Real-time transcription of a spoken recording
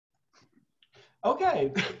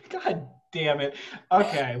Okay. God damn it.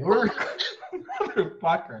 Okay, we're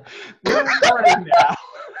motherfucker. We're recording now.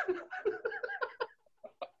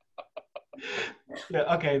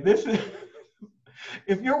 Yeah, okay, this is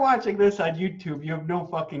if you're watching this on YouTube, you have no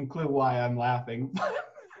fucking clue why I'm laughing.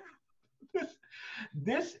 this,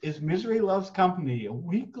 this is Misery Loves Company, a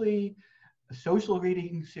weekly social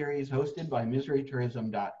reading series hosted by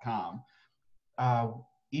miserytourism.com.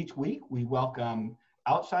 Each week, we welcome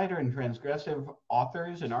outsider and transgressive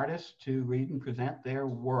authors and artists to read and present their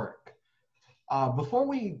work. Before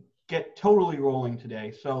we get totally rolling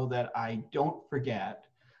today, so that I don't forget,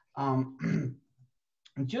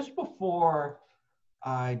 just before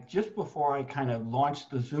I kind of launched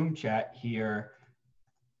the Zoom chat here,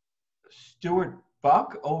 Stuart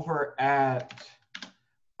Buck over at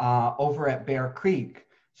Bear Creek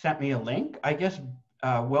sent me a link. I guess,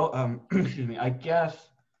 excuse me. I guess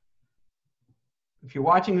if you're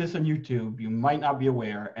watching this on YouTube, you might not be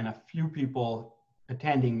aware, and a few people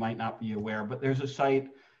attending might not be aware, but there's a site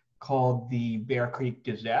called the Bear Creek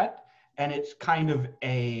Gazette, and it's kind of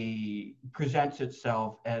presents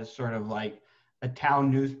itself as sort of like a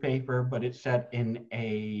town newspaper, but it's set in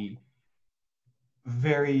a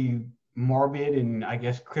very morbid and I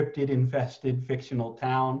guess cryptid infested fictional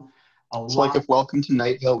town. It's like if Welcome to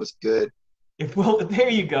Night Vale was good. There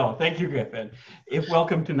you go. Thank you, Griffin. If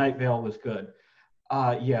Welcome to Night Vale was good.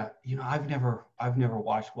 Yeah, I've never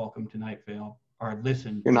watched Welcome to Night Vale or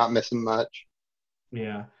listened. You're not missing much.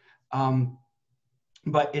 Yeah.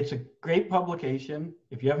 But it's a great publication.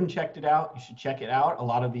 If you haven't checked it out, you should check it out. A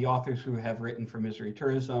lot of the authors who have written for Misery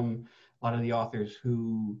Tourism, a lot of the authors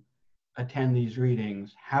who attend these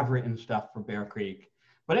readings have written stuff for Bear Creek.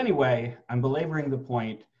 But anyway, I'm belaboring the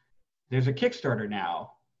point. There's a Kickstarter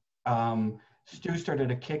now. Stu started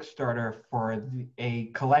a Kickstarter for a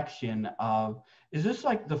collection of, is this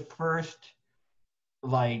like the first,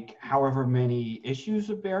 like however many issues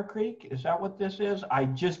of Bear Creek? Is that what this is? I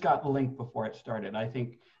just got the link before it started. I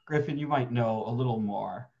think, Griffin, you might know a little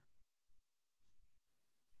more.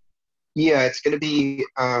 Yeah, it's going to be,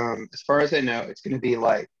 as far as I know, it's going to be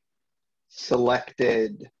like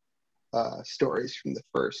selected stories from the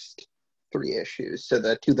first 3 issues. So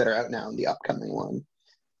the 2 that are out now and the upcoming one.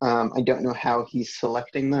 I don't know how he's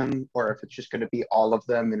selecting them or if it's just going to be all of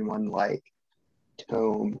them in one like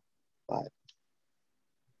tome. But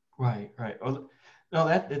Right. Well, no,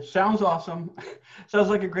 it sounds awesome. Sounds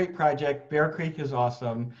like a great project. Bear Creek is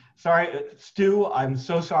awesome. Sorry, Stu, I'm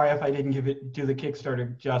so sorry if I didn't do the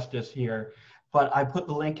Kickstarter justice here, but I put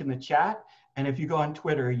the link in the chat. And if you go on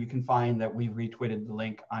Twitter, you can find that we retweeted the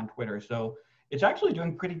link on Twitter. So it's actually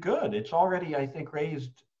doing pretty good. It's already, I think,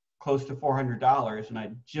 raised close to $400 and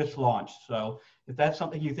I just launched. So if that's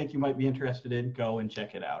something you think you might be interested in, go and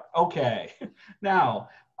check it out. Okay, now,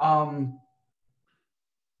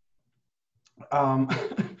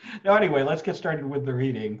 now anyway, let's get started with the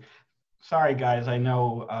reading. Sorry guys, I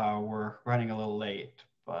know we're running a little late,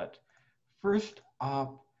 but first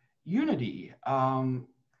up, Unity. In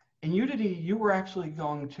Unity, you were actually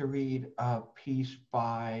going to read a piece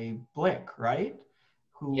by Blick, right?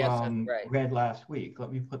 Who yes, that's right. read last week.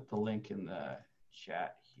 Let me put the link in the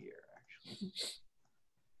chat here, actually.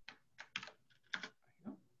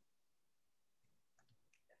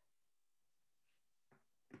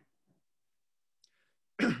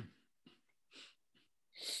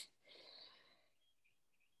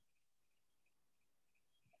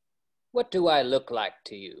 What do I look like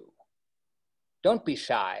to you? Don't be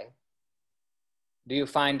shy. Do you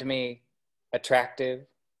find me attractive,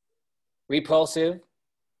 repulsive,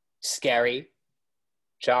 scary,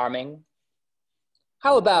 charming?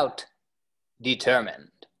 How about determined?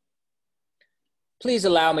 Please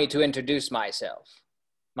allow me to introduce myself.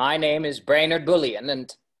 My name is Brainerd Bullion,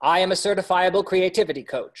 and I am a certifiable creativity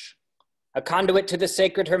coach, a conduit to the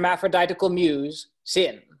sacred hermaphroditical muse,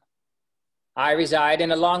 Sin. I reside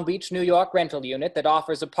in a Long Beach, New York rental unit that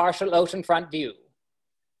offers a partial oceanfront view.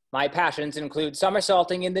 My passions include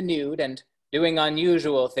somersaulting in the nude and doing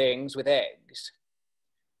unusual things with eggs.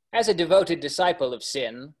 As a devoted disciple of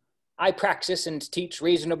Sin, I practice and teach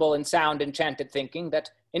reasonable and sound enchanted thinking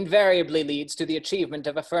that invariably leads to the achievement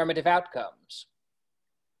of affirmative outcomes.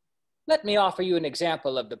 Let me offer you an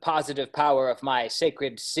example of the positive power of my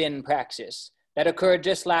sacred Sin praxis that occurred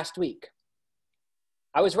just last week.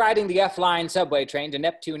 I was riding the F-Line subway train to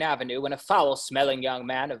Neptune Avenue when a foul-smelling young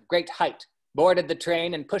man of great height boarded the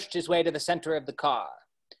train and pushed his way to the center of the car.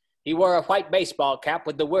 He wore a white baseball cap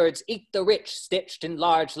with the words "Eat the Rich" stitched in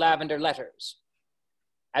large lavender letters.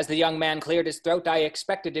 As the young man cleared his throat, I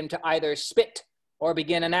expected him to either spit or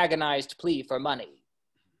begin an agonized plea for money.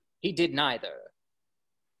 He did neither.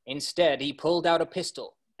 Instead, he pulled out a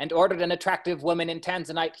pistol and ordered an attractive woman in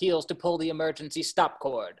Tanzanite heels to pull the emergency stop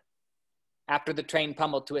cord. After the train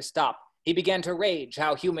pummeled to a stop, he began to rage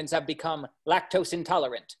how humans have become lactose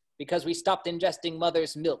intolerant because we stopped ingesting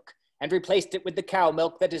mother's milk and replaced it with the cow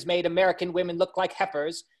milk that has made American women look like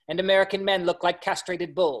heifers and American men look like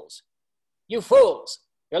castrated bulls. "You fools!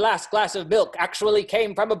 Your last glass of milk actually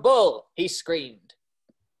came from a bull," he screamed.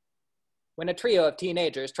 When a trio of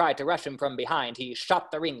teenagers tried to rush him from behind, he shot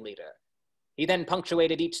the ringleader. He then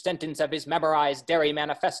punctuated each sentence of his memorized dairy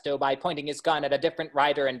manifesto by pointing his gun at a different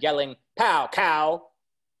rider and yelling, "Pow, cow!"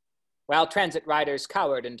 While transit riders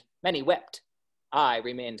cowered and many wept, I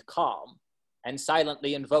remained calm and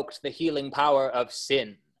silently invoked the healing power of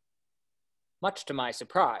sin. Much to my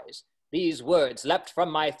surprise, these words leapt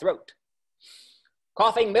from my throat.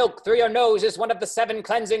 "Coughing milk through your nose is one of the 7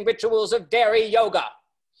 cleansing rituals of dairy yoga.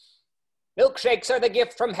 Milkshakes are the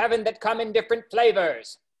gift from heaven that come in different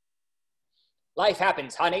flavors. Life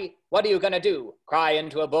happens, honey. What are you gonna do? Cry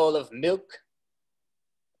into a bowl of milk?"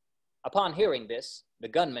 Upon hearing this, the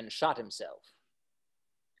gunman shot himself.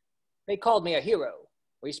 They called me a hero,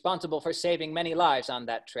 responsible for saving many lives on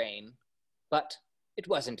that train. But it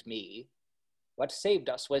wasn't me. What saved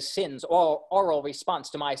us was Sin's oral response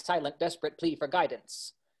to my silent, desperate plea for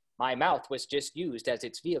guidance. My mouth was just used as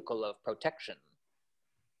its vehicle of protection.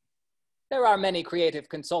 There are many creative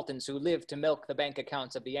consultants who live to milk the bank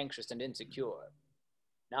accounts of the anxious and insecure.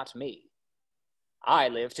 Not me. I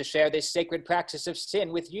live to share this sacred practice of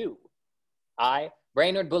sin with you. I,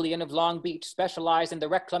 Brainerd Bullion of Long Beach, specialize in the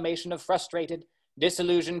reclamation of frustrated,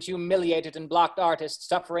 disillusioned, humiliated, and blocked artists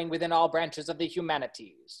suffering within all branches of the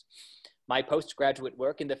humanities. My postgraduate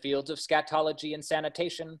work in the fields of scatology and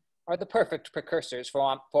sanitation are the perfect precursors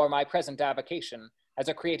for my present avocation as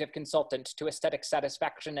a creative consultant to aesthetic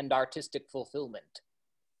satisfaction and artistic fulfillment.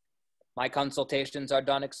 My consultations are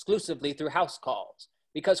done exclusively through house calls,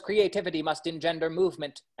 because creativity must engender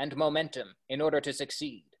movement and momentum in order to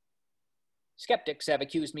succeed. Skeptics have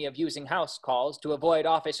accused me of using house calls to avoid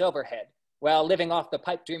office overhead while living off the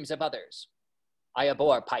pipe dreams of others. I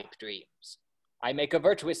abhor pipe dreams. I make a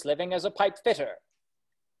virtuous living as a pipe fitter.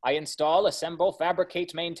 I install, assemble,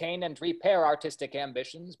 fabricate, maintain, and repair artistic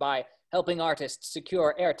ambitions by helping artists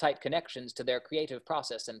secure airtight connections to their creative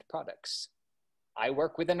process and products. I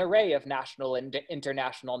work with an array of national and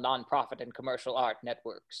international nonprofit and commercial art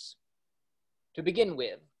networks. To begin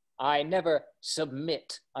with, I never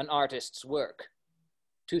submit an artist's work.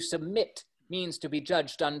 To submit means to be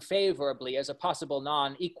judged unfavorably as a possible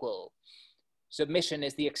non-equal. Submission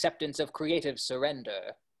is the acceptance of creative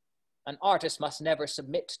surrender. An artist must never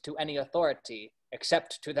submit to any authority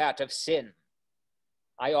except to that of sin.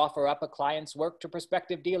 I offer up a client's work to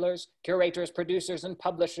prospective dealers, curators, producers, and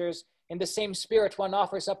publishers in the same spirit one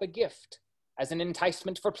offers up a gift, as an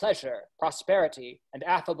enticement for pleasure, prosperity, and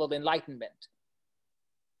affable enlightenment.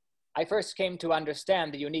 I first came to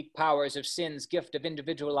understand the unique powers of Sin's gift of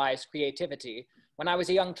individualized creativity when I was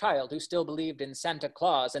a young child who still believed in Santa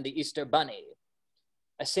Claus and the Easter Bunny.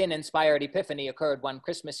 A Sin-inspired epiphany occurred one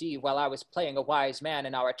Christmas Eve while I was playing a wise man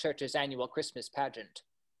in our church's annual Christmas pageant.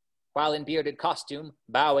 While in bearded costume,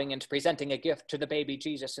 bowing and presenting a gift to the baby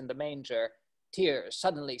Jesus in the manger, tears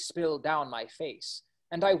suddenly spilled down my face,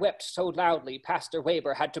 and I wept so loudly Pastor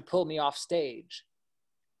Weber had to pull me off stage.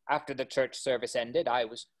 After the church service ended, I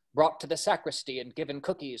was brought to the sacristy and given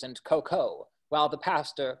cookies and cocoa, while the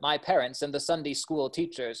pastor, my parents, and the Sunday school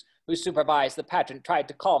teachers who supervised the pageant tried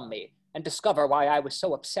to calm me and discover why I was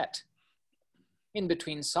so upset. In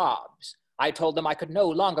between sobs, I told them I could no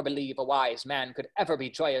longer believe a wise man could ever be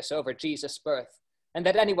joyous over Jesus' birth, and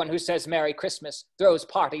that anyone who says Merry Christmas, throws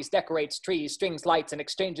parties, decorates trees, strings lights, and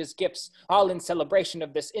exchanges gifts, all in celebration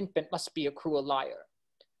of this infant, must be a cruel liar.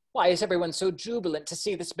 Why is everyone so jubilant to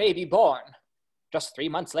see this baby born? Just 3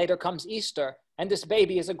 months later comes Easter, and this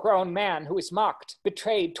baby is a grown man who is mocked,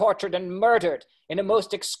 betrayed, tortured, and murdered in a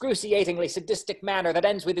most excruciatingly sadistic manner that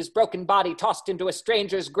ends with his broken body tossed into a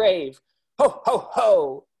stranger's grave. Ho, ho,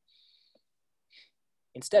 ho!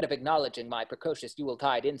 Instead of acknowledging my precocious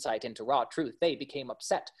Yuletide insight into raw truth, they became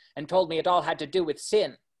upset and told me it all had to do with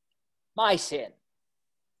sin. My sin.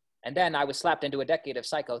 And then I was slapped into a decade of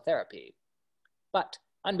psychotherapy. But,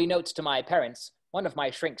 unbeknownst to my parents, one of my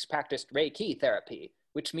shrinks practiced Reiki therapy,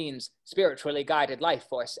 which means spiritually guided life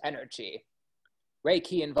force energy.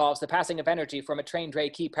 Reiki involves the passing of energy from a trained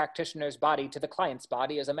Reiki practitioner's body to the client's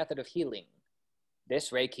body as a method of healing. This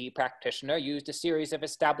Reiki practitioner used a series of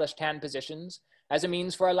established hand positions as a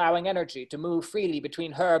means for allowing energy to move freely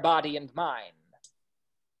between her body and mine.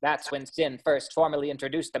 That's when Sin first formally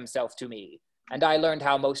introduced themselves to me, and I learned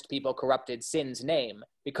how most people corrupted Sin's name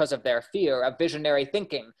because of their fear of visionary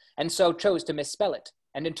thinking, and so chose to misspell it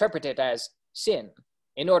and interpret it as Sin,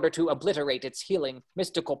 in order to obliterate its healing,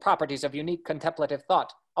 mystical properties of unique contemplative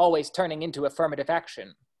thought, always turning into affirmative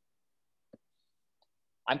action.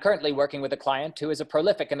 I'm currently working with a client who is a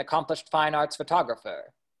prolific and accomplished fine arts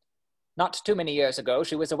photographer. Not too many years ago,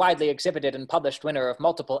 she was a widely exhibited and published winner of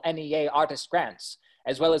multiple NEA artist grants,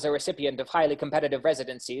 as well as a recipient of highly competitive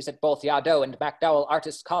residencies at both Yaddo and MacDowell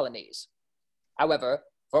artist colonies. However,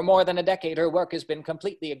 for more than a decade, her work has been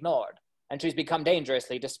completely ignored, and she's become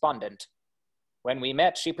dangerously despondent. When we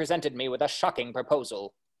met, she presented me with a shocking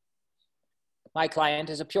proposal. My client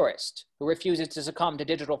is a purist who refuses to succumb to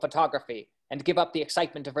digital photography and give up the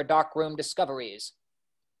excitement of her darkroom discoveries.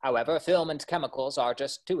 However, film and chemicals are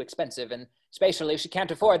just too expensive, and spatially she can't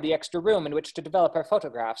afford the extra room in which to develop her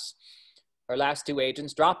photographs. Her last two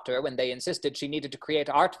agents dropped her when they insisted she needed to create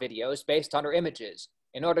art videos based on her images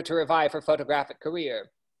in order to revive her photographic career.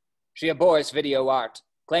 She abhors video art,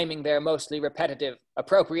 claiming they're mostly repetitive,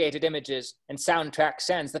 appropriated images, and soundtrack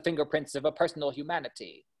sans the fingerprints of a personal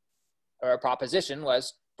humanity. Her proposition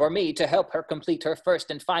was for me to help her complete her first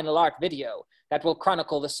and final art video that will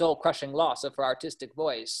chronicle the soul-crushing loss of her artistic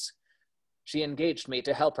voice. She engaged me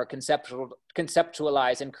to help her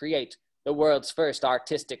conceptualize and create the world's first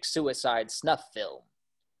artistic suicide snuff film,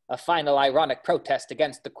 a final ironic protest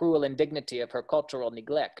against the cruel indignity of her cultural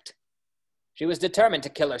neglect. She was determined to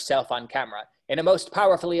kill herself on camera in a most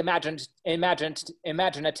powerfully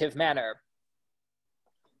imaginative manner.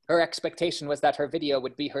 Her expectation was that her video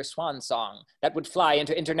would be her swan song that would fly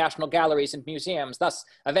into international galleries and museums, thus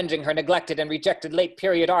avenging her neglected and rejected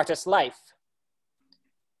late-period artist life.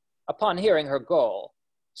 Upon hearing her goal,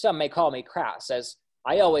 some may call me crass, as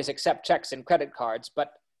I always accept checks and credit cards,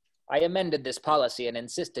 but I amended this policy and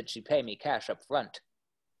insisted she pay me cash up front.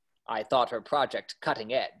 I thought her project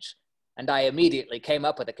cutting edge, and I immediately came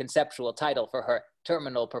up with a conceptual title for her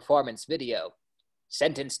terminal performance video,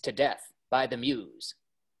 Sentenced to Death by the Muse.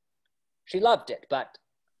 She loved it, but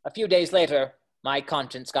a few days later, my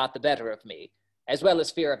conscience got the better of me, as well as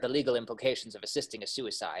fear of the legal implications of assisting a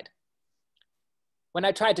suicide. When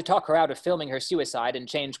I tried to talk her out of filming her suicide and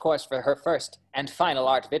change course for her first and final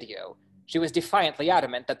art video, she was defiantly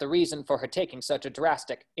adamant that the reason for her taking such a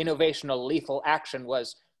drastic, innovational, lethal action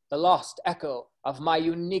was the lost echo of my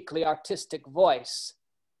uniquely artistic voice.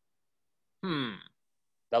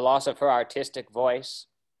 The loss of her artistic voice?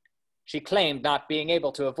 She claimed not being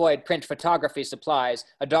able to avoid print photography supplies,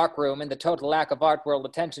 a darkroom, and the total lack of art world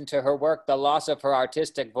attention to her work the loss of her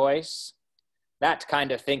artistic voice. That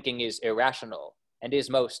kind of thinking is irrational, and is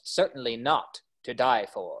most certainly not to die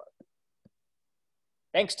for.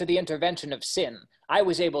 Thanks to the intervention of Sin, I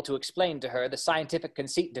was able to explain to her the scientific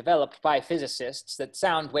conceit developed by physicists that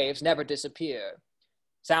sound waves never disappear.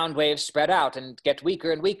 Sound waves spread out and get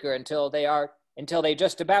weaker and weaker until they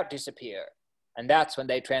just about disappear. And that's when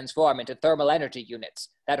they transform into thermal energy units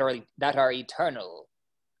that are eternal.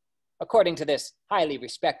 According to this highly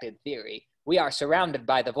respected theory, we are surrounded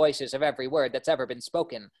by the voices of every word that's ever been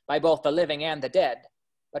spoken by both the living and the dead,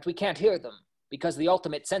 but we can't hear them because the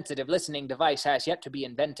ultimate sensitive listening device has yet to be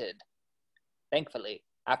invented. Thankfully,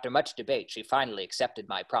 after much debate, she finally accepted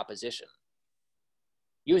my proposition.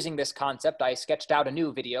 Using this concept, I sketched out a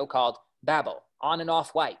new video called Babel, On and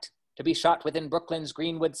Off White, to be shot within Brooklyn's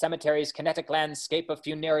Greenwood Cemetery's kinetic landscape of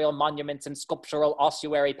funereal monuments and sculptural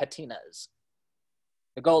ossuary patinas.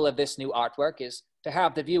 The goal of this new artwork is to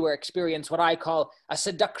have the viewer experience what I call a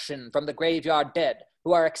seduction from the graveyard dead,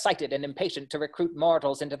 who are excited and impatient to recruit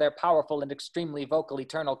mortals into their powerful and extremely vocal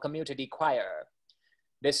eternal community choir.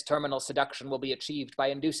 This terminal seduction will be achieved by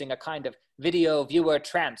inducing a kind of video viewer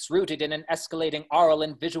trance rooted in an escalating oral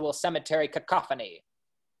and visual cemetery cacophony.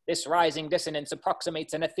 This rising dissonance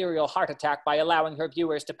approximates an ethereal heart attack by allowing her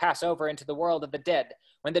viewers to pass over into the world of the dead,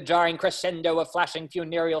 when the jarring crescendo of flashing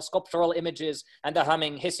funereal sculptural images and the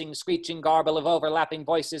humming, hissing, screeching garble of overlapping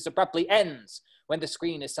voices abruptly ends, when the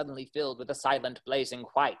screen is suddenly filled with a silent blazing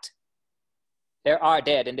white. There are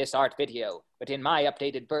dead in this art video, but in my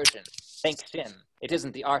updated version, thanks Sin, it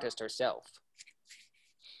isn't the artist herself.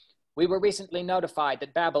 We were recently notified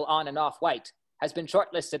that Babel On and Off White has been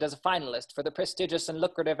shortlisted as a finalist for the prestigious and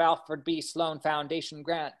lucrative Alfred B. Sloan Foundation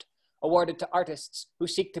grant, awarded to artists who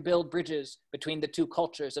seek to build bridges between the two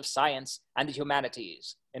cultures of science and the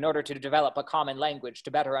humanities in order to develop a common language to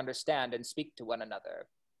better understand and speak to one another.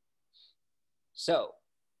 So,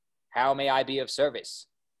 how may I be of service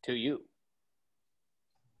to you?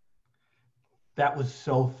 That was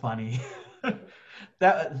so funny.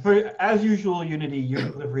 As usual, Unity, your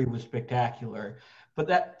delivery was spectacular.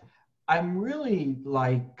 But I'm really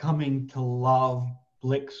like coming to love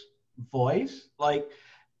Blick's voice. Like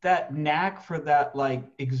that knack for that like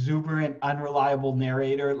exuberant, unreliable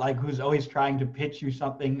narrator, like who's always trying to pitch you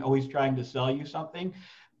something, always trying to sell you something.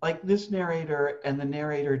 Like this narrator and the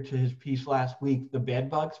narrator to his piece last week, the Bed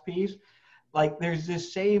Bugs piece, like there's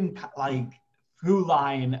this same like through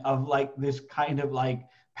line of like this kind of like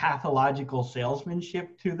pathological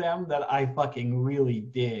salesmanship to them that I fucking really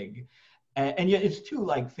dig. And yet it's two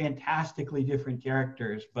like fantastically different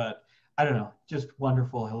characters, but I don't know, just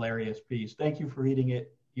wonderful, hilarious piece. Thank you for reading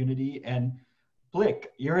it, Unity. And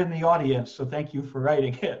Blick, you're in the audience, so thank you for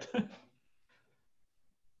writing it.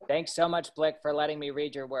 Thanks so much, Blick, for letting me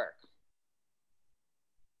read your work.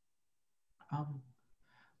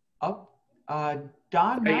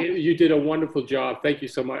 Don, hey, you did a wonderful job. Thank you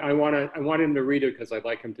so much. I want him to read it because I'd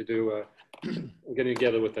like him to do. I'm getting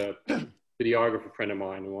together with a videographer friend of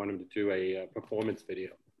mine. I want him to do a performance video.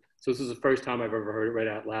 So this is the first time I've ever heard it read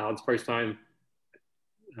out loud. It's the first time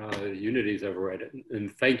Unity's ever read it.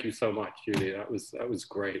 And thank you so much, Judy. That was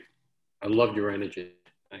great. I loved your energy.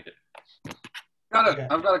 Thank you.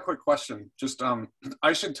 I've got a quick question. Just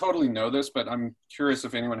I should totally know this, but I'm curious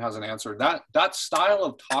if anyone has an answer. That style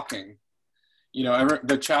of talking, you know,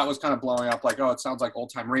 the chat was kind of blowing up like, oh, it sounds like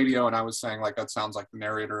old time radio, and I was saying like that sounds like the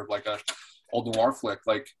narrator of like a old noir flick.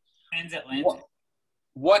 Like, Transatlantic.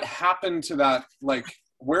 What happened to that? Like,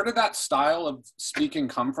 where did that style of speaking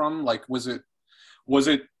come from? Like, was it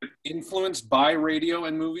influenced by radio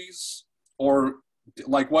and movies, or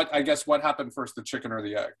like what happened first, the chicken or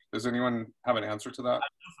the egg? Does anyone have an answer to that? I don't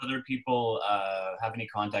know if other people have any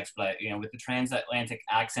context, but you know, with the transatlantic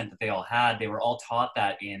accent that they all had, they were all taught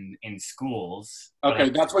that in schools. Okay,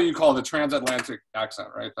 that's what you call the transatlantic accent,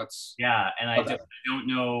 right? That's and I don't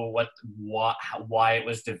know why it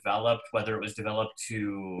was developed, whether it was developed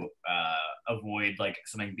to avoid like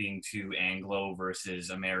something being too Anglo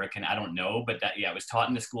versus American. I don't know, but that it was taught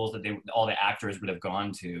in the schools that all the actors would have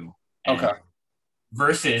gone to. Okay.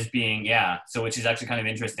 Versus being, so which is actually kind of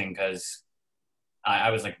interesting because I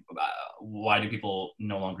was like, why do people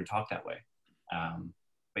no longer talk that way?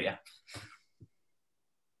 But yeah.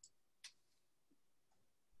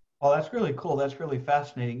 Oh, that's really cool. That's really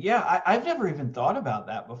fascinating. Yeah, I've never even thought about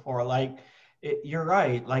that before. Like, you're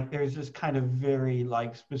right. Like, there's this kind of very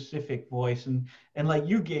like specific voice, and like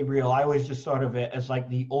you, Gabriel, I always just thought of it as like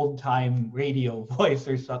the old time radio voice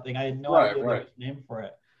or something. I had no idea there was a name for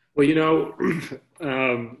it. Well, you know,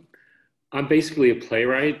 I'm basically a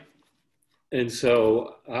playwright. And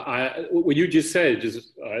so what you just said,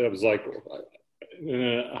 I was like,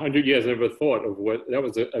 100 years, I never thought of what, that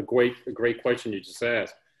was a great question you just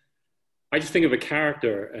asked. I just think of a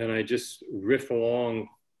character and I just riff along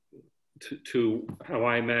to how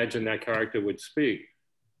I imagine that character would speak.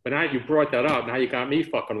 But now you brought that up. Now you got me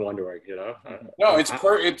fucking wondering, you know? No, it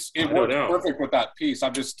works perfect with that piece.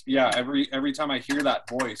 I'm just, every time I hear that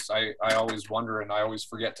voice, I always wonder and I always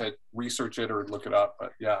forget to research it or look it up.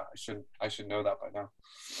 But yeah, I should know that by now.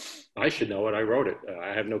 I should know it. I wrote it. I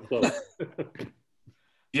have no clue.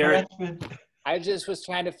 Jared, I just was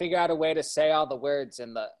trying to figure out a way to say all the words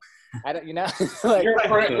in the, I don't, you know, like, your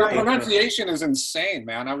pronunciation is insane,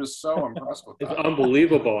 man. I was so impressed with that. It's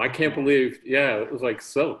unbelievable. I can't believe, it was like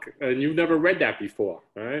silk. And you've never read that before,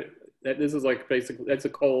 right? This is like basically, that's a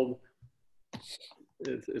cold,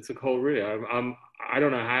 it's a cold read. I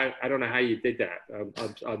don't know how you did that.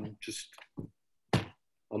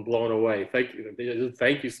 I'm blown away. Thank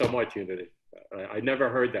you so much, Unity. I never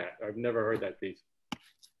heard that. I've never heard that piece.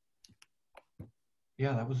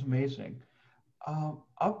 Yeah, that was amazing.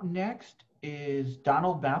 Up next is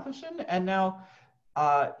Donald Matheson. And now,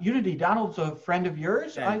 Unity, Donald's a friend of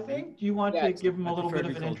yours, I think. Do you want to give him a little bit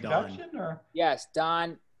of an introduction? Or? Yes,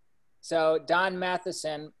 Don. So Don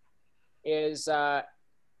Matheson is a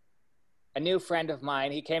new friend of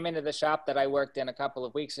mine. He came into the shop that I worked in a couple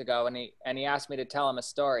of weeks ago, and he asked me to tell him a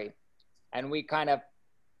story. And we kind of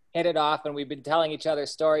hit it off, and we've been telling each other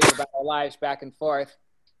stories about our lives back and forth.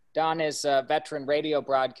 Don is a veteran radio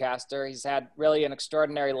broadcaster. He's had really an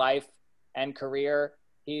extraordinary life and career.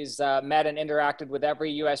 He's met and interacted with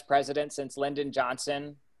every U.S. president since Lyndon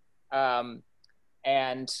Johnson. And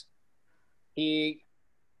he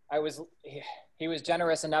was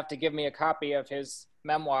generous enough to give me a copy of his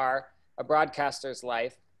memoir, A Broadcaster's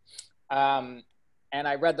Life. And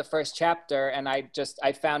I read the first chapter and I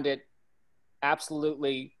found it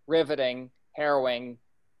absolutely riveting, harrowing.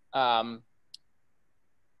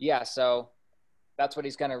 So that's what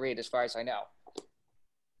he's going to read as far as I know.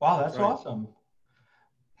 Wow, that's awesome.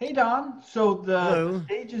 Hey, Don. So the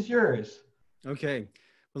stage is yours. Okay.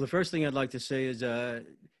 Well, the first thing I'd like to say is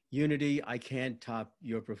Unity, I can't top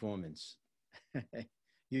your performance.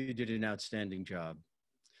 You did an outstanding job.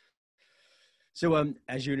 So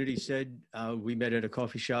as Unity said, we met at a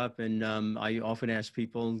coffee shop, and I often ask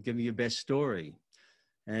people, give me your best story.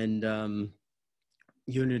 And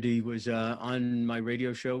Unity was on my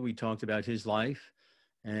radio show. We talked about his life.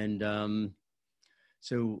 And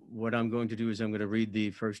so what I'm going to do is I'm going to read the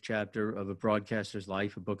first chapter of A Broadcaster's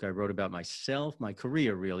Life, a book I wrote about myself, my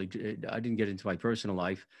career, really. I didn't get into my personal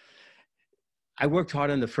life. I worked hard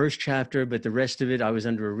on the first chapter, but the rest of it, I was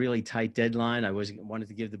under a really tight deadline. I wanted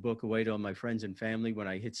to give the book away to all my friends and family when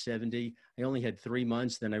I hit 70. I only had 3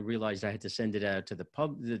 months. Then I realized I had to send it out to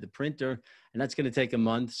the printer, and that's going to take a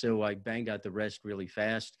month. So I banged out the rest really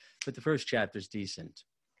fast. But the first chapter is decent.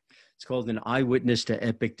 It's called An Eyewitness to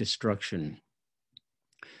Epic Destruction.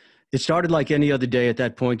 It started like any other day at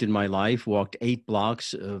that point in my life. Walked 8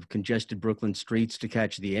 blocks of congested Brooklyn streets to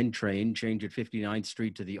catch the N train, change at 59th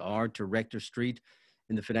Street to the R to Rector Street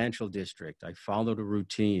in the financial district. I followed a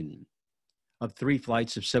routine. Up 3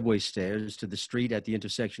 flights of subway stairs to the street at the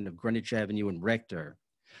intersection of Greenwich Avenue and Rector.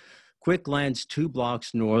 Quick glance 2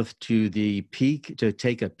 blocks north to the peak to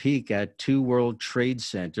take a peek at 2 World Trade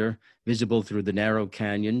Center, visible through the narrow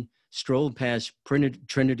canyon. Strolled past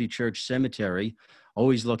Trinity Church Cemetery,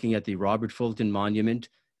 always looking at the Robert Fulton Monument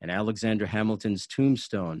and Alexander Hamilton's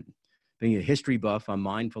tombstone. Being a history buff, I'm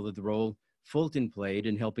mindful of the role Fulton played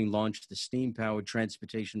in helping launch the steam-powered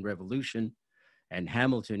transportation revolution and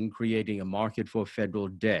Hamilton creating a market for federal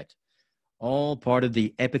debt. All part of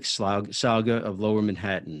the epic saga of Lower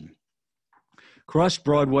Manhattan. Crossed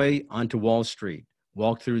Broadway onto Wall Street,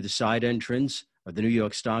 walked through the side entrance of the New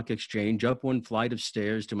York Stock Exchange, up 1 flight of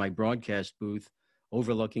stairs to my broadcast booth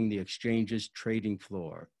overlooking the exchange's trading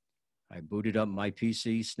floor. I booted up my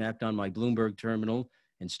PC, snapped on my Bloomberg terminal,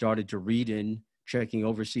 and started to read in, checking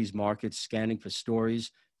overseas markets, scanning for stories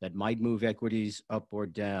that might move equities up or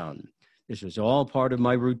down. This was all part of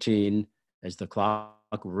my routine as the clock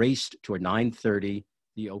raced toward 9:30,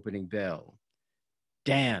 the opening bell.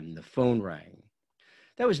 Damn, the phone rang.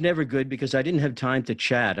 That was never good because I didn't have time to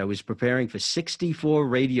chat. I was preparing for 64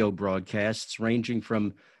 radio broadcasts ranging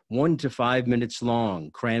from 1 to 5 minutes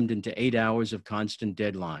long, crammed into 8 hours of constant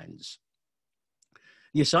deadlines.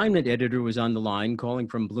 The assignment editor was on the line, calling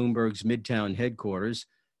from Bloomberg's Midtown headquarters.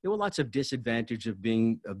 There were lots of disadvantages of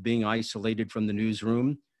being isolated from the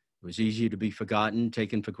newsroom. It was easy to be forgotten,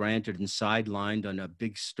 taken for granted, and sidelined on a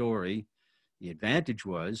big story. The advantage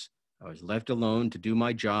was I was left alone to do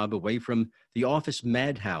my job away from the office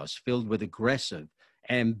madhouse filled with aggressive,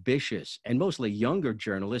 ambitious, and mostly younger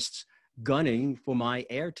journalists gunning for my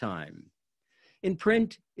airtime. In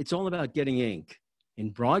print, it's all about getting ink. In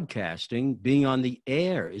broadcasting, being on the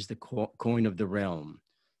air is the coin of the realm.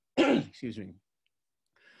 Excuse me.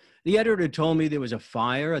 The editor told me there was a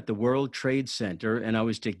fire at the World Trade Center and I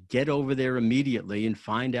was to get over there immediately and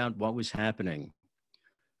find out what was happening.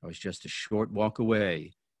 I was just a short walk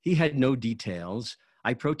away. He had no details.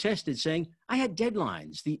 I protested, saying I had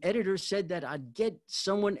deadlines. The editor said that I'd get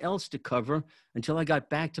someone else to cover until I got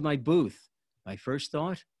back to my booth. My first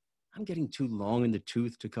thought, I'm getting too long in the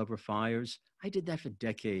tooth to cover fires. I did that for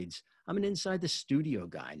decades. I'm an inside the studio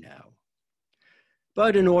guy now.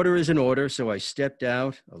 But an order is an order, so I stepped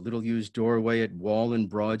out a little used doorway at Wall and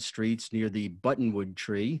Broad Streets near the Buttonwood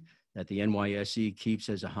tree that the NYSE keeps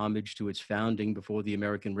as a homage to its founding before the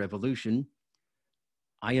American Revolution.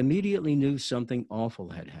 I immediately knew something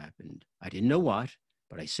awful had happened. I didn't know what,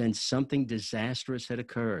 but I sensed something disastrous had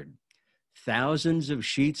occurred. Thousands of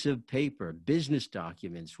sheets of paper, business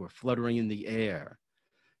documents were fluttering in the air.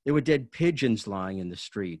 There were dead pigeons lying in the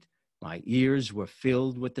street. My ears were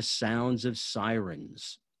filled with the sounds of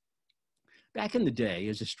sirens. Back in the day,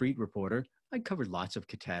 as a street reporter, I covered lots of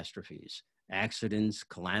catastrophes. Accidents,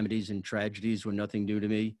 calamities, and tragedies were nothing new to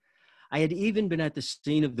me. I had even been at the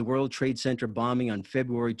scene of the World Trade Center bombing on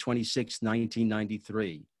February 26,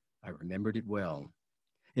 1993. I remembered it well.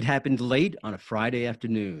 It happened late on a Friday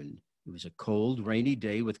afternoon. It was a cold, rainy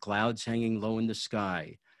day with clouds hanging low in the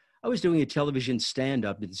sky. I was doing a television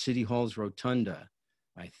stand-up in City Hall's rotunda.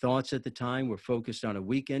 My thoughts at the time were focused on a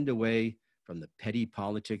weekend away from the petty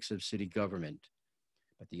politics of city government.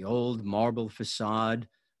 But the old marble facade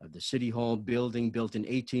of the City Hall building built in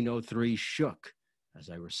 1803 shook as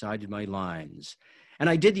I recited my lines. And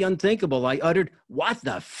I did the unthinkable. I uttered, "What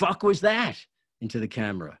the fuck was that?" into the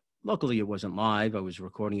camera. Luckily, it wasn't live. I was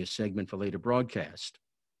recording a segment for later broadcast.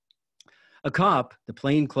 A cop, the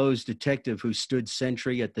plainclothes detective who stood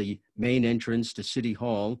sentry at the main entrance to City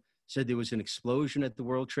Hall, said there was an explosion at the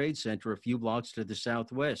World Trade Center a few blocks to the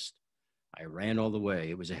southwest. I ran all the way.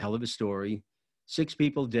 It was a hell of a story. 6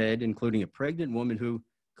 people dead, including a pregnant woman who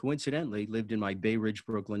coincidentally lived in my Bay Ridge,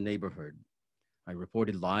 Brooklyn neighborhood. I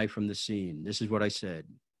reported live from the scene. This is what I said.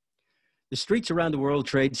 The streets around the World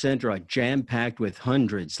Trade Center are jam-packed with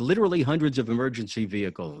hundreds, literally hundreds of emergency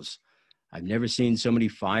vehicles. I've never seen so many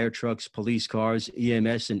fire trucks, police cars,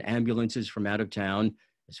 EMS, and ambulances from out of town,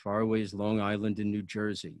 as far away as Long Island in New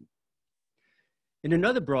Jersey. In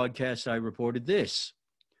another broadcast, I reported this.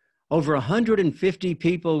 Over 150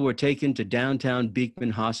 people were taken to downtown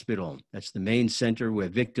Beekman Hospital. That's the main center where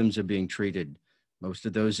victims are being treated. Most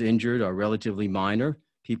of those injured are relatively minor.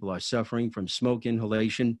 People are suffering from smoke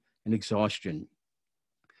inhalation and exhaustion.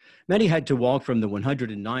 Many had to walk from the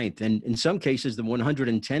 109th and in some cases the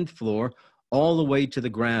 110th floor all the way to the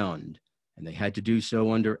ground. And they had to do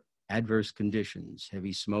so under adverse conditions,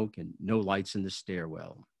 heavy smoke and no lights in the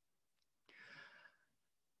stairwell.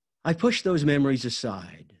 I pushed those memories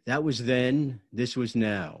aside. That was then, this was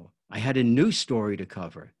now. I had a new story to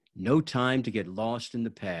cover. No time to get lost in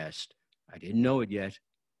the past. I didn't know it yet,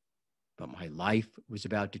 but my life was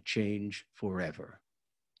about to change forever.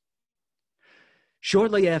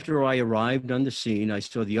 Shortly after I arrived on the scene, I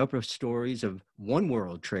saw the upper stories of One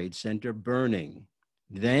World Trade Center burning.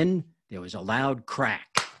 Then there was a loud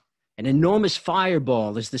crack, an enormous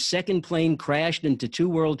fireball as the second plane crashed into Two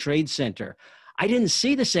World Trade Center. I didn't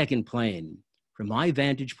see the second plane. From my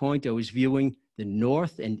vantage point, I was viewing the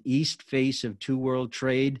north and east face of Two World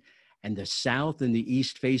Trade and the south and the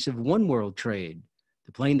east face of One World Trade.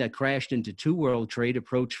 The plane that crashed into Two World Trade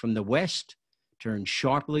approached from the west, turned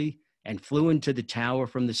sharply, and flew into the tower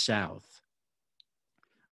from the south.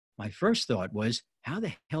 My first thought was, how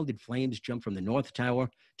the hell did flames jump from the north tower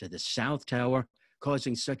to the south tower,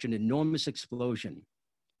 causing such an enormous explosion?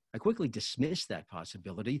 I quickly dismissed that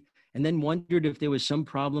possibility and then wondered if there was some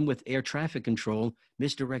problem with air traffic control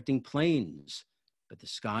misdirecting planes. But the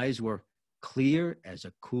skies were clear as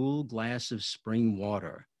a cool glass of spring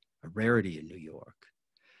water, a rarity in New York.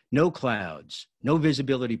 No clouds, no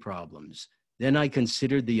visibility problems. Then I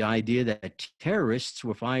considered the idea that terrorists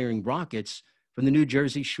were firing rockets from the New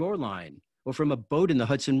Jersey shoreline or from a boat in the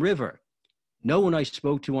Hudson River. No one I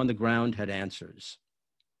spoke to on the ground had answers.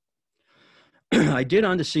 I did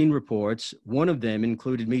on-the-scene reports. One of them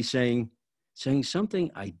included me saying something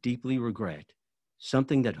I deeply regret,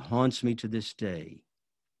 something that haunts me to this day.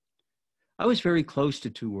 I was very close to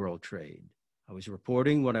Two World Trade. I was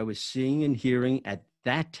reporting what I was seeing and hearing at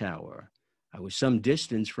that tower. I was some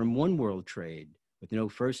distance from One World Trade with no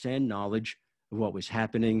firsthand knowledge of what was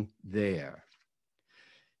happening there.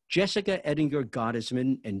 Jessica Ettinger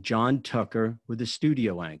Gottesman and John Tucker were the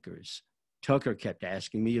studio anchors. Tucker kept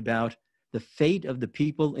asking me about the fate of the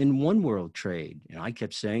people in One World Trade, and I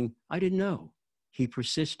kept saying, I didn't know. He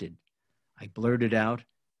persisted. I blurted out,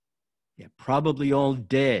 they're probably all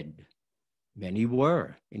dead. Many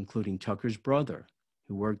were, including Tucker's brother,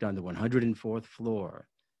 who worked on the 104th floor.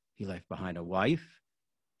 He left behind a wife,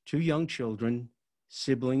 2 young children,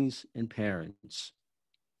 siblings, and parents.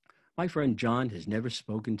 My friend John has never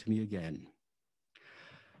spoken to me again.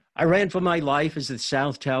 I ran for my life as the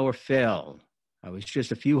South Tower fell. I was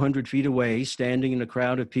just a few hundred feet away, standing in a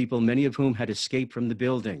crowd of people, many of whom had escaped from the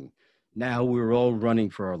building. Now we were all running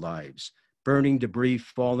for our lives, burning debris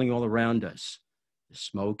falling all around us. The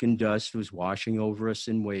smoke and dust was washing over us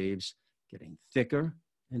in waves, getting thicker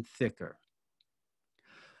and thicker.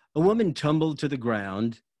 A woman tumbled to the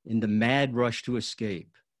ground in the mad rush to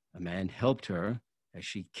escape. A man helped her as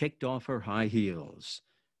she kicked off her high heels.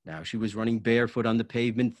 Now she was running barefoot on the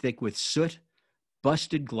pavement, thick with soot,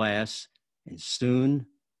 busted glass, and soon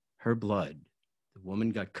her blood. The woman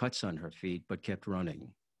got cuts on her feet, but kept running.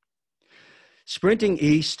 Sprinting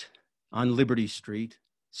east on Liberty Street,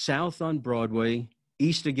 south on Broadway,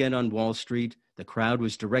 east again on Wall Street, the crowd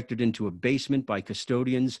was directed into a basement by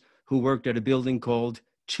custodians who worked at a building called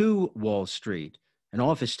 2 Wall Street, an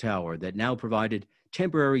office tower that now provided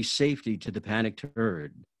temporary safety to the panicked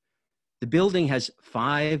herd. The building has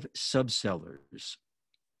 5 subcellars.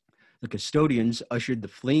 The custodians ushered the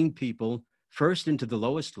fleeing people first into the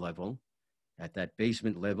lowest level. At that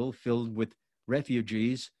basement level, filled with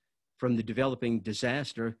refugees from the developing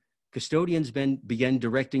disaster, custodians began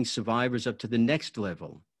directing survivors up to the next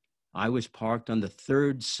level. I was parked on the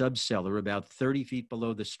 3rd subcellar, about 30 feet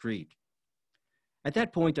below the street. At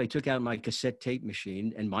that point, I took out my cassette tape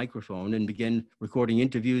machine and microphone and began recording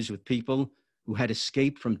interviews with people who had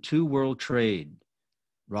escaped from 2 World Trade.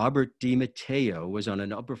 Robert DiMatteo was on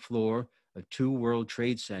an upper floor of 2 World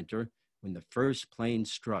Trade Center when the first plane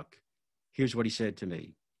struck. Here's what he said to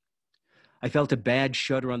me. I felt a bad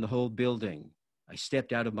shudder on the whole building. I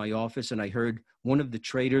stepped out of my office and I heard one of the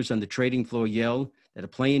traders on the trading floor yell that a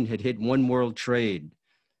plane had hit One World Trade.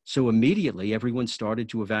 So immediately everyone started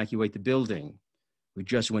to evacuate the building. We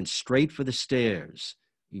just went straight for the stairs.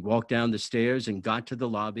 We walked down the stairs and got to the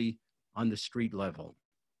lobby on the street level.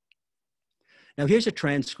 Now here's a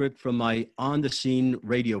transcript from my on-the-scene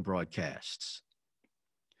radio broadcasts.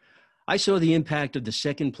 I saw the impact of the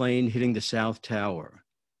second plane hitting the South Tower.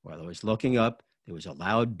 While I was looking up, there was a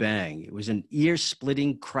loud bang. It was an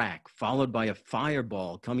ear-splitting crack, followed by a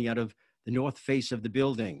fireball coming out of the north face of the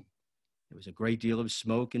building. There was a great deal of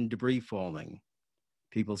smoke and debris falling.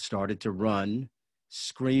 People started to run,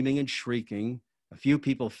 screaming and shrieking. A few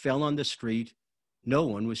people fell on the street. No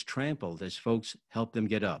one was trampled as folks helped them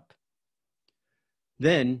get up.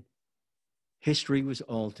 Then, history was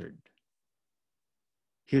altered.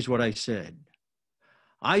 Here's what I said.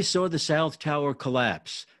 I saw the South Tower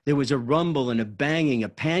collapse. There was a rumble and a banging, a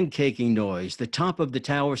pancaking noise. The top of the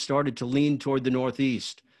tower started to lean toward the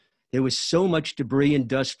northeast. There was so much debris and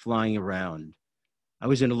dust flying around. I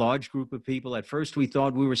was in a large group of people. At first, we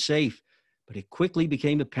thought we were safe, but it quickly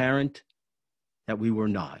became apparent that we were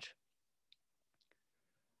not.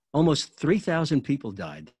 Almost 3,000 people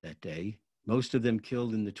died that day, most of them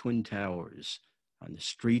killed in the Twin Towers. On the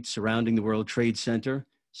streets surrounding the World Trade Center,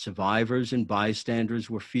 survivors and bystanders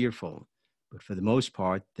were fearful, but for the most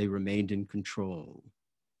part, they remained in control.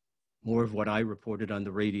 More of what I reported on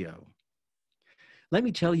the radio. Let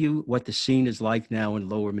me tell you what the scene is like now in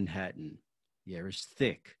Lower Manhattan. The air is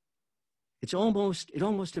thick. It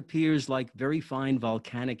almost appears like very fine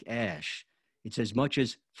volcanic ash. It's as much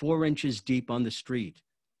as 4 inches deep on the street.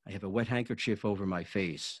 I have a wet handkerchief over my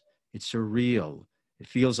face. It's surreal. It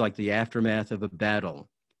feels like the aftermath of a battle.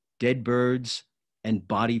 Dead birds and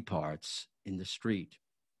body parts in the street.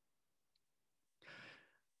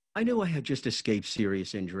 I knew I had just escaped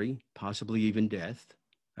serious injury, possibly even death.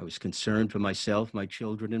 I was concerned for myself, my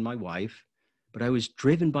children, and my wife, but I was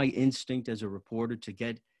driven by instinct as a reporter to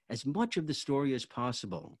get as much of the story as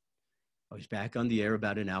possible. I was back on the air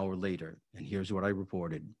about an hour later, and here's what I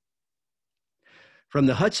reported. From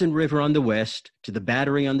the Hudson River on the west to the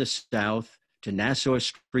Battery on the south to Nassau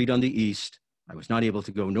Street on the east, I was not able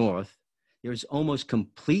to go north. There was almost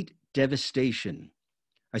complete devastation.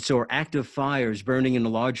 I saw active fires burning in a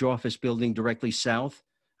large office building directly south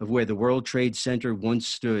of where the World Trade Center once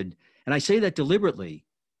stood. And I say that deliberately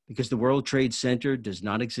because the World Trade Center does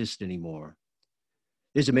not exist anymore.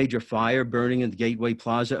 There's a major fire burning in the Gateway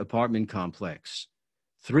Plaza apartment complex.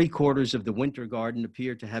 3/4 of the Winter Garden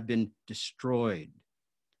appear to have been destroyed.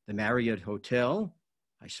 The Marriott Hotel,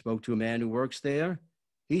 I spoke to a man who works there.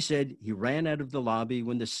 He said he ran out of the lobby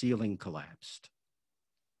when the ceiling collapsed.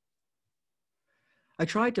 I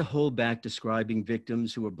tried to hold back describing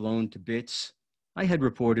victims who were blown to bits. I had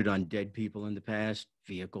reported on dead people in the past,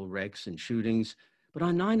 vehicle wrecks and shootings, but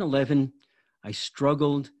on 9/11, I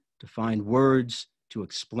struggled to find words to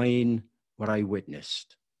explain what I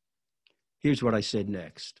witnessed. Here's what I said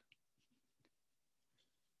next.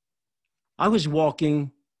 I was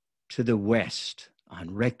walking to the west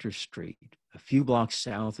on Rector Street, a few blocks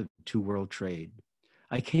south of 2 World Trade.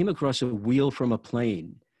 I came across a wheel from a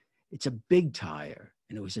plane. It's a big tire,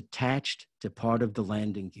 and it was attached to part of the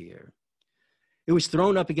landing gear. It was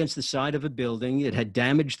thrown up against the side of a building. It had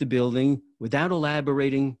damaged the building. Without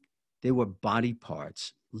elaborating, there were body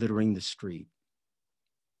parts littering the street.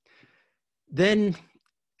 Then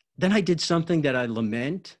I did something that I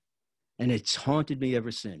lament, and it's haunted me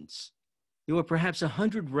ever since. There were perhaps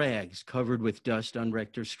 100 rags covered with dust on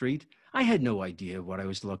Rector Street. I had no idea what I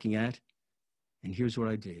was looking at. And here's what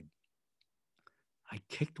I did. I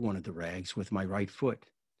kicked one of the rags with my right foot.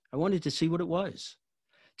 I wanted to see what it was.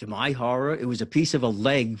 To my horror, it was a piece of a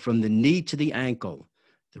leg from the knee to the ankle.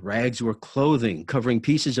 The rags were clothing covering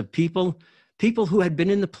pieces of people who had been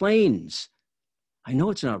in the planes. I know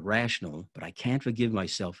it's not rational, but I can't forgive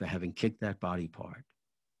myself for having kicked that body part.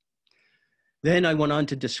 Then I went on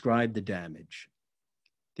to describe the damage.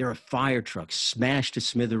 There are fire trucks smashed to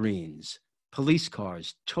smithereens, police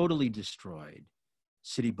cars totally destroyed,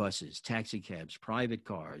 city buses, taxi cabs, private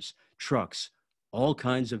cars, trucks, all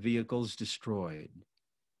kinds of vehicles destroyed.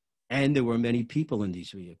 And there were many people in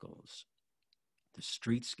these vehicles. The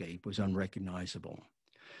streetscape was unrecognizable.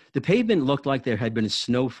 The pavement looked like there had been a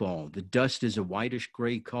snowfall. The dust is a whitish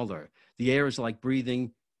gray color. The air is like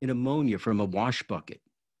breathing in ammonia from a wash bucket.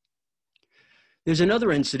 There's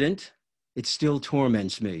another incident. It still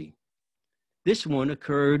torments me. This one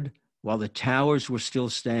occurred while the towers were still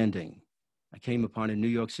standing. I came upon a New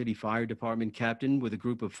York City Fire Department captain with a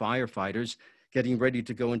group of firefighters getting ready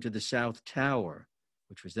to go into the South Tower,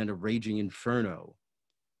 which was then a raging inferno.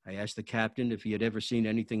 I asked the captain if he had ever seen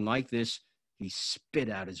anything like this. He spit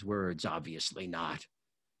out his words, obviously not.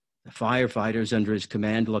 The firefighters under his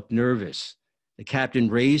command looked nervous. The captain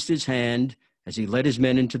raised his hand as he led his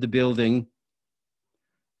men into the building.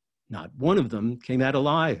 Not one of them came out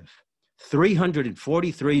alive.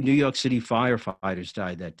 343 New York City firefighters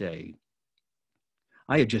died that day.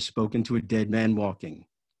 I had just spoken to a dead man walking.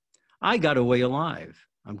 I got away alive.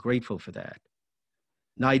 I'm grateful for that.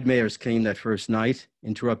 Nightmares came that first night,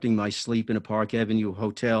 interrupting my sleep in a Park Avenue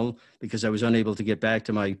hotel because I was unable to get back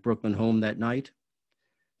to my Brooklyn home that night.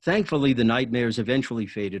 Thankfully, the nightmares eventually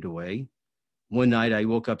faded away. One night, I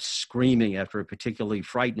woke up screaming after a particularly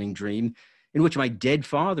frightening dream in which my dead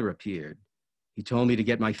father appeared. He told me to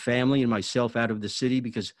get my family and myself out of the city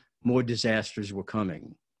because more disasters were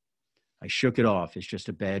coming. I shook it off as just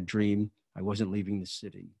a bad dream. I wasn't leaving the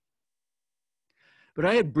city. But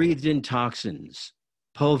I had breathed in toxins,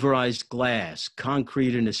 pulverized glass,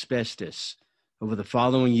 concrete, and asbestos. Over the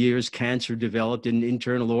following years, cancer developed in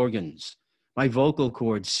internal organs. My vocal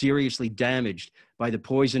cords, seriously damaged by the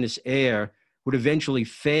poisonous air, would eventually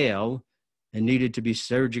fail and needed to be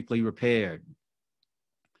surgically repaired.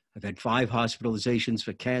 I've had 5 hospitalizations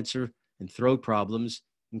for cancer and throat problems,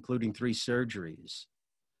 including 3 surgeries.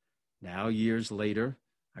 Now, years later,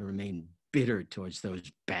 I remain bitter towards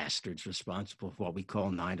those bastards responsible for what we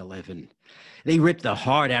call 9/11. They ripped the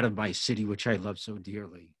heart out of my city, which I love so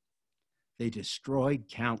dearly. They destroyed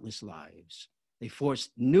countless lives. They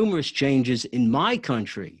forced numerous changes in my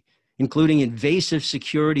country, including invasive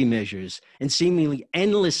security measures and seemingly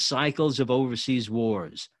endless cycles of overseas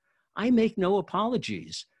wars. I make no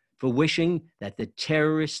apologies for wishing that the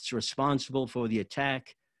terrorists responsible for the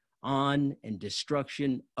attack on and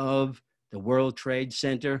destruction of the World Trade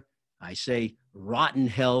Center, I say, rotten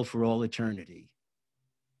hell for all eternity.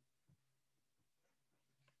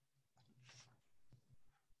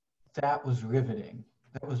 That was riveting.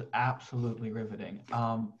 That was absolutely riveting.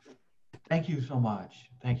 Thank you so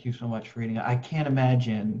much. Thank you so much for reading it. I can't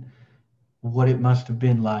imagine what it must have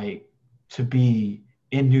been like to be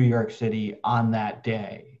in New York City on that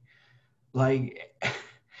day. Like,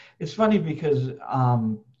 it's funny because,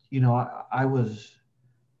 you know, I was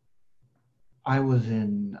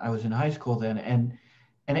in high school then, and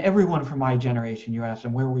everyone from my generation, you ask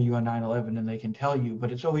them, where were you on 9/11? And they can tell you,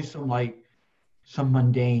 but it's always some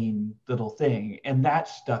mundane little thing. And that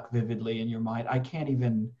stuck vividly in your mind. I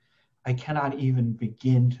cannot even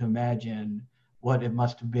begin to imagine what it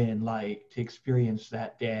must have been like to experience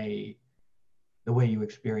that day the way you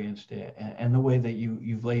experienced it. And the way that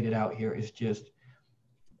you've laid it out here is just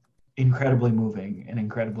incredibly moving and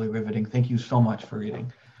incredibly riveting. Thank you so much for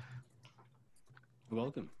reading. You're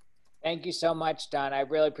welcome. Thank you so much, Don. I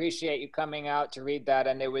really appreciate you coming out to read that.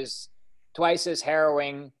 And it was twice as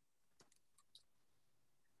harrowing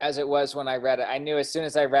as it was when I read it. I knew as soon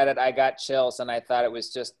as I read it, I got chills, and I thought it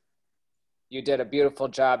was just, you did a beautiful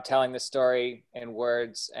job telling the story in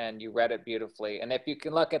words, and you read it beautifully. And if you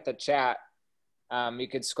can look at the chat, you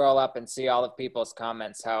could scroll up and see all of people's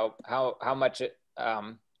comments, how much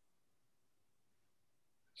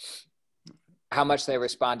they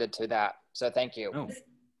responded to that. So thank you. Oh.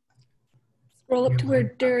 Scroll up to where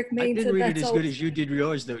Derek Main I said didn't read it that's as all. good as you did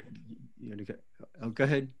yours, though. Oh, go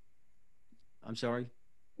ahead. I'm sorry.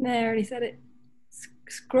 Nah, I already said it.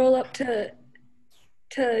 Scroll up to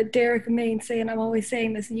Derek Main saying, I'm always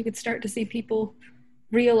saying this, and you could start to see people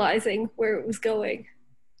realizing where it was going.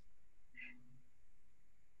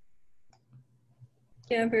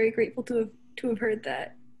 Yeah, I'm very grateful to have heard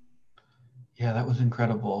that. Yeah, that was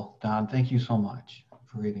incredible, Don. Thank you so much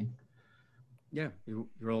for reading. Yeah,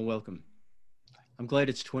 you're all welcome. I'm glad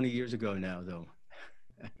it's 20 years ago now, though.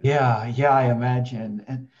 Yeah, I imagine.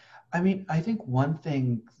 And I mean, I think one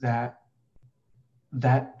thing that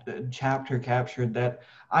chapter captured that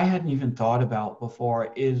I hadn't even thought about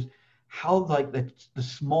before is how like the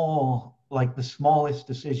smallest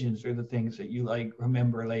decisions are the things that you like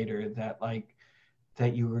remember later,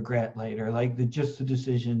 that you regret later, like the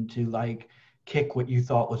decision to like kick what you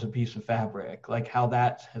thought was a piece of fabric, like how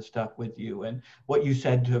that has stuck with you, and what you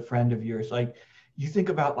said to a friend of yours. Like you think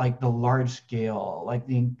about like the large scale, like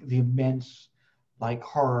the immense like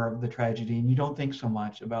horror of the tragedy, and you don't think so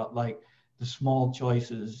much about like the small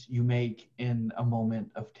choices you make in a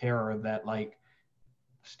moment of terror that like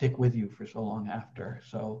stick with you for so long after.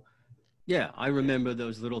 So yeah, I remember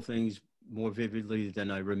those little things more vividly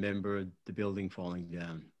than I remember the building falling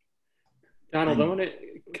down. Donald,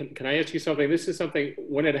 can I ask you something? This is something,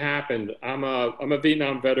 when it happened, I'm a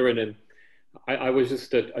Vietnam veteran, and I was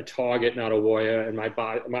just a target, not a warrior. And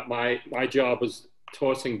my job was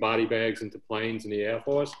tossing body bags into planes in the Air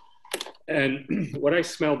Force. And what I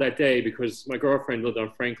smelled that day, because my girlfriend lived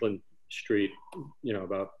on Franklin Street, you know,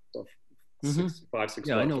 about 5, 6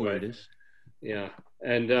 Yeah, I blocks know away. where it is. Yeah,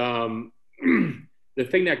 and the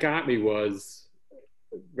thing that got me was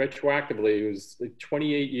retroactively. It was like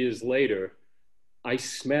 28 years later. I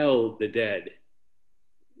smelled the dead.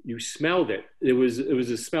 You smelled it. It was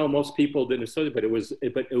a smell most people didn't associate, but it was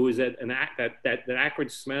that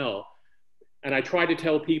acrid smell. And I tried to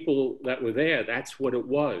tell people that were there that's what it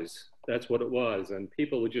was. That's what it was, and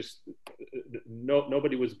people were just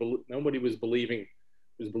nobody was believing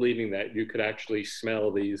that you could actually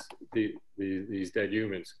smell these dead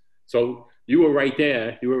humans. So you were right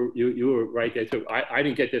there. You were right there too. I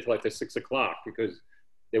didn't get there till like the 6 o'clock because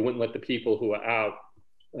they wouldn't let the people who were out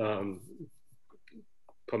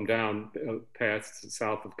come down past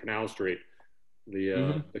south of Canal Street.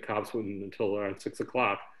 The cops wouldn't until around 6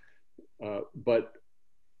 o'clock. But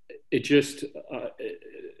it just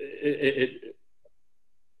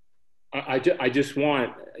I just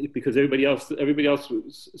want, because everybody else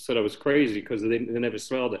said I was crazy because they never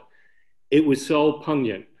smelled it. It was so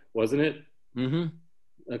pungent, wasn't it?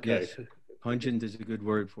 Mm-hmm. Okay. Yes. Pungent is a good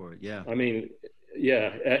word for it. Yeah. I mean,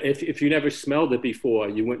 yeah. If you never smelled it before,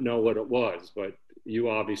 you wouldn't know what it was. But you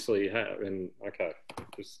obviously have. And okay,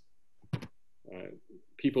 just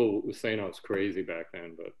people were saying I was crazy back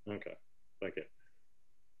then. But okay, thank you.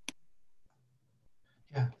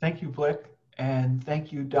 Yeah, thank you, Blick, and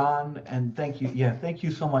thank you, Don, and thank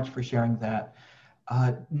you so much for sharing that.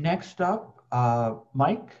 Next up,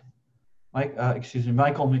 Michael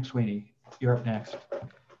McSweeney, you're up next.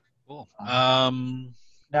 Cool.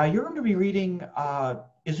 Now you're going to be reading.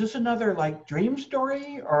 Is this another like dream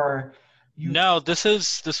story, or you? No, this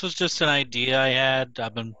was just an idea I had.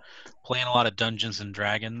 I've been playing a lot of Dungeons and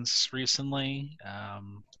Dragons recently.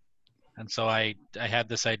 And so I had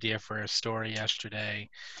this idea for a story yesterday.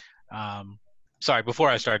 Sorry, before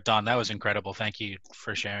I start, Don, that was incredible. Thank you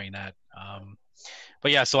for sharing that.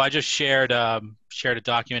 But yeah, so I just shared a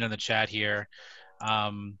document in the chat here.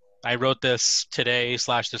 I wrote this today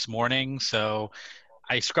 / this morning, so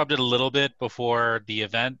I scrubbed it a little bit before the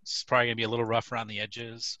event. It's probably gonna be a little rough around the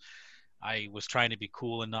edges. I was trying to be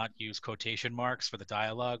cool and not use quotation marks for the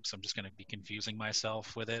dialogue, so I'm just gonna be confusing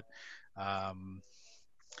myself with it.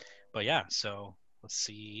 But yeah, so let's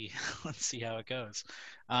see how it goes.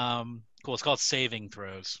 Cool. It's called Saving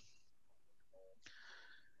Throws.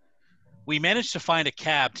 We managed to find a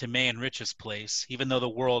cab to May and Rich's place, even though the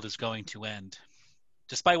world is going to end.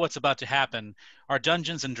 Despite what's about to happen, our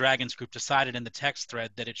Dungeons and Dragons group decided in the text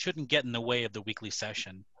thread that it shouldn't get in the way of the weekly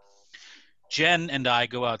session. Jen and I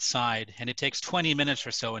go outside, and it takes 20 minutes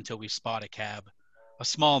or so until we spot a cab. A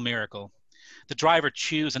small miracle. The driver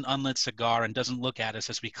chews an unlit cigar and doesn't look at us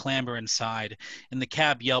as we clamber inside, and the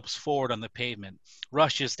cab yelps forward on the pavement,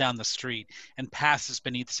 rushes down the street, and passes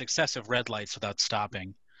beneath successive red lights without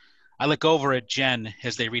stopping. I look over at Jen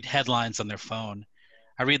as they read headlines on their phone.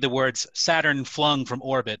 I read the words, "Saturn flung from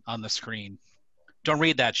orbit" on the screen. "Don't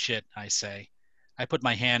read that shit," I say. I put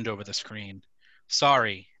my hand over the screen.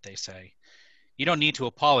 "Sorry," they say. "You don't need to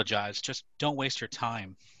apologize, just don't waste your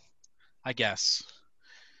time." I guess.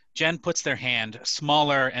 Jen puts their hand,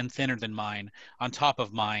 smaller and thinner than mine, on top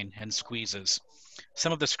of mine and squeezes.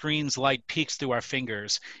 Some of the screen's light peeks through our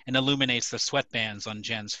fingers and illuminates the sweatbands on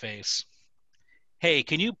Jen's face. "Hey,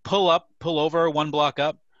 can you pull over 1 block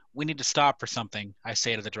up? We need to stop for something," I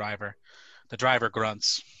say to the driver. The driver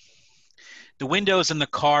grunts. The windows in the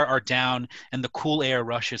car are down and the cool air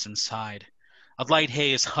rushes inside. A light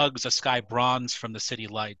haze hugs a sky bronze from the city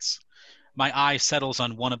lights. My eye settles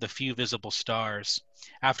on one of the few visible stars.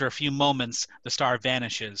 After a few moments, the star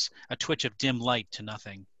vanishes, a twitch of dim light to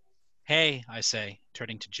nothing. "Hey," I say,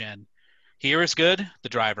 turning to Jen. "Here is good?" the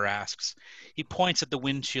driver asks. He points at the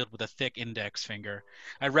windshield with a thick index finger.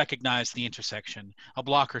 I recognize the intersection, a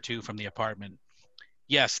block or two from the apartment.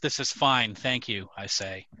 "Yes, this is fine, thank you," I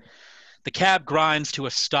say. The cab grinds to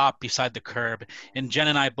a stop beside the curb, and Jen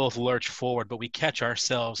and I both lurch forward, but we catch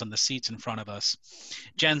ourselves on the seats in front of us.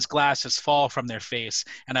 Jen's glasses fall from their face,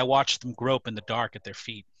 and I watch them grope in the dark at their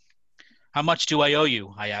feet. "How much do I owe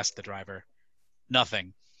you?" I ask the driver.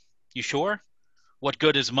 "Nothing." "You sure?" "What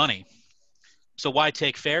good is money?" "So why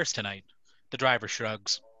take fares tonight?" The driver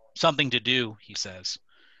shrugs. "Something to do," he says.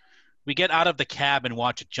 We get out of the cab and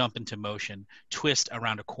watch it jump into motion, twist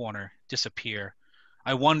around a corner, disappear.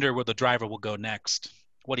 I wonder where the driver will go next,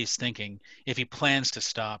 what he's thinking, if he plans to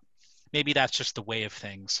stop. Maybe that's just the way of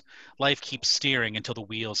things. Life keeps steering until the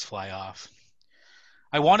wheels fly off.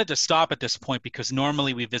 I wanted to stop at this point because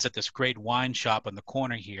normally we visit this great wine shop on the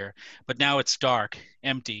corner here, but now it's dark,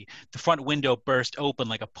 empty. The front window burst open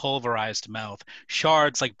like a pulverized mouth.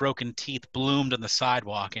 Shards like broken teeth bloomed on the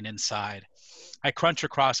sidewalk and inside. I crunch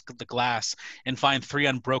across the glass and find 3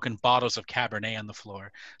 unbroken bottles of Cabernet on the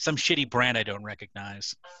floor, some shitty brand I don't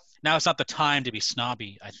recognize. Now it's not the time to be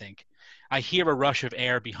snobby, I think. I hear a rush of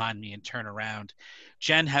air behind me and turn around.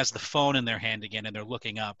 Jen has the phone in their hand again and they're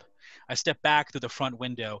looking up. I step back through the front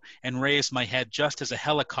window and raise my head just as a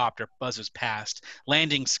helicopter buzzes past,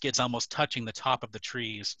 landing skids almost touching the top of the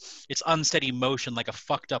trees. Its unsteady motion like a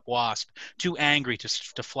fucked up wasp, too angry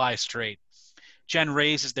to fly straight. Jen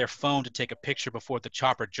raises their phone to take a picture before the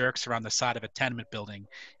chopper jerks around the side of a tenement building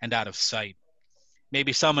and out of sight.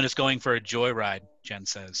 Maybe someone is going for a joyride, Jen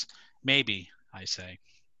says. Maybe, I say.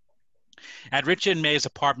 At Rich and May's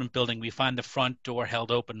apartment building, we find the front door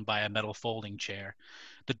held open by a metal folding chair.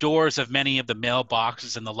 The doors of many of the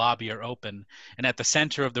mailboxes in the lobby are open, and at the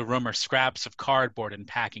center of the room are scraps of cardboard and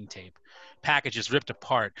packing tape. Packages ripped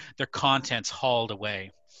apart, their contents hauled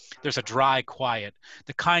away. There's a dry quiet,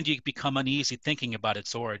 the kind you become uneasy thinking about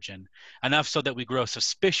its origin, enough so that we grow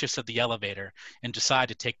suspicious of the elevator and decide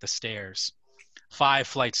to take the stairs. 5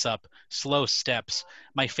 flights up, slow steps,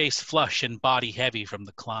 my face flush and body heavy from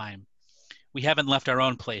the climb. We haven't left our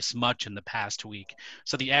own place much in the past week,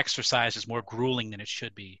 so the exercise is more grueling than it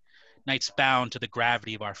should be. Nights bound to the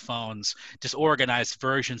gravity of our phones, disorganized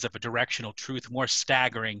versions of a directional truth more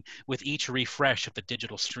staggering with each refresh of the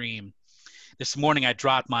digital stream. This morning I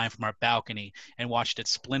dropped mine from our balcony and watched it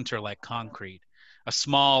splinter like concrete. A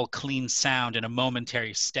small, clean sound and a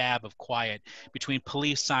momentary stab of quiet between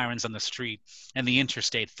police sirens on the street and the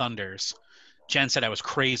interstate thunders. Jen said I was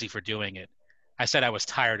crazy for doing it. I said I was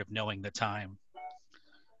tired of knowing the time.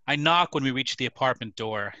 I knock when we reach the apartment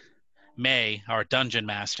door. May, our dungeon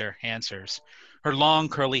master, answers. Her long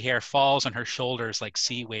curly hair falls on her shoulders like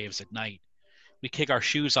sea waves at night. We kick our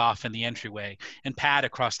shoes off in the entryway and pad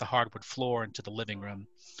across the hardwood floor into the living room.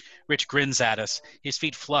 Rich grins at us, his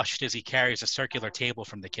feet flushed as he carries a circular table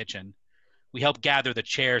from the kitchen. We help gather the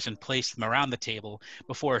chairs and place them around the table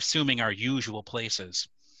before assuming our usual places.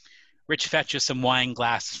 Rich fetches some wine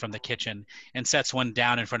glasses from the kitchen and sets one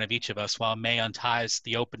down in front of each of us while May unties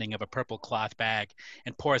the opening of a purple cloth bag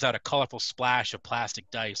and pours out a colorful splash of plastic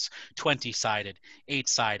dice, 20-sided,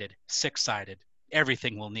 8-sided, 6-sided,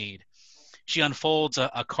 everything we'll need. She unfolds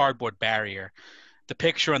a cardboard barrier. The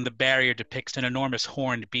picture on the barrier depicts an enormous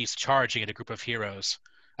horned beast charging at a group of heroes.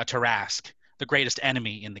 A Tarrasque, the greatest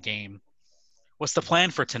enemy in the game. What's the plan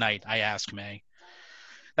for tonight? I ask May.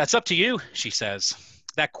 That's up to you, she says.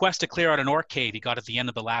 That quest to clear out an orc cave he got at the end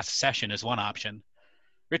of the last session is one option.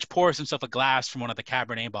 Rich pours himself a glass from one of the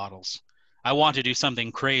Cabernet bottles. I want to do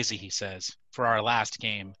something crazy, he says, for our last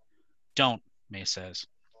game. Don't, May says.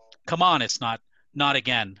 Come on, it's not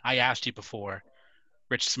again. I asked you before.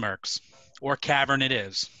 Rich smirks. Or cavern it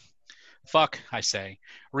is. Fuck, I say,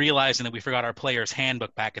 realizing that we forgot our player's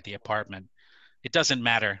handbook back at the apartment. It doesn't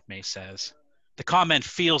matter, May says. The comment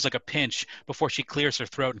feels like a pinch before she clears her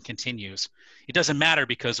throat and continues. It doesn't matter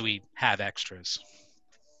because we have extras.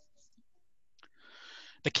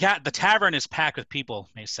 The tavern is packed with people,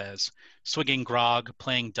 May says, swigging grog,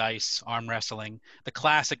 playing dice, arm wrestling, the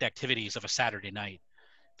classic activities of a Saturday night.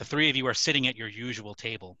 The 3 of you are sitting at your usual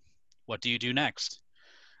table. What do you do next?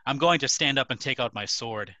 I'm going to stand up and take out my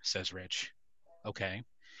sword, says Rich. Okay.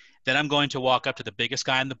 Then I'm going to walk up to the biggest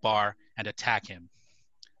guy in the bar and attack him.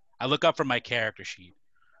 I look up from my character sheet.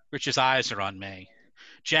 Rich's eyes are on May.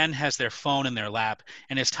 Jen has their phone in their lap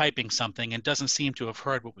and is typing something and doesn't seem to have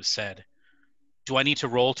heard what was said. Do I need to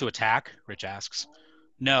roll to attack? Rich asks.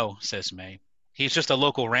 No, says May. He's just a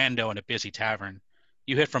local rando in a busy tavern.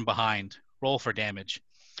 You hit from behind. Roll for damage.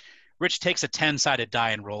 Rich takes a 10-sided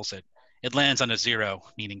die and rolls it. It lands on a 0,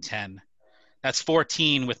 meaning 10. That's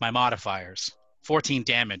 14 with my modifiers. 14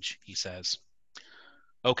 damage, he says.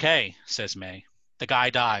 Okay, says May. The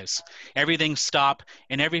guy dies. Everything stops,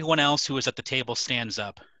 and everyone else who is at the table stands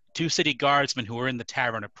up. 2 city guardsmen who are in the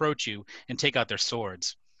tavern approach you and take out their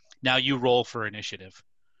swords. Now you roll for initiative.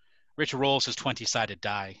 Rich rolls his 20-sided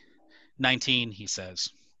die. 19, he says.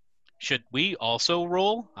 Should we also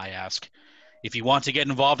roll? I ask. If you want to get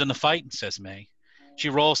involved in the fight, says May. She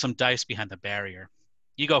rolls some dice behind the barrier.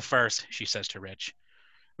 You go first, she says to Rich.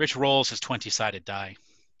 Rich rolls his 20-sided die.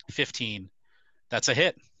 15. That's a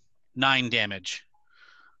hit. 9 damage.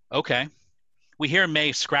 Okay. We hear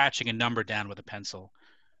May scratching a number down with a pencil.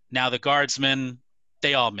 Now the guardsmen,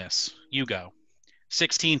 they all miss. You go.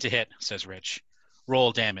 16 to hit, says Rich.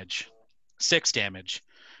 Roll damage. 6 damage.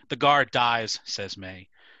 The guard dies, says May.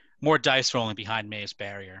 More dice rolling behind May's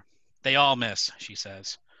barrier. They all miss, she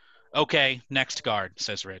says. Okay, next guard,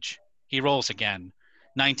 says Rich. He rolls again.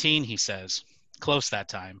 19, he says. Close that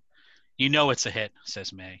time. You know it's a hit,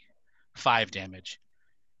 says May. 5 damage.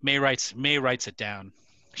 May writes it down.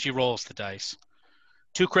 She rolls the dice.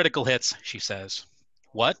 2 critical hits, she says.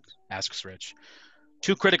 What? Asks Rich.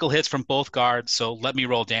 2 critical hits from both guards, so let me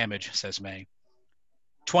roll damage, says May.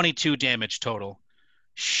 22 damage total.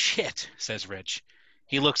 Shit, says Rich.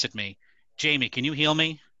 He looks at me. Jamie, can you heal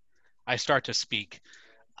me? I start to speak.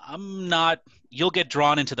 I'm not. You'll get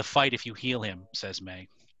drawn into the fight if you heal him, says May.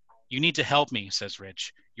 You need to help me, says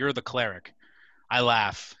Rich. You're the cleric. I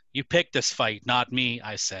laugh. You picked this fight, not me,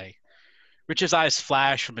 I say. Rich's eyes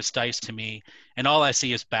flash from his dice to me, and all I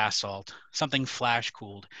see is basalt, something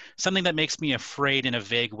flash-cooled, something that makes me afraid in a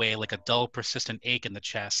vague way, like a dull, persistent ache in the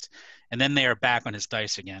chest, and then they are back on his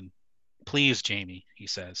dice again. Please, Jamie, he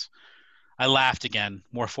says. I laughed again,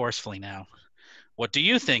 more forcefully now. What do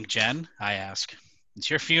you think, Jen? I ask. It's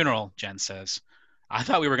your funeral, Jen says. I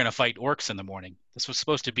thought we were going to fight orcs in the morning. This was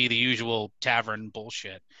supposed to be the usual tavern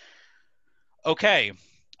bullshit. Okay,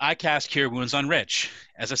 I cast Cure Wounds on Rich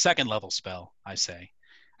as a 2nd level spell, I say.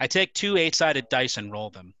 I take 2 8-sided dice and roll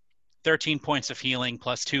them. 13 points of healing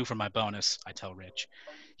plus 2 for my bonus, I tell Rich.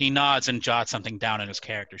 He nods and jots something down on his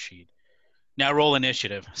character sheet. Now roll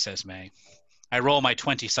initiative, says May. I roll my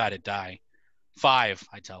 20-sided die. 5,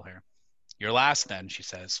 I tell her. You're last then, she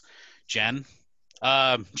says. Jen?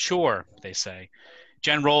 Sure, they say.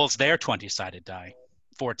 Jen rolls their 20-sided die.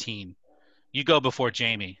 14. You go before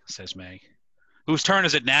Jamie, says May. Whose turn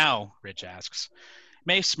is it now? Rich asks.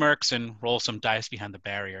 May smirks and rolls some dice behind the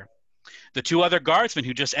barrier. The 2 other guardsmen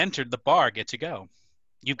who just entered the bar get to go.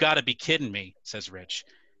 You've got to be kidding me, says Rich.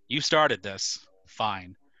 You started this.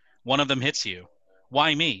 Fine. One of them hits you.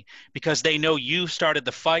 Why me? Because they know you started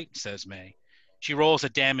the fight, says May. She rolls a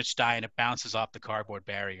damage die and it bounces off the cardboard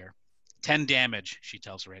barrier. 10 damage, she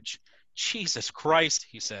tells Rich. Jesus Christ,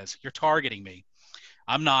 he says. You're targeting me.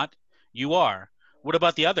 I'm not. You are. What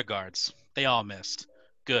about the other guards? They all missed.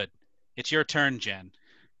 Good. It's your turn, Jen.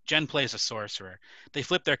 Jen plays a sorcerer. They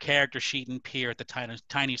flip their character sheet and peer at the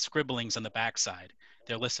tiny scribblings on the backside,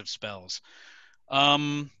 their list of spells.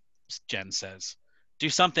 Jen says. Do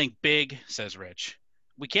something big, says Rich.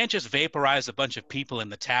 We can't just vaporize a bunch of people in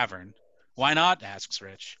the tavern. Why not? Asks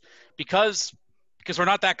Rich. Because we're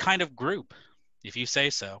not that kind of group, if you say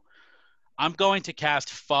so. I'm going to cast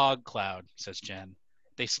Fog Cloud, says Jen.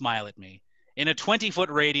 They smile at me. In a 20-foot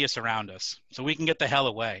radius around us, so we can get the hell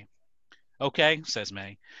away. Okay, says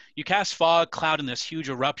May. You cast Fog Cloud and this huge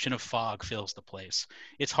eruption of fog fills the place.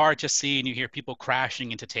 It's hard to see and you hear people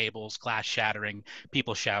crashing into tables, glass shattering,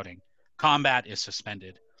 people shouting. Combat is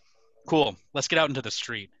suspended. Cool, let's get out into the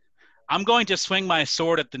street. I'm going to swing my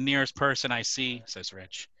sword at the nearest person I see, says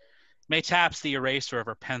Rich. May taps the eraser of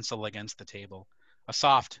her pencil against the table. A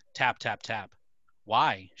soft tap, tap, tap.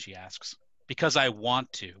 Why? She asks. Because I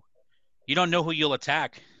want to. You don't know who you'll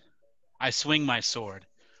attack. I swing my sword.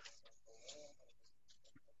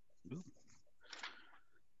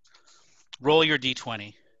 Roll your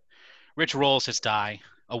d20. Rich rolls his die.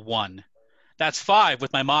 A 1. That's 5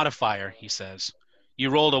 with my modifier, he says. You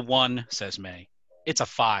rolled a 1, says May. It's a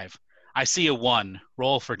 5. I see a 1.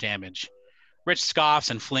 Roll for damage. Rich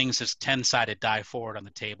scoffs and flings his 10-sided die forward on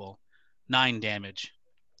the table. 9 damage.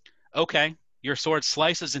 Okay, your sword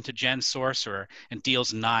slices into Jen's sorcerer and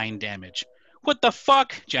deals 9 damage. What the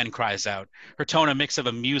fuck? Jen cries out, her tone a mix of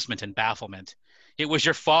amusement and bafflement. It was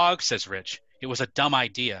your fog, says Rich. It was a dumb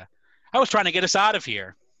idea. I was trying to get us out of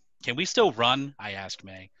here. Can we still run? I ask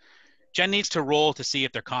May. Jen needs to roll to see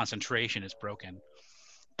if their concentration is broken.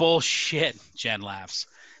 Bullshit, Jen laughs.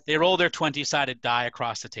 They roll their 20-sided die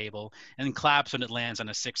across the table and claps when it lands on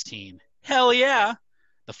a 16. Hell yeah!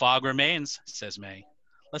 The fog remains, says May.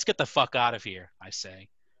 Let's get the fuck out of here, I say.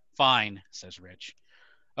 Fine, says Rich.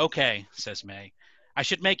 Okay, says May. I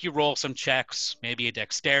should make you roll some checks, maybe a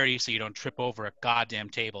dexterity so you don't trip over a goddamn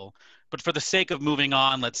table. But for the sake of moving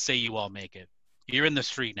on, let's say you all make it. You're in the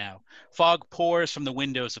street now. Fog pours from the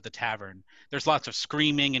windows of the tavern. There's lots of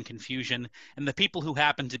screaming and confusion, and the people who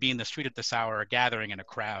happen to be in the street at this hour are gathering in a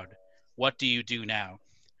crowd. What do you do now?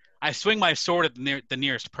 I swing my sword at the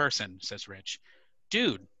nearest person, says Rich.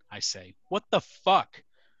 Dude, I say, what the fuck?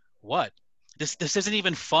 What? This isn't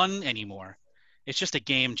even fun anymore. It's just a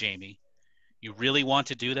game, Jamie. You really want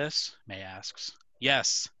to do this? May asks.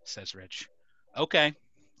 Yes, says Rich. Okay,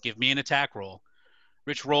 give me an attack roll.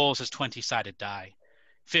 Rich rolls his 20-sided die.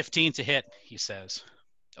 15 to hit, he says.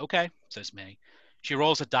 Okay, says May. She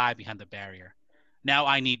rolls a die behind the barrier. Now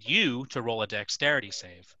I need you to roll a dexterity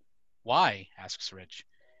save. Why? Asks Rich.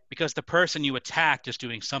 Because the person you attacked is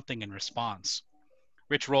doing something in response.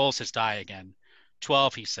 Rich rolls his die again.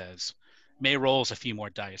 12, he says. May rolls a few more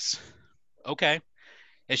dice. Okay.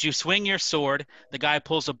 As you swing your sword, the guy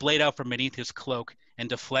pulls a blade out from beneath his cloak and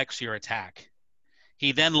deflects your attack.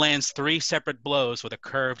 He then lands 3 separate blows with a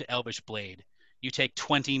curved elvish blade. You take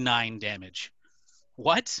 29 damage.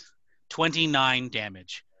 What? 29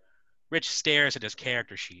 damage. Rich stares at his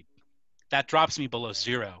character sheet. That drops me below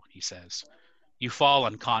 0, he says. You fall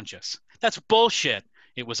unconscious. That's bullshit.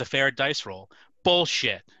 It was a fair dice roll.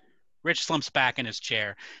 Bullshit. Rich slumps back in his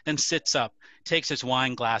chair, then sits up, takes his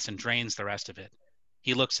wine glass and drains the rest of it.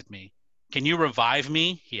 He looks at me. Can you revive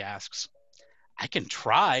me? He asks. I can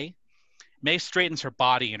try. May straightens her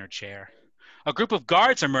body in her chair. A group of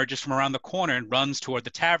guards emerges from around the corner and runs toward the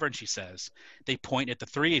tavern, she says. They point at the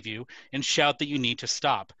 3 of you and shout that you need to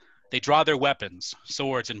stop. They draw their weapons,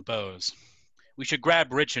 swords and bows. We should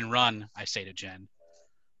grab Rich and run, I say to Jen.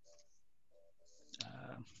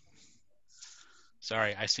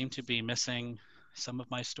 Sorry, I seem to be missing some of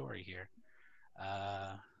my story here.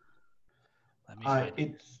 Let me find it.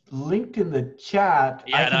 It's linked in the chat.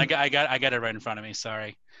 Yeah, I got it right in front of me.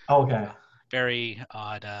 Sorry. Okay. Very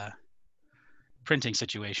odd printing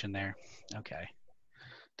situation there. Okay.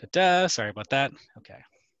 Sorry about that. Okay.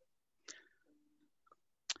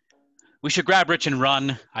 We should grab Rich and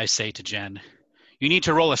run, I say to Jen. You need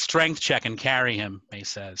to roll a strength check and carry him, May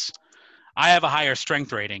says. I have a higher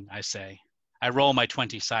strength rating, I say. I roll my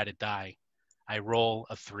 20-sided die. I roll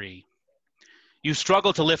a 3. You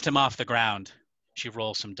struggle to lift him off the ground. She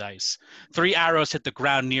rolls some dice. 3 arrows hit the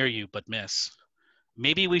ground near you, but miss.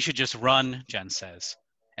 Maybe we should just run, Jen says.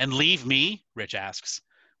 And leave me? Rich asks.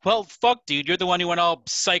 Well, fuck, dude, you're the one who went all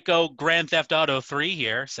psycho Grand Theft Auto 3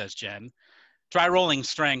 here, says Jen. Try rolling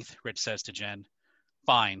strength, Rich says to Jen.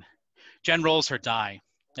 Fine. Jen rolls her die.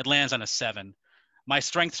 It lands on a 7. My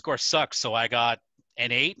strength score sucks, so I got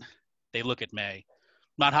an 8. They look at May.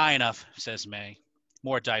 Not high enough, says May.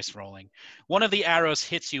 More dice rolling. One of the arrows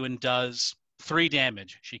hits you and does 3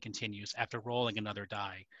 damage, she continues, after rolling another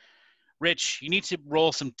die. Rich, you need to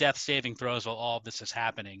roll some death saving throws while all of this is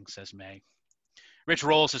happening, says May. Rich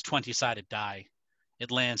rolls his 20-sided die.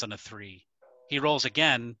 It lands on a 3. He rolls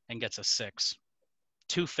again and gets a 6.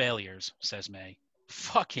 2 failures, says May.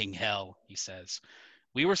 Fucking hell, he says.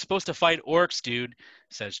 We were supposed to fight orcs, dude,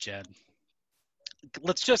 says Jen.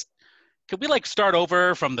 Could we start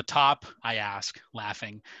over from the top? I ask,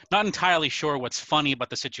 laughing. Not entirely sure what's funny about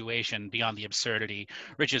the situation beyond the absurdity,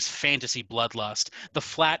 Rich's fantasy bloodlust, the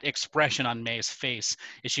flat expression on May's face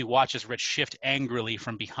as she watches Rich shift angrily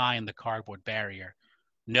from behind the cardboard barrier.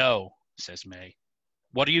 No, says May.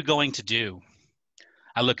 What are you going to do?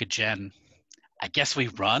 I look at Jen. I guess we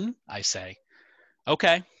run, I say.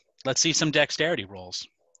 Okay, let's see some dexterity rolls.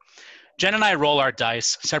 Jen and I roll our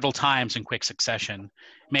dice several times in quick succession.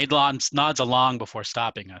 May nods along before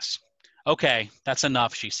stopping us. Okay, that's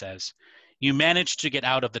enough, she says. You manage to get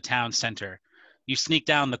out of the town center. You sneak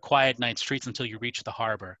down the quiet night streets until you reach the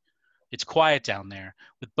harbor. It's quiet down there,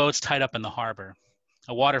 with boats tied up in the harbor.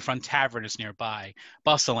 A waterfront tavern is nearby,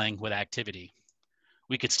 bustling with activity.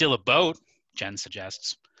 We could steal a boat, Jen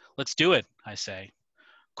suggests. Let's do it, I say.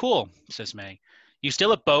 Cool, says May. You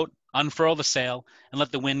steal a boat, unfurl the sail, and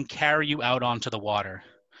let the wind carry you out onto the water.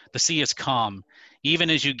 The sea is calm, even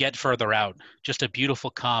as you get further out, just a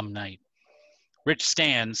beautiful, calm night. Rich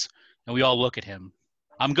stands, and we all look at him.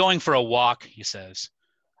 I'm going for a walk, he says.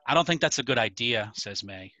 I don't think that's a good idea, says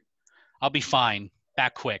May. I'll be fine,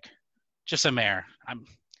 back quick. Just some air.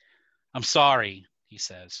 I'm sorry, he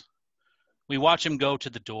says. We watch him go to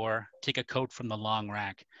the door, take a coat from the long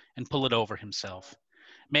rack, and pull it over himself.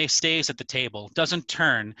 May stays at the table, doesn't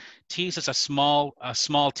turn, teases a small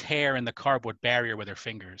tear in the cardboard barrier with her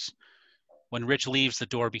fingers. When Rich leaves, the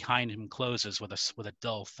door behind him closes with a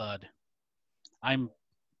dull thud. I'm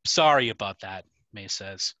sorry about that, May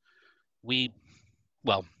says.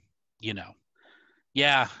 Well, you know.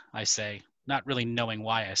 Yeah, I say, not really knowing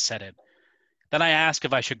why I said it. Then I ask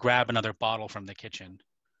if I should grab another bottle from the kitchen.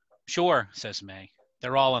 Sure, says May.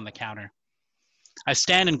 They're all on the counter. I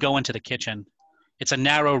stand and go into the kitchen. It's a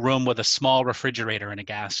narrow room with a small refrigerator and a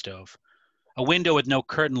gas stove. A window with no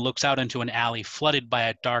curtain looks out into an alley flooded by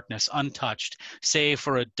a darkness untouched, save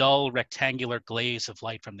for a dull rectangular glaze of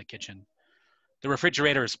light from the kitchen. The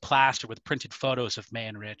refrigerator is plastered with printed photos of May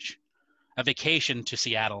and Rich. A vacation to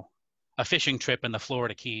Seattle, a fishing trip in the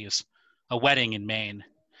Florida Keys, a wedding in Maine.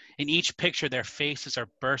 In each picture, their faces are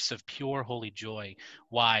bursts of pure holy joy,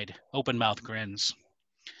 wide, open-mouthed grins.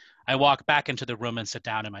 I walk back into the room and sit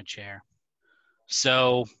down in my chair.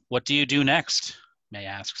 So, what do you do next? May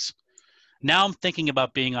asks. Now I'm thinking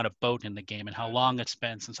about being on a boat in the game and how long it's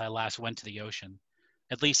been since I last went to the ocean.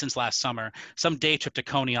 At least since last summer, some day trip to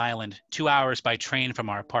Coney Island, 2 hours by train from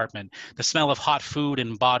our apartment, the smell of hot food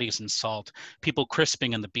and bodies and salt, people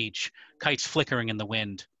crisping on the beach, kites flickering in the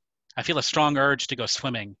wind. I feel a strong urge to go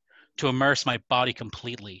swimming, to immerse my body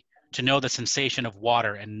completely, to know the sensation of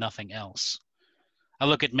water and nothing else. I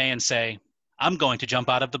look at May and say, I'm going to jump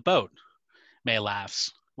out of the boat. May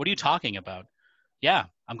laughs. What are you talking about? Yeah,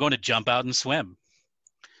 I'm going to jump out and swim.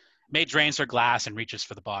 May drains her glass and reaches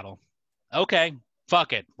for the bottle. Okay,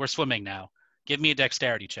 fuck it. We're swimming now. Give me a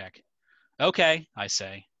dexterity check. Okay, I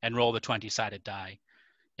say, and roll the 20-sided die.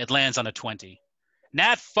 It lands on a 20.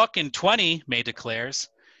 Nat fucking 20, May declares.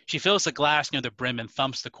 She fills the glass near the brim and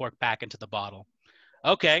thumps the cork back into the bottle.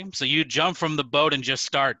 Okay, so you jump from the boat and just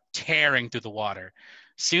start tearing through the water.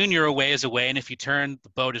 Soon you're a ways away, and if you turn, the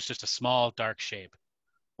boat is just a small, dark shape.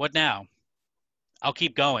 What now? I'll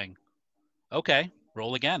keep going. Okay,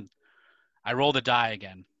 roll again. I roll the die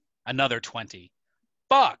again. Another 20.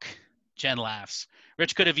 Fuck! Jen laughs.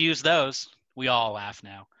 Rich could have used those. We all laugh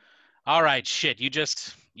now. All right, shit, you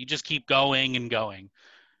just keep going and going.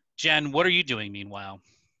 Jen, what are you doing meanwhile?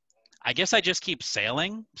 I guess I just keep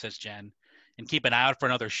sailing, says Jen, and keep an eye out for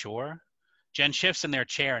another shore. Jen shifts in their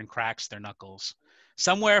chair and cracks their knuckles.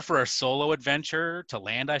 Somewhere for a solo adventure to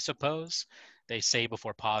land, I suppose, they say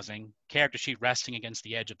before pausing, character sheet resting against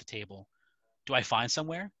the edge of the table. Do I find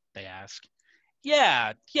somewhere? They ask.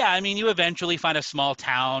 Yeah, I mean, you eventually find a small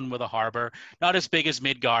town with a harbor, not as big as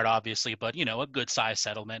Midgard, obviously, but, you know, a good-sized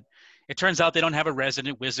settlement. It turns out they don't have a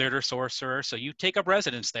resident wizard or sorcerer, so you take up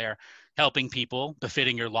residence there, helping people,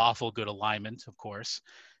 befitting your lawful good alignment, of course.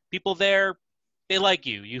 People there, they like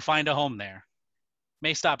you. You find a home there.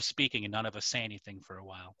 May stop speaking and none of us say anything for a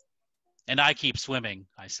while. And I keep swimming,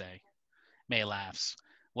 I say. May laughs.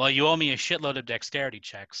 Well, you owe me a shitload of dexterity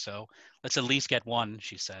checks, so let's at least get one,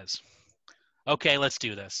 she says. Okay, let's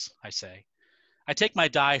do this, I say. I take my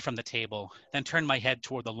die from the table, then turn my head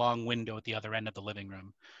toward the long window at the other end of the living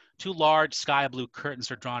room. Two large sky blue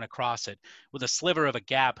curtains are drawn across it, with a sliver of a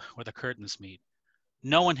gap where the curtains meet.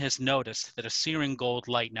 No one has noticed that a searing gold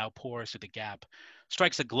light now pours through the gap,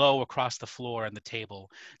 strikes a glow across the floor and the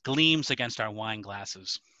table, gleams against our wine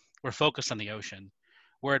glasses. We're focused on the ocean,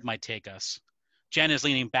 where it might take us. Jen is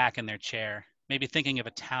leaning back in their chair, maybe thinking of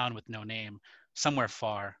a town with no name, somewhere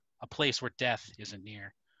far, a place where death isn't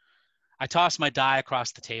near. I toss my die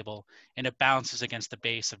across the table, and it bounces against the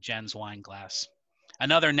base of Jen's wine glass.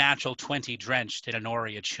 Another natural 20 drenched in an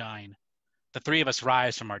aureate shine. The three of us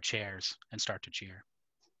rise from our chairs and start to cheer.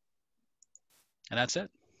 And that's it.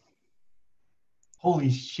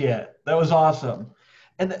 Holy shit, that was awesome.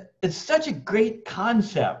 And it's such a great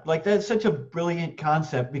concept. Like, that's such a brilliant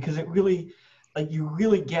concept, because it really, like, you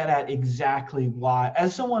really get at exactly why,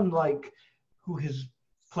 as someone like who has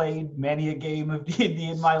played many a game of D&D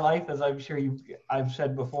in my life, as I'm sure I've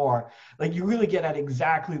said before, like, you really get at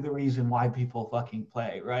exactly the reason why people fucking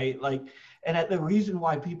play, right? Like, and at the reason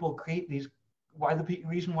why people create these,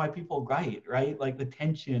 reason why people write, right? Like, the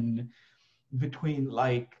tension between,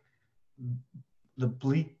 like, the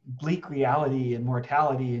bleak reality and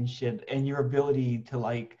mortality and shit, and your ability to,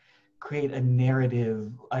 like, create a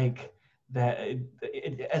narrative, like, that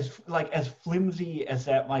as flimsy as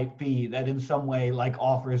that might be, that in some way, like,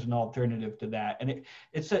 offers an alternative to that. And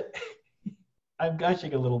I'm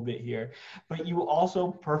gushing a little bit here, but you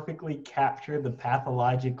also perfectly capture the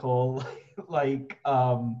pathological like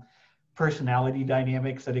personality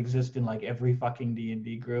dynamics that exist in, like, every fucking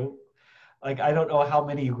D&D group. Like, I don't know how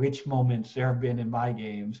many rich moments there have been in my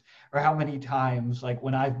games, or how many times, like,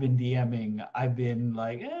 when I've been DMing, I've been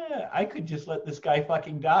like, I could just let this guy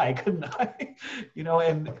fucking die, couldn't I? You know,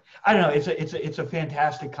 and I don't know. It's a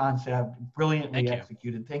fantastic concept, brilliantly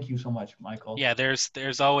executed. Thank you so much, Michael. Yeah,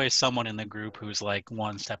 there's always someone in the group who's, like,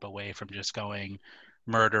 one step away from just going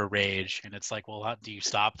murder rage, and it's like, well, do you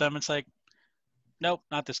stop them? It's like, nope,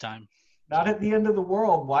 not this time. Not at the end of the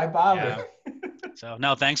world. Why bother? Yeah. So,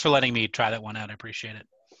 no, thanks for letting me try that one out. I appreciate it.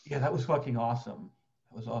 Yeah, that was fucking awesome.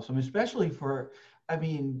 That was awesome, especially for, I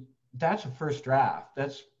mean, that's a first draft.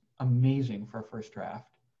 That's amazing for a first draft.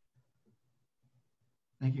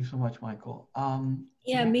 Thank you so much, Michael.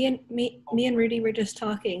 Yeah, me and Rudy were just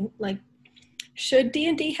talking, like, should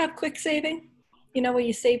D&D have quick saving? You know, where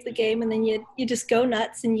you save the game and then you just go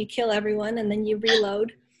nuts and you kill everyone and then you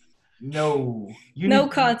reload. No. No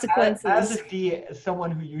consequences. As someone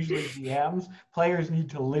who usually DMs, players need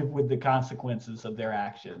to live with the consequences of their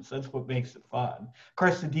actions. That's what makes it fun. Of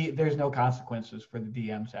course, there's no consequences for the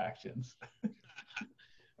DM's actions.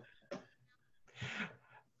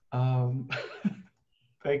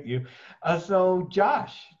 Thank you. So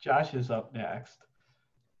Josh is up next.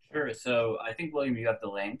 Sure. So I think, William, you have the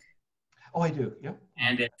link. Oh, I do. Yep.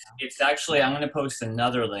 And it's actually, I'm going to post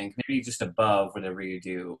another link, maybe just above whatever you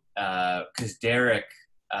do, because Derek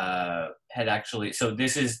had actually, so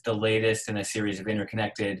this is the latest in a series of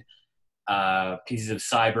interconnected pieces of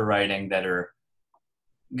cyber writing that are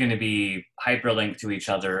going to be hyperlinked to each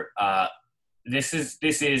other. this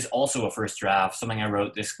is also a first draft, something I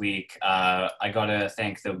wrote this week. I gotta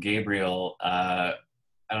thank though Gabriel. I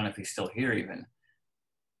don't know if he's still here even.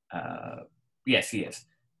 Yes, he is.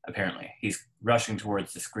 Apparently, he's rushing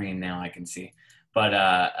towards the screen now. I can see,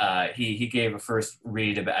 but he gave a first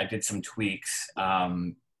read about. I did some tweaks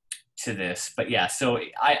to this, but yeah. So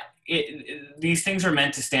these things are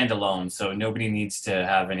meant to stand alone, so nobody needs to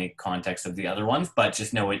have any context of the other ones, but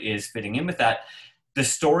just know it is fitting in with that. The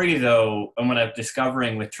story, though, and what I'm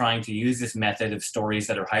discovering with trying to use this method of stories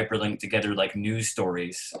that are hyperlinked together like news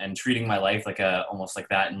stories and treating my life like almost like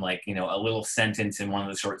that, and like, you know, a little sentence in one of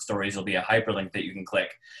the short stories will be a hyperlink that you can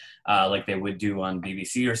click like they would do on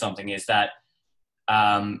BBC or something, is that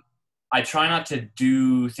I try not to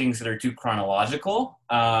do things that are too chronological,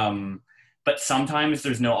 but sometimes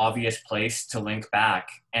there's no obvious place to link back.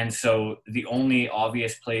 And so the only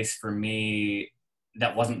obvious place for me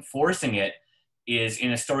that wasn't forcing it is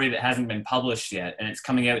in a story that hasn't been published yet, and it's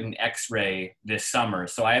coming out in X-Ray this summer.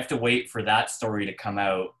 So I have to wait for that story to come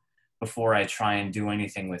out before I try and do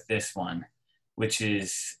anything with this one, which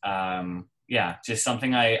is, just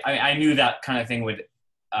something I knew that kind of thing would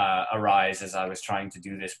arise as I was trying to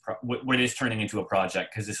do this, what is turning into a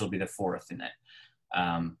project, because this will be the fourth in it.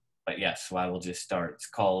 But yes, so I will just start. It's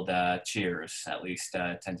called Cheers, at least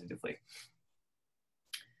tentatively.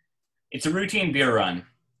 It's a routine beer run.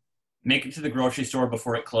 Make it to the grocery store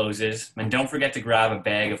before it closes, and don't forget to grab a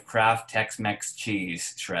bag of Kraft Tex-Mex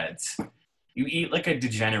cheese shreds. You eat like a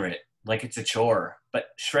degenerate, like it's a chore, but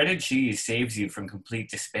shredded cheese saves you from complete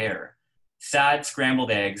despair. Sad scrambled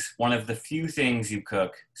eggs, one of the few things you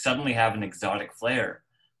cook, suddenly have an exotic flair.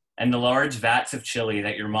 And the large vats of chili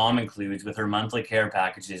that your mom includes with her monthly care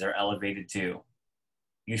packages are elevated too.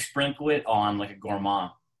 You sprinkle it on like a gourmand.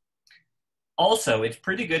 Also, it's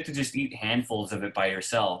pretty good to just eat handfuls of it by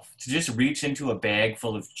yourself, to just reach into a bag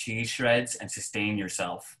full of cheese shreds and sustain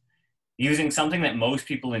yourself. Using something that most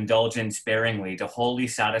people indulge in sparingly to wholly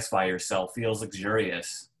satisfy yourself feels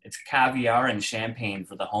luxurious. It's caviar and champagne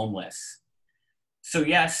for the homeless. So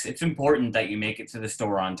yes, it's important that you make it to the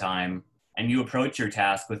store on time and you approach your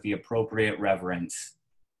task with the appropriate reverence.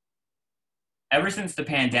 Ever since the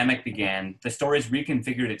pandemic began, the store has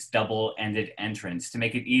reconfigured its double-ended entrance to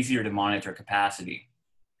make it easier to monitor capacity.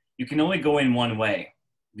 You can only go in one way.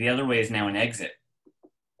 The other way is now an exit.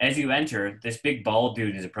 As you enter, this big bald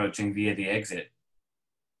dude is approaching via the exit.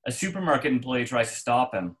 A supermarket employee tries to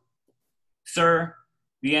stop him. Sir,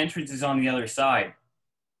 the entrance is on the other side.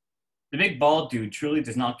 The big bald dude truly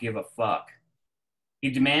does not give a fuck.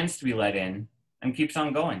 He demands to be let in and keeps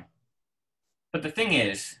on going. But the thing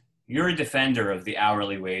is, you're a defender of the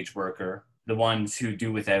hourly wage worker, the ones who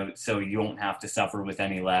do without so you won't have to suffer with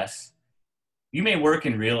any less. You may work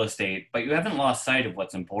in real estate, but you haven't lost sight of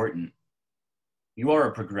what's important. You are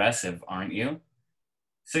a progressive, aren't you?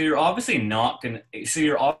 So you've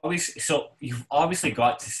obviously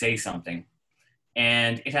got to say something.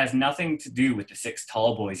 And it has nothing to do with the 6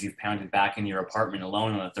 tall boys you've pounded back in your apartment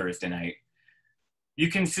alone on a Thursday night. You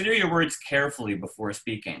consider your words carefully before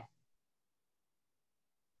speaking.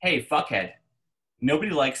 Hey, fuckhead. Nobody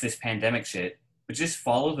likes this pandemic shit, but just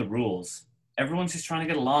follow the rules. Everyone's just trying to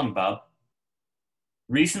get along, bub.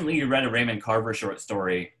 Recently, you read a Raymond Carver short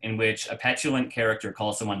story in which a petulant character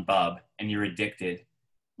calls someone bub, and you're addicted.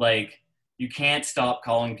 Like, you can't stop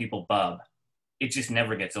calling people bub. It just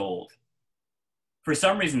never gets old. For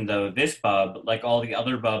some reason, though, this bub, like all the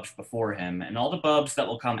other bubs before him, and all the bubs that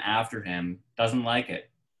will come after him, doesn't like it.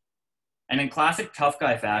 And in classic tough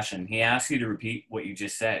guy fashion, he asks you to repeat what you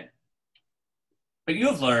just said. But you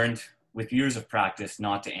have learned, with years of practice,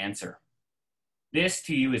 not to answer. This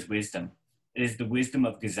to you is wisdom. It is the wisdom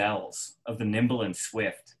of gazelles, of the nimble and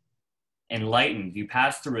swift. Enlightened, you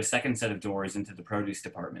pass through a second set of doors into the produce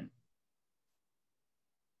department.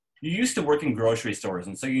 You used to work in grocery stores,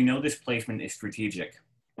 and so you know this placement is strategic.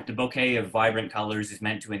 The bouquet of vibrant colors is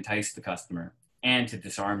meant to entice the customer and to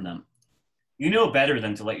disarm them. You know better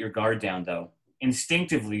than to let your guard down, though.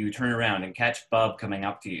 Instinctively, you turn around and catch Bub coming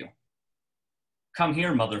up to you. Come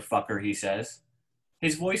here, motherfucker, he says.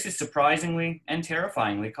 His voice is surprisingly and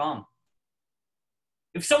terrifyingly calm.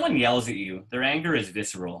 If someone yells at you, their anger is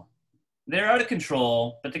visceral. They're out of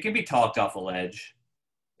control, but they can be talked off a ledge.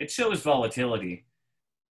 It shows volatility.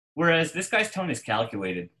 Whereas this guy's tone is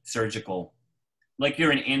calculated, surgical. Like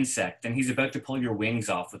you're an insect and he's about to pull your wings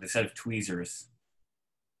off with a set of tweezers.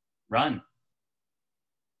 Run.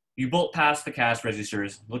 You bolt past the cash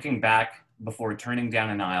registers, looking back before turning down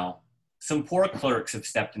an aisle. Some poor clerks have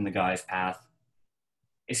stepped in the guy's path.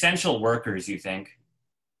 Essential workers, you think.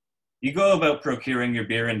 You go about procuring your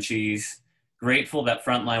beer and cheese, grateful that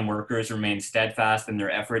frontline workers remain steadfast in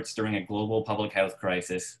their efforts during a global public health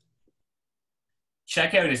crisis.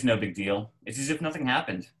 Checkout is no big deal. It's as if nothing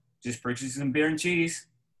happened. Just purchase some beer and cheese.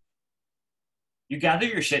 You gather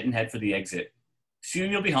your shit and head for the exit.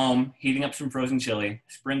 Soon you'll be home, heating up some frozen chili,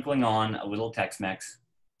 sprinkling on a little Tex-Mex.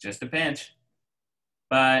 Just a pinch.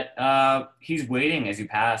 But he's waiting as you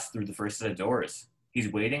pass through the first set of doors.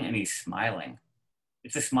 He's waiting and he's smiling.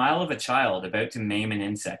 It's the smile of a child about to maim an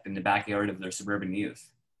insect in the backyard of their suburban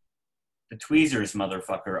youth. The tweezers,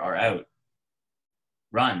 motherfucker, are out.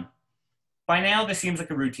 Run. By now, this seems like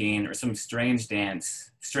a routine or some strange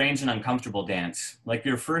dance, strange and uncomfortable dance, like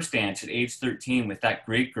your first dance at age 13 with that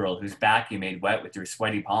Greek girl whose back you made wet with your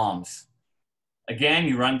sweaty palms. Again,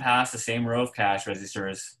 you run past the same row of cash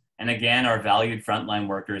registers, and again, our valued frontline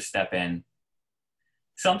workers step in.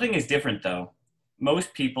 Something is different, though.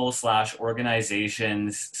 Most people /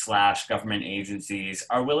 organizations / government agencies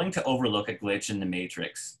are willing to overlook a glitch in the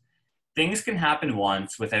matrix. Things can happen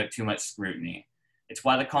once without too much scrutiny. It's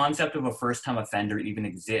why the concept of a first-time offender even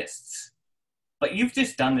exists. But you've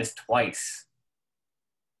just done this twice.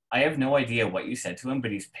 I have no idea what you said to him,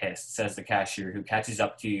 but he's pissed, says the cashier who catches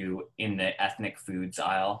up to you in the ethnic foods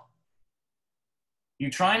aisle. You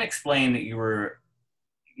try and explain that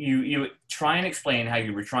you try and explain how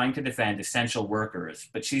you were trying to defend essential workers,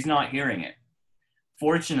 but she's not hearing it.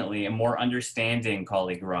 Fortunately, a more understanding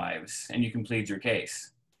colleague arrives, and you can plead your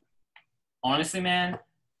case. Honestly, man,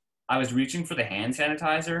 I was reaching for the hand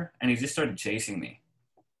sanitizer, and he just started chasing me.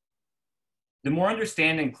 The more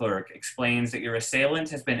understanding clerk explains that your assailant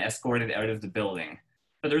has been escorted out of the building,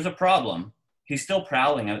 but there's a problem. He's still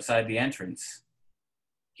prowling outside the entrance.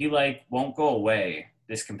 He, won't go away,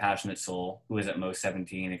 this compassionate soul, who is at most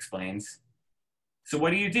 17, explains. So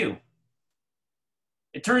what do?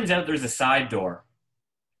 It turns out there's a side door,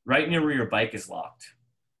 right near where your bike is locked.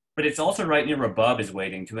 But it's also right near where Bub is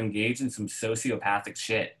waiting to engage in some sociopathic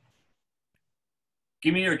shit.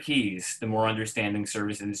 Give me your keys, the more understanding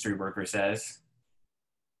service industry worker says.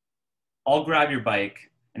 I'll grab your bike,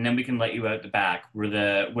 and then we can let you out the back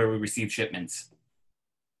where we receive shipments.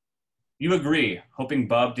 You agree, hoping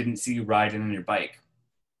Bub didn't see you riding on your bike.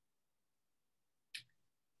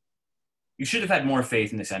 You should have had more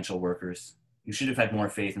faith in essential workers. You should have had more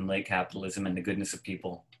faith in late capitalism and the goodness of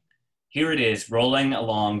people. Here it is, rolling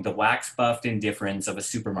along the wax-buffed indifference of a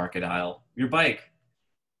supermarket aisle. Your bike.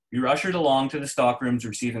 You're ushered along to the stockroom's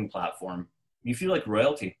receiving platform. You feel like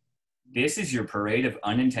royalty. This is your parade of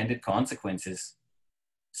unintended consequences.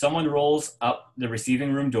 Someone rolls up the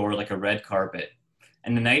receiving room door like a red carpet,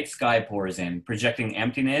 and the night sky pours in, projecting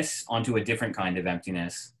emptiness onto a different kind of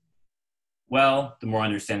emptiness. Well, the more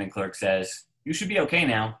understanding clerk says, you should be okay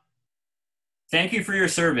now. Thank you for your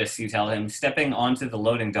service, you tell him, stepping onto the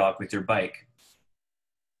loading dock with your bike.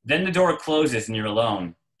 Then the door closes and you're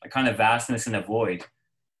alone, a kind of vastness in a void.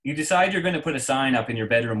 You decide you're going to put a sign up in your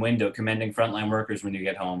bedroom window commending frontline workers when you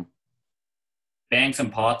get home. Bang some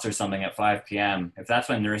pots or something at 5 p.m. if that's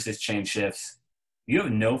when nurses change shifts. You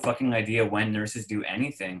have no fucking idea when nurses do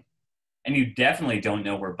anything. And you definitely don't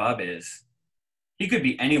know where Bub is. He could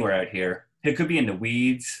be anywhere out here. He could be in the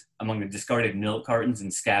weeds, among the discarded milk cartons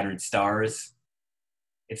and scattered stars.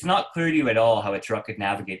 It's not clear to you at all how a truck could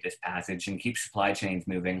navigate this passage and keep supply chains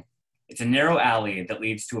moving. It's a narrow alley that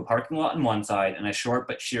leads to a parking lot on one side and a short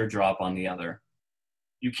but sheer drop on the other.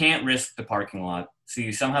 You can't risk the parking lot, so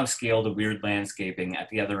you somehow scale the weird landscaping at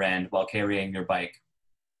the other end while carrying your bike.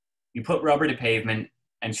 You put rubber to pavement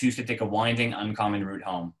and choose to take a winding, uncommon route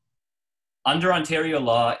home. Under Ontario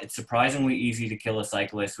law, it's surprisingly easy to kill a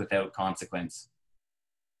cyclist without consequence.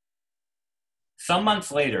 Some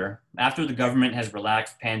months later, after the government has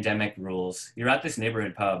relaxed pandemic rules, you're at this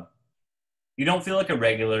neighborhood pub. You don't feel like a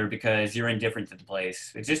regular because you're indifferent to the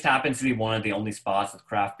place. It just happens to be one of the only spots with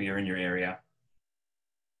craft beer in your area.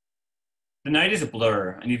 The night is a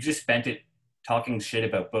blur, and you've just spent it talking shit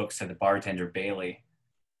about books to the bartender, Bailey.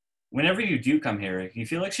 Whenever you do come here, you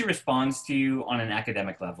feel like she responds to you on an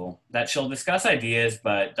academic level, that she'll discuss ideas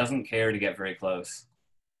but doesn't care to get very close.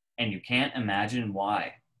 And you can't imagine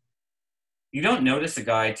why. You don't notice a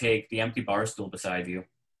guy take the empty bar stool beside you.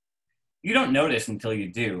 You don't notice until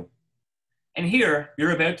you do. And here,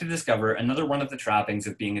 you're about to discover another one of the trappings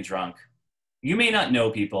of being a drunk. You may not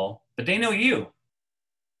know people, but they know you.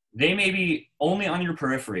 They may be only on your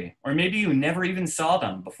periphery, or maybe you never even saw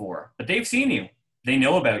them before, but they've seen you. They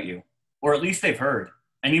know about you, or at least they've heard.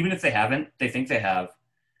 And even if they haven't, they think they have.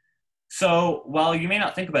 So while you may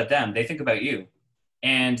not think about them, they think about you.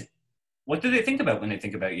 And what do they think about when they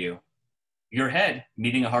think about you? Your head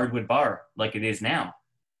meeting a hardwood bar, like it is now.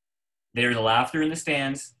 There's the laughter in the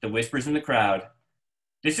stands, the whispers in the crowd,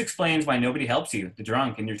 This explains why nobody helps you, the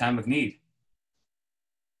drunk, in your time of need.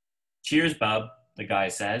 Cheers, bub, the guy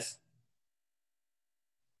says.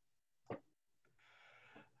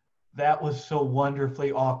 That was so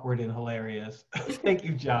wonderfully awkward and hilarious. Thank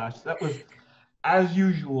you, Josh. That was, as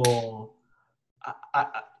usual.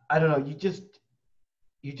 I don't know.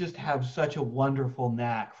 You just have such a wonderful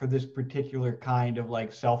knack for this particular kind of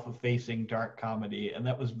like self-effacing dark comedy, and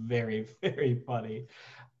that was very, very funny.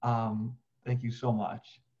 Thank you so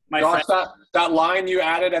much. Josh, that line you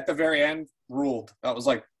added at the very end ruled. That was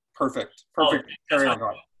like perfect. Perfect.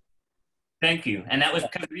 Thank you. And that was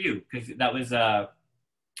because of you, because that was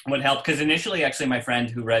what helped. Because initially, actually, my friend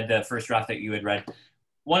who read the first draft that you had read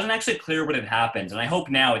wasn't actually clear what had happened. And I hope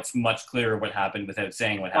now it's much clearer what happened without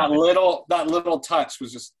saying what happened. That little touch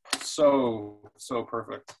was just so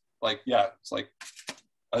perfect. Like, yeah, it's like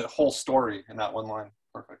a whole story in that one line.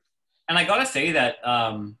 Perfect. And I gotta say that,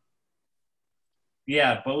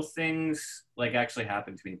 yeah, both things like actually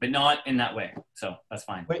happened to me, but not in that way. So that's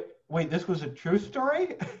fine. Wait, this was a true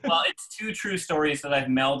story? Well, it's two true stories that I've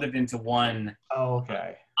melded into one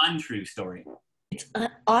untrue story. It's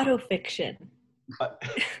autofiction.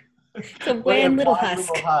 It's a Wham little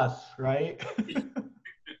husk. Right?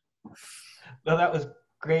 No, that was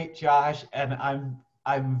great, Josh, and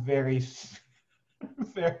I'm very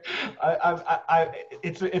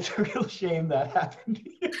it's a real shame that happened to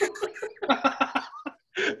you.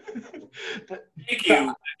 Thank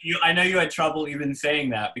you. I know you had trouble even saying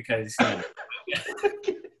that because.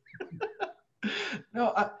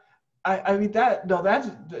 No, I mean that's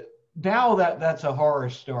a horror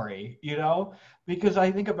story, you know, because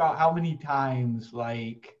I think about how many times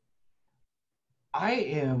like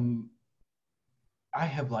I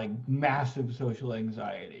have like massive social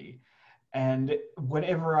anxiety, and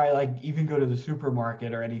whenever I like even go to the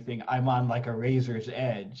supermarket or anything, I'm on like a razor's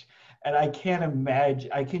edge, and I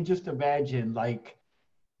can just imagine like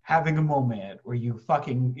having a moment where you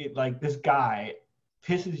like this guy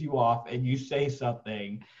pisses you off and you say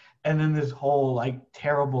something, and then this whole like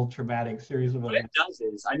terrible traumatic series of events. What it does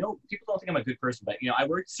is, I know people don't think I'm a good person, but I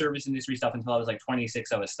worked service industry stuff until I was like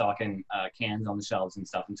 26. I was stocking cans on the shelves and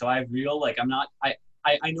stuff, and so I real like I'm not. I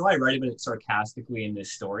know I write about it sarcastically in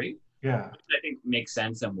this story. Yeah. Which I think makes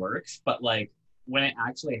sense and works, but like when it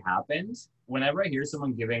actually happens, whenever I hear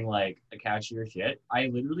someone giving like a cashier shit, I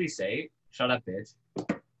literally say, "Shut up, bitch."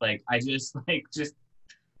 Like I just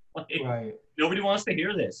right. Nobody wants to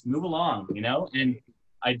hear this. Move along, And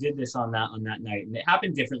I did this on that night, and it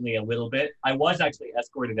happened differently a little bit. I was actually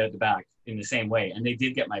escorted out the back in the same way, and they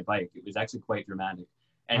did get my bike. It was actually quite dramatic.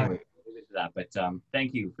 Anyway, right. I'll leave it to that. But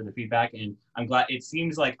thank you for the feedback, and I'm glad. It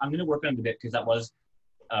seems like I'm going to work on it a bit because that was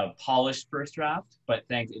a polished first draft. But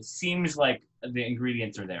thanks. It seems like the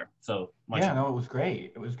ingredients are there. So much. Yeah, no, it was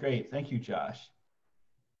great. It was great. Thank you, Josh.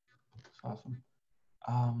 That's awesome.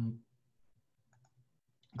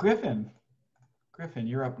 Griffin,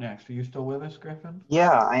 you're up next. Are you still with us, Griffin?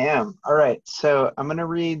 Yeah, I am. All right, so I'm going to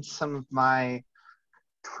read some of my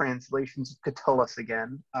translations of Catullus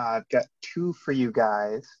again. I've got two for you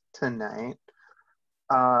guys tonight.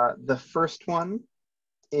 The first one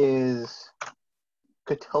is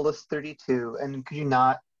Catullus 32, and could you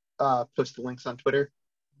not post the links on Twitter?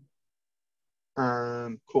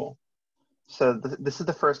 Cool. So this is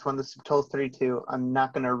the first one. This is Catullus 32. I'm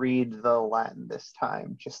not going to read the Latin this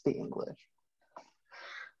time, just the English.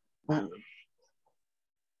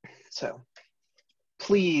 So,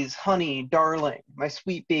 please, honey, darling, my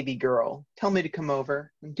sweet baby girl, tell me to come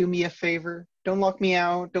over and do me a favor. Don't lock me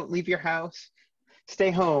out. Don't leave your house.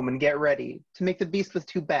 Stay home and get ready to make the beast with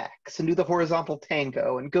two backs and do the horizontal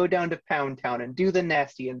tango and go down to Pound Town and do the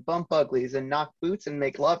nasty and bump uglies and knock boots and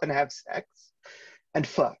make love and have sex and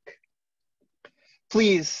fuck.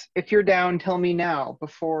 Please, if you're down, tell me now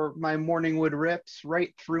before my morning wood rips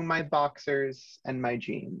right through my boxers and my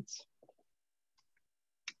jeans.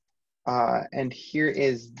 And here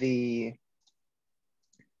is the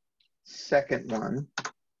second one.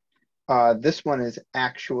 This one is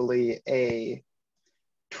actually a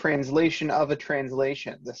translation of a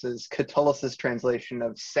translation. This is Catullus's translation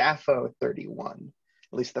of Sappho 31.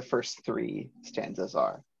 At least the first three stanzas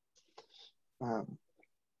are.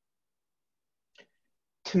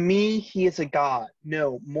 To me, he is a god,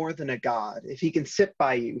 no, more than a god. If he can sit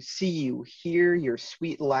by you, see you, hear your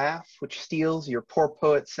sweet laugh, which steals your poor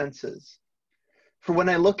poet's senses. For when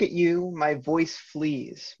I look at you, my voice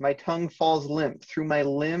flees, my tongue falls limp, through my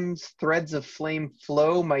limbs threads of flame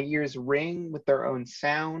flow, my ears ring with their own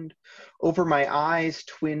sound, over my eyes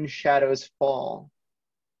twin shadows fall.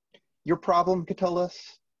 Your problem,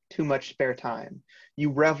 Catullus? Too much spare time.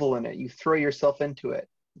 You revel in it, you throw yourself into it.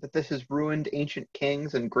 that this has ruined ancient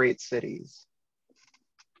kings and great cities.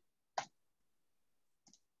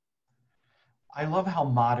 I love how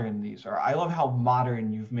modern these are. I love how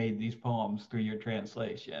modern you've made these poems through your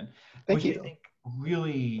translation. Thank which you. I think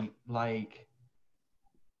really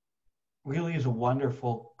is a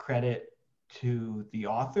wonderful credit to the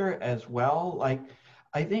author as well. Like,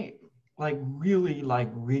 I think really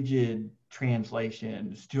rigid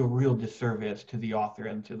translations do a real disservice to the author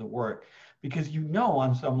and to the work, because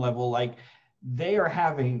on some level, like, they are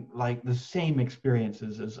having like the same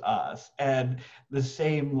experiences as us and the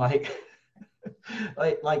same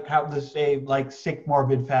have the same sick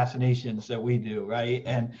morbid fascinations that we do, right?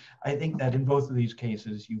 And I think that in both of these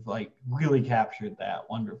cases you've really captured that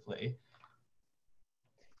wonderfully.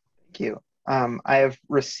 Thank you. I have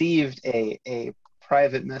received a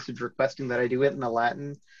private message requesting that I do it in the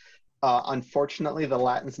Latin. Unfortunately, the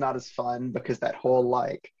Latin's not as fun because that whole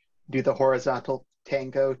do the horizontal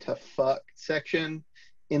tango to fuck section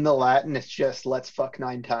in the Latin, it's just let's fuck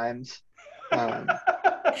 9 times.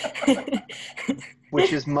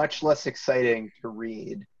 Which is much less exciting to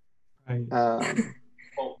read. Right.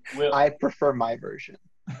 I prefer my version.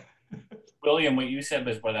 William, what you said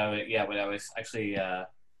was what I was actually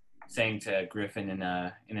saying to Griffin in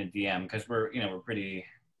a DM, because we're pretty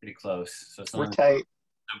close. So we're tight.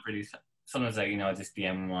 Sometimes I just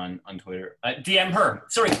DM him on Twitter. DM her.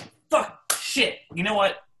 Sorry. Fuck. Shit. You know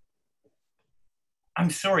what? I'm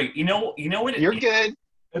sorry. You know what? You're good.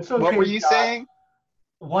 It's okay, what were you saying?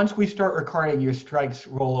 Once we start recording, your strikes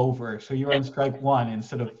roll over, so you're on strike 1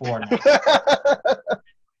 instead of 4 now.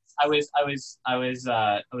 I was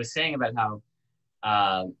saying about how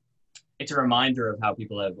it's a reminder of how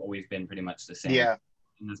people have always been pretty much the same. Yeah.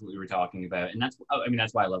 And that's what we were talking about, and that's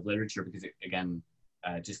why I love literature, because it, again,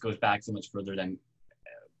 just goes back so much further than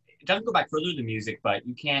it doesn't go back further than music, but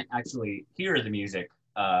you can't actually hear the music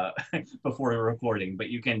before a recording, but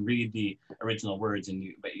you can read the original words,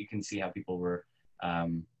 but you can see how people were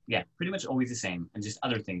pretty much always the same, and just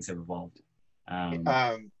other things have evolved.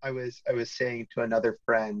 I was saying to another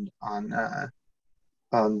friend on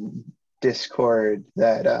Discord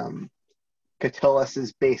that Catullus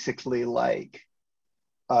is basically like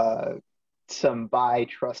some bi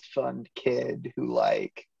trust fund kid who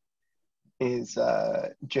is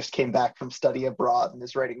just came back from study abroad and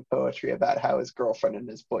is writing poetry about how his girlfriend and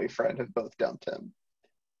his boyfriend have both dumped him.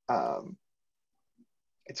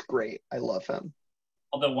 It's great. I love him.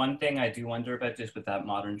 Although one thing I do wonder about just with that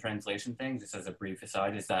modern translation thing, just as a brief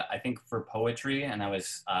aside, is that I think for poetry, and I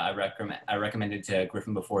recommended to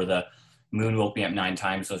Griffin before, the Moon Woke Me Up 9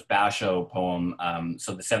 Times, those Basho poem,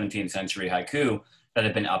 so the 17th century haiku that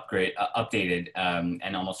have been updated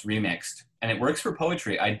and almost remixed. And it works for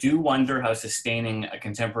poetry. I do wonder how sustaining a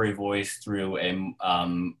contemporary voice through a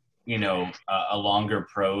longer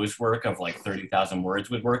prose work of 30,000 words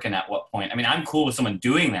would work, and at what point. I mean, I'm cool with someone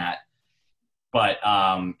doing that, but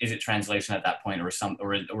is it translation at that point, or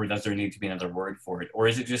does there need to be another word for it, or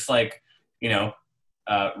is it just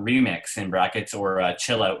remix in brackets, or a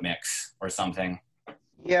chill out mix or something?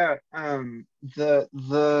 Yeah, I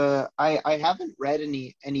haven't read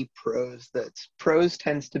any prose. Prose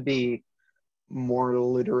tends to be more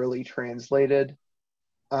literally translated,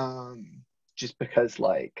 just because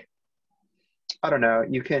I don't know,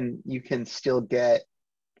 you can still get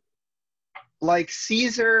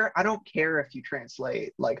Caesar. I don't care if you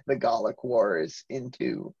translate the Gallic Wars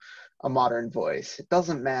into a modern voice, it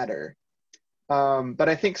doesn't matter. But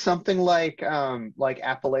I think something like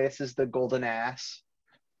Apuleius' The Golden Ass,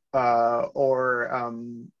 or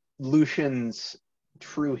Lucian's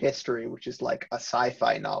True History, which is a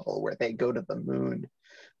sci-fi novel where they go to the moon.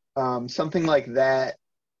 Something like that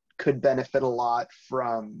could benefit a lot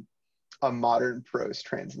from a modern prose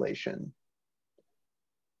translation.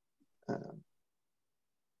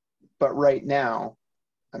 But right now,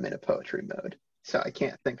 I'm in a poetry mode, so I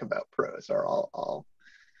can't think about prose, or I'll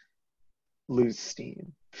lose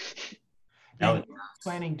steam. Now, you're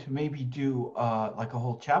planning to maybe do a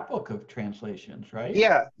whole chapbook of translations, right?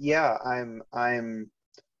 Yeah. I'm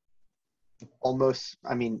almost,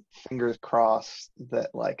 fingers crossed that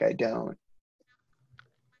I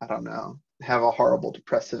don't know, have a horrible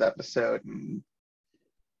depressive episode and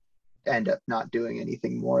end up not doing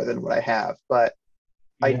anything more than what I have. But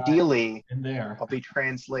ideally, I'll be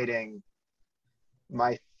translating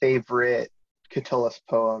my favorite Catullus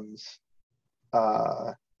poems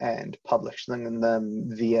and publishing them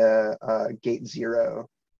via Gate Zero,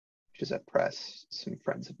 which is a press some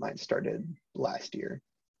friends of mine started last year.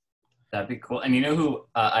 That'd be cool. And you know who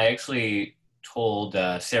I actually told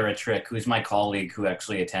Sarah Trick, who's my colleague who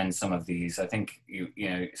actually attends some of these. I think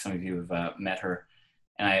some of you have met her.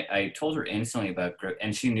 And I told her instantly about grip,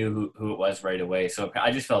 and she knew who it was right away. So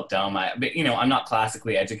I just felt dumb. But you know, I'm not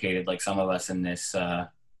classically educated like some of us in this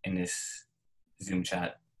Zoom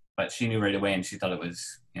chat, but she knew right away, and she thought it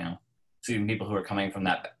was, you know, so even people who are coming from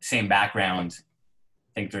that same background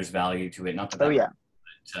think there's value to it. Not that. Oh yeah.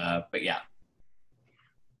 But yeah.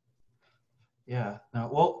 Yeah.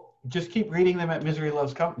 No, well, just keep reading them at Misery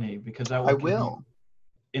Loves Company, because that will. I will.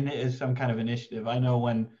 And it is some kind of initiative. I know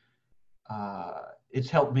when it's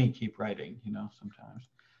helped me keep writing, you know, sometimes.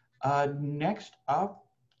 Next up,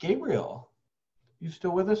 Gabriel. You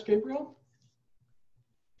still with us, Gabriel?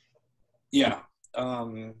 Yeah.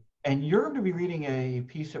 And you're going to be reading a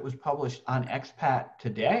piece that was published on Expat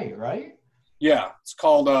today, right? Yeah, it's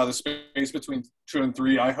called The Space Between 2 and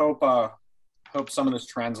 3. I hope some of this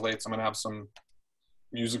translates. I'm going to have some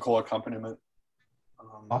musical accompaniment.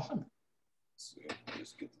 Awesome. Let's see, let me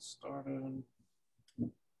just get this started.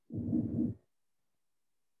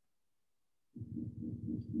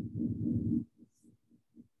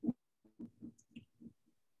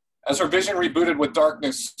 As her vision rebooted with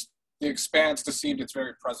darkness, the expanse deceived its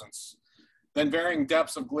very presence. Then varying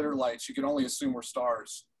depths of glitter light she could only assume were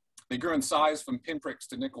stars. They grew in size from pinpricks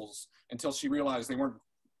to nickels until she realized they weren't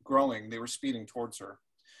growing, they were speeding towards her.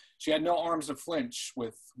 She had no arms to flinch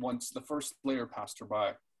with once the first layer passed her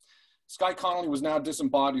by. Sky Connolly was now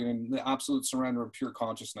disembodied in the absolute surrender of pure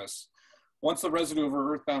consciousness. Once the residue of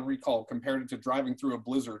her earthbound recall compared it to driving through a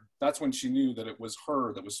blizzard, that's when she knew that it was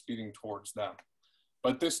her that was speeding towards them.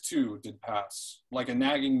 But this too did pass, like a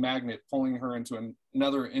nagging magnet pulling her into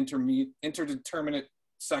another interdeterminate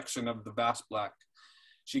section of the vast black.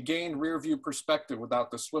 She gained rear view perspective without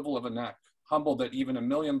the swivel of a neck, humbled that even a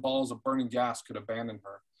million balls of burning gas could abandon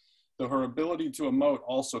her, though her ability to emote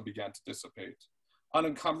also began to dissipate.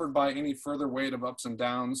 Unencumbered by any further weight of ups and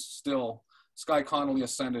downs, still, Sky Connolly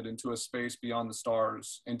ascended into a space beyond the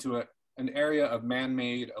stars, into an area of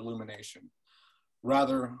man-made illumination.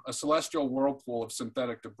 Rather, a celestial whirlpool of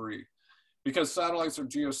synthetic debris. Because satellites are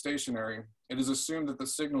geostationary, it is assumed that the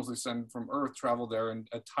signals they send from Earth travel there in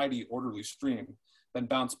a tidy, orderly stream, then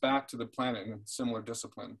bounce back to the planet in similar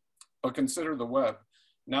discipline. But consider the web,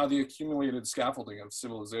 now the accumulated scaffolding of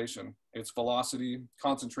civilization, its velocity,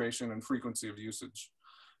 concentration, and frequency of usage.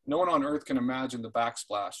 No one on Earth can imagine the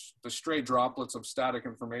backsplash, the stray droplets of static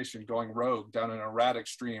information going rogue down an erratic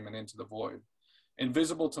stream and into the void.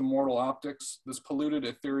 Invisible to mortal optics, this polluted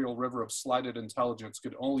ethereal river of slighted intelligence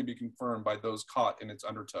could only be confirmed by those caught in its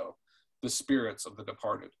undertow, the spirits of the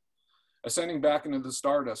departed. Ascending back into the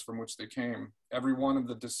stardust from which they came, every one of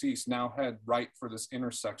the deceased now head right for this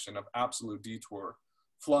intersection of absolute detour,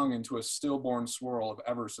 flung into a stillborn swirl of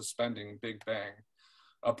ever-suspending Big Bang,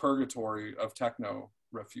 a purgatory of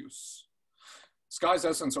techno-refuse. Sky's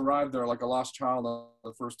essence arrived there like a lost child on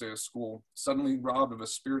the first day of school, suddenly robbed of a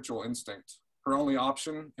spiritual instinct. Her only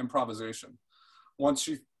option, improvisation. Once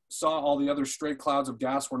she saw all the other stray clouds of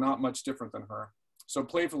gas were not much different than her, so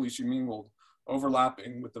playfully she mingled,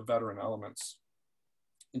 overlapping with the veteran elements,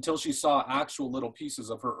 until she saw actual little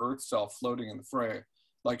pieces of her Earth self floating in the fray,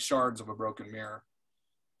 like shards of a broken mirror.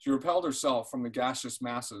 She repelled herself from the gaseous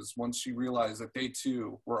masses once she realized that they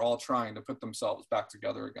too were all trying to put themselves back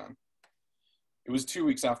together again. It was 2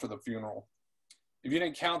 weeks after the funeral. If you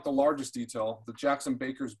didn't count the largest detail, that Jackson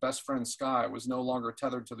Baker's best friend Sky was no longer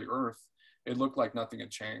tethered to the Earth, it looked like nothing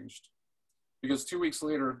had changed. Because 2 weeks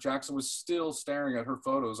later, Jackson was still staring at her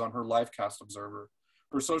photos on her Lifecast Observer,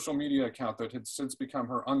 her social media account that had since become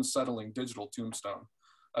her unsettling digital tombstone,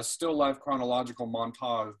 a still life chronological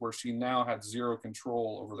montage where she now had zero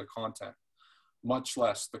control over the content, much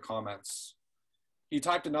less the comments. He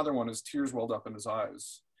typed another one as tears welled up in his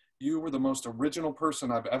eyes. You were the most original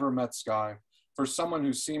person I've ever met, Sky. For someone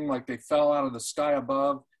who seemed like they fell out of the sky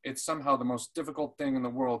above, it's somehow the most difficult thing in the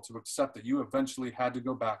world to accept that you eventually had to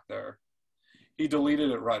go back there. He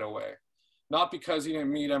deleted it right away. Not because he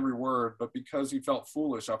didn't mean every word, but because he felt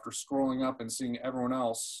foolish after scrolling up and seeing everyone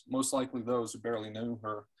else, most likely those who barely knew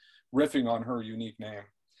her, riffing on her unique name.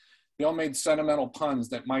 They all made sentimental puns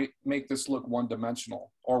that might make this look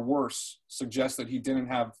one-dimensional, or worse, suggest that he didn't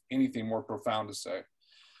have anything more profound to say.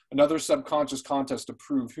 Another subconscious contest to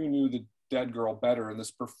prove who knew the dead girl better in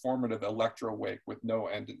this performative electro-wake with no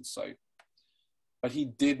end in sight. But he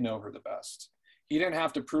did know her the best. He didn't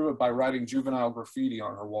have to prove it by writing juvenile graffiti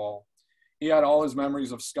on her wall. He had all his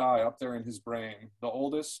memories of Sky up there in his brain, the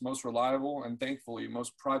oldest, most reliable, and thankfully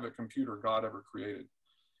most private computer God ever created.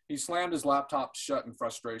 He slammed his laptop shut in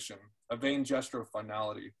frustration, a vain gesture of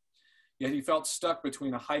finality. Yet he felt stuck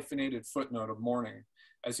between a hyphenated footnote of mourning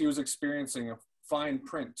as he was experiencing a fine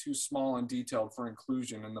print too small and detailed for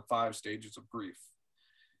inclusion in the 5 stages of grief.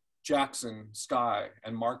 Jackson, Sky,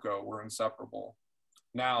 and Marco were inseparable.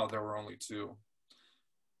 Now there were only two.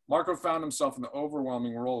 Marco found himself in the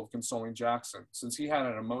overwhelming role of consoling Jackson, since he had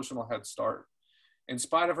an emotional head start. In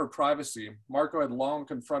spite of her privacy, Marco had long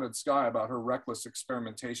confronted Sky about her reckless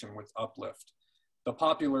experimentation with Uplift, the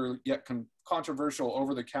popular yet controversial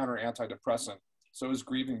over-the-counter antidepressant, so his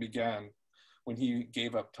grieving began when he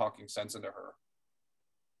gave up talking sense into her.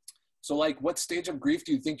 So, like, what stage of grief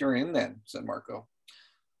do you think you're in then? Said Marco.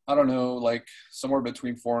 I don't know, like somewhere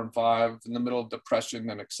between 4 and 5, in the middle of depression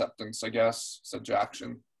and acceptance, I guess, said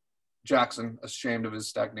Jackson, ashamed of his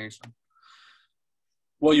stagnation.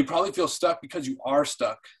 Well, you probably feel stuck because you are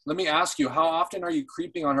stuck. Let me ask you, how often are you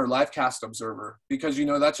creeping on her Livecast observer? Because you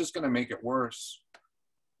know that's just going to make it worse.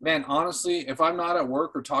 Man, honestly, if I'm not at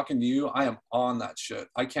work or talking to you, I am on that shit.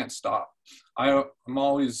 I can't stop. I'm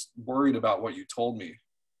always worried about what you told me.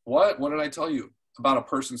 What? What did I tell you? About a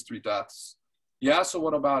person's 3 deaths. Yeah, so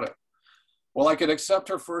what about it? Well, I could accept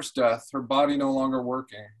her first death, her body no longer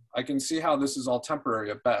working. I can see how this is all temporary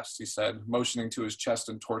at best, he said, motioning to his chest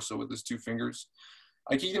and torso with his 2 fingers.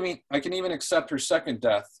 I can even accept her second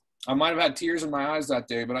death. I might have had tears in my eyes that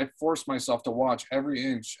day, but I forced myself to watch every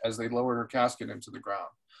inch as they lowered her casket into the ground.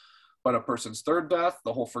 But a person's third death,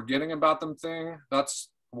 the whole forgetting about them thing, that's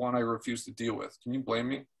one I refuse to deal with. Can you blame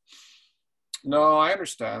me? No, I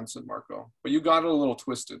understand, said Marco, but you got it a little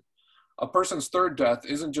twisted. A person's third death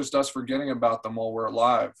isn't just us forgetting about them while we're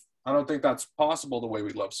alive. I don't think that's possible the way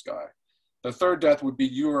we love Sky. The third death would be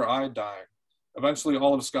you or I dying. Eventually,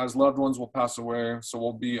 all of Sky's loved ones will pass away, so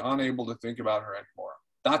we'll be unable to think about her anymore.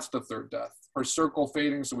 That's the third death. Her circle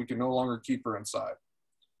fading so we can no longer keep her inside.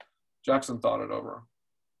 Jackson thought it over.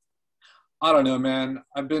 I don't know, man.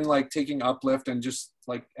 I've been like taking Uplift and just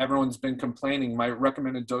like everyone's been complaining. My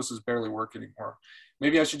recommended doses barely work anymore.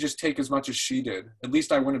 Maybe I should just take as much as she did. At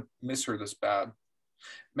least I wouldn't miss her this bad.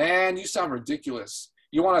 Man, you sound ridiculous.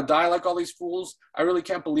 You want to die like all these fools? I really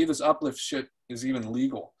can't believe this Uplift shit is even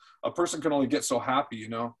legal. A person can only get so happy, you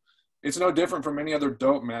know? It's no different from any other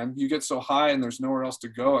dope, man. You get so high and there's nowhere else to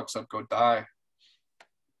go except go die.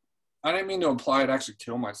 I didn't mean to imply I'd actually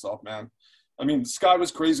kill myself, man. I mean, Sky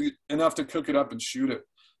was crazy enough to cook it up and shoot it.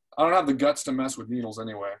 I don't have the guts to mess with needles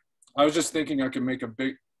anyway. I was just thinking I could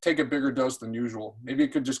take a bigger dose than usual. Maybe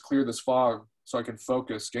it could just clear this fog so I could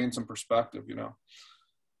focus, gain some perspective, you know?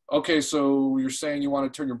 Okay, so you're saying you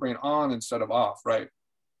want to turn your brain on instead of off, right?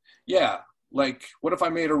 Yeah, like what if I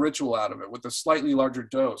made a ritual out of it with a slightly larger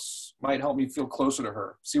dose? Might help me feel closer to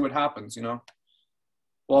her, see what happens, you know?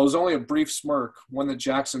 Well, it was only a brief smirk, one that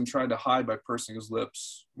Jackson tried to hide by pursing his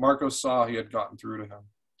lips. Marco saw he had gotten through to him.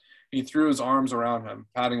 He threw his arms around him,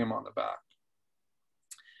 patting him on the back.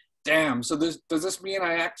 Damn, so does this mean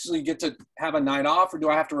I actually get to have a night off, or do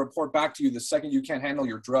I have to report back to you the second you can't handle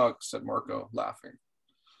your drugs? Said Marco, laughing.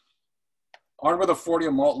 Armed with a 40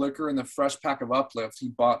 of malt liquor and the fresh pack of Uplift he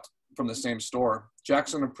bought from the same store,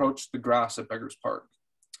 Jackson approached the grass at Beggars Park.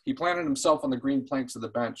 He planted himself on the green planks of the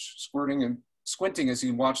bench, squinting as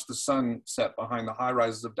he watched the sun set behind the high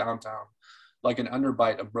rises of downtown, like an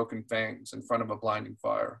underbite of broken fangs in front of a blinding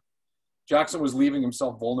fire. Jackson was leaving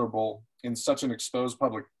himself vulnerable in such an exposed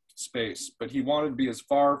public space, but he wanted to be as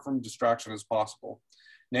far from distraction as possible,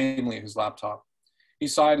 namely his laptop. He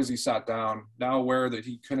sighed as he sat down, now aware that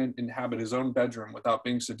he couldn't inhabit his own bedroom without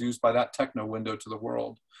being seduced by that techno window to the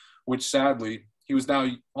world, which sadly he was now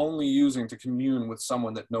only using to commune with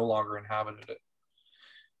someone that no longer inhabited it.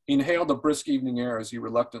 He inhaled the brisk evening air as he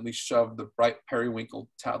reluctantly shoved the bright periwinkle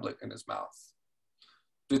tablet in his mouth.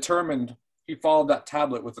 Determined, he followed that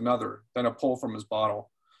tablet with another, then a pull from his bottle.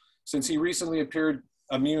 Since he recently appeared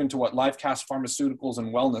immune to what Livecast Pharmaceuticals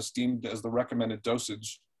and Wellness deemed as the recommended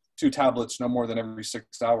dosage, 2 tablets no more than every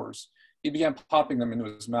 6 hours, he began popping them into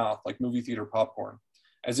his mouth like movie theater popcorn,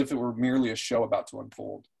 as if it were merely a show about to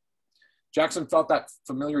unfold. Jackson felt that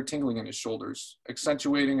familiar tingling in his shoulders,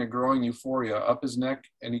 accentuating a growing euphoria up his neck,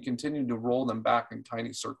 and he continued to roll them back in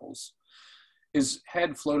tiny circles. His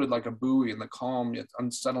head floated like a buoy in the calm yet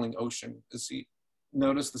unsettling ocean as he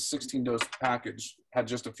noticed the 16-dose package had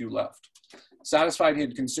just a few left. Satisfied he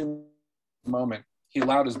had consumed the moment, he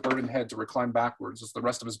allowed his burdened head to recline backwards as the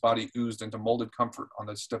rest of his body oozed into molded comfort on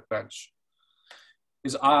the stiff bench.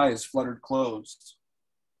 His eyes fluttered closed.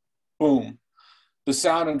 Boom. The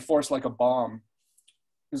sound enforced like a bomb.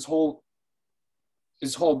 His whole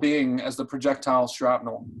being as the projectile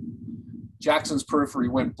shrapnel. Jackson's periphery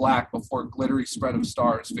went black before a glittery spread of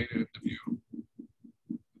stars faded into view.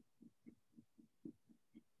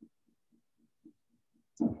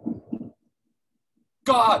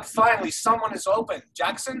 God, finally, someone is open.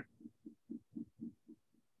 Jackson?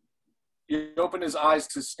 He opened his eyes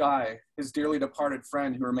to Sky, his dearly departed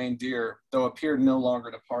friend who remained dear, though appeared no longer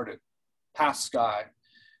departed. Past Sky.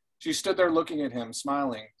 She stood there looking at him,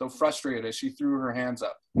 smiling, though frustrated as she threw her hands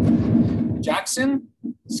up. Jackson?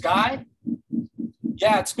 Sky?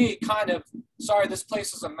 Yeah, it's me, kind of. Sorry, this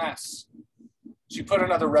place is a mess. She put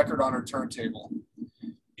another record on her turntable.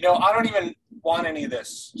 You know, I don't even want any of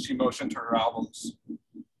this, she motioned to her albums.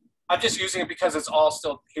 I'm just using it because it's all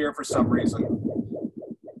still here for some reason.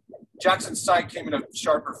 Jackson's sight came into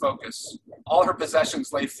sharper focus. All her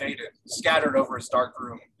possessions lay faded, scattered over his dark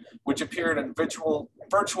room, which appeared a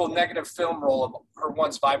virtual negative film roll of her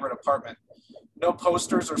once vibrant apartment. No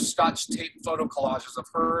posters or Scotch tape photo collages of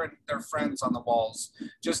her and their friends on the walls,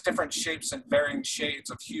 just different shapes and varying shades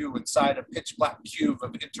of hue inside a pitch black cube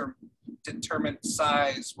of indeterminate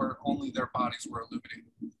size where only their bodies were illuminated.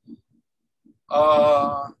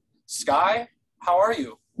 Sky, how are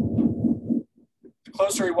you? The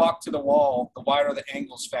closer he walked to the wall, the wider the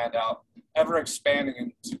angles fanned out, ever expanding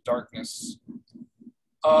into darkness.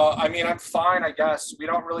 I mean, I'm fine, I guess. We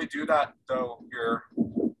don't really do that, though, here.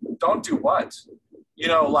 Don't do what? You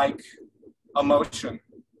know, like emotion.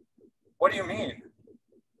 What do you mean?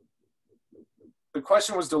 The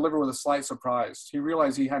question was delivered with a slight surprise. He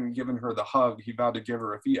realized he hadn't given her the hug he vowed to give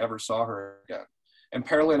her if he ever saw her again. In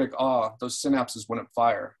paralytic awe, those synapses wouldn't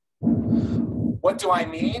fire. What do I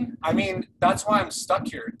mean? I mean, that's why I'm stuck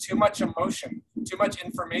here. Too much emotion, too much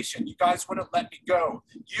information. You guys wouldn't let me go.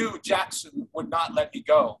 You, Jackson, would not let me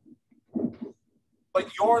go.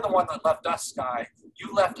 But you're the one that left us, Sky.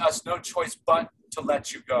 You left us no choice but to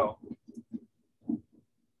let you go.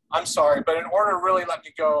 I'm sorry, but in order to really let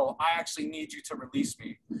me go, I actually need you to release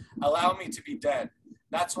me. Allow me to be dead.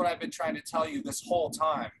 That's what I've been trying to tell you this whole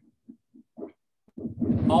time.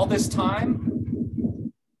 All this time?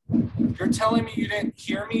 You're telling me you didn't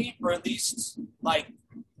hear me, or at least, like,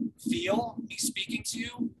 feel me speaking to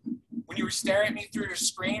you when you were staring at me through your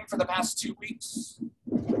screen for the past 2 weeks?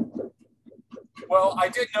 Well, I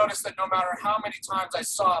did notice that no matter how many times I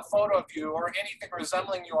saw a photo of you or anything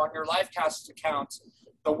resembling you on your Livecast account,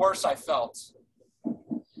 the worse I felt.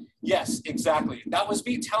 Yes, exactly. That was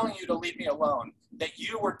me telling you to leave me alone, that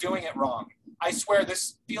you were doing it wrong. I swear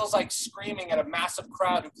this feels like screaming at a massive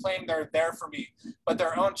crowd who claim they're there for me, but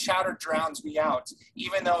their own chatter drowns me out,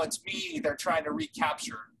 even though it's me they're trying to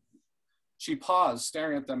recapture. She paused,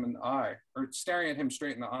 staring at him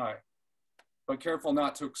straight in the eye, but careful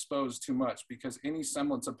not to expose too much because any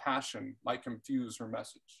semblance of passion might confuse her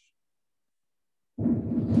message.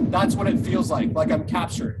 That's what it feels like I'm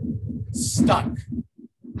captured, stuck.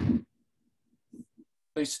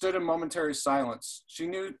 They stood in momentary silence. She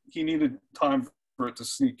knew he needed time for it to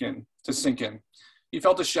sink in. He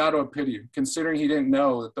felt a shadow of pity, considering he didn't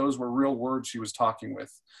know that those were real words she was talking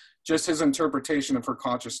with, just his interpretation of her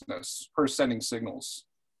consciousness, her sending signals.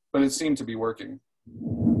 But it seemed to be working.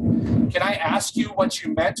 Can I ask you what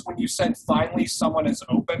you meant when you said finally someone is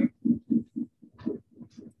open?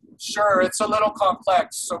 Sure, it's a little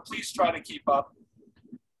complex, so please try to keep up.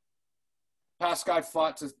 Pascal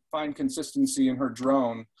fought to find consistency in her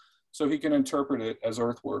drone so he can interpret it as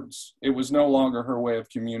Earth words. It was no longer her way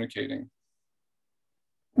of communicating.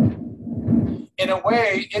 In a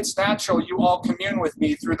way, it's natural you all commune with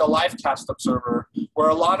me through the Livecast observer, where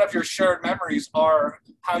a lot of your shared memories are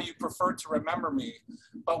how you prefer to remember me.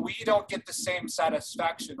 But we don't get the same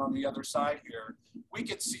satisfaction on the other side here. We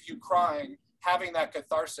can see you crying, having that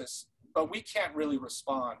catharsis, but we can't really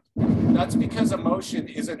respond. That's because emotion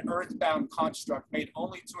is an earthbound construct made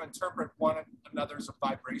only to interpret one another's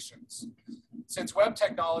vibrations. Since web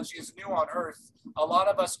technology is new on Earth, a lot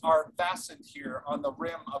of us are fastened here on the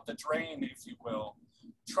rim of the drain, if you will,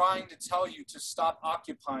 trying to tell you to stop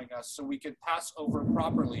occupying us so we could pass over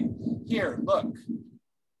properly. Here, look.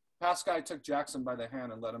 Pascal took Jackson by the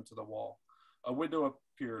hand and led him to the wall. A window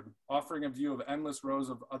appeared, offering a view of endless rows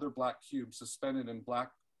of other black cubes suspended in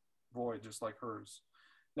black void just like hers.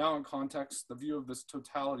 Now in context, the view of this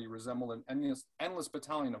totality resembled an endless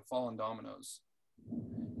battalion of fallen dominoes.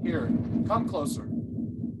 Here, come closer.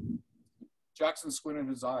 Jackson squinted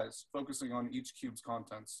his eyes, focusing on each cube's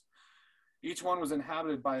contents. Each one was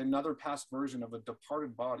inhabited by another past version of a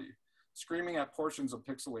departed body, screaming at portions of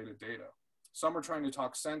pixelated data. Some were trying to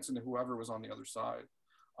talk sense into whoever was on the other side.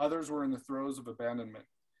 Others were in the throes of abandonment,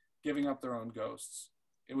 giving up their own ghosts.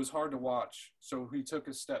 It was hard to watch, so he took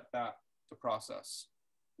a step back to process.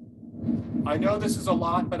 I know this is a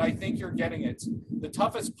lot, but I think you're getting it. The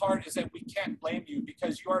toughest part is that we can't blame you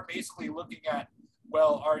because you are basically looking at,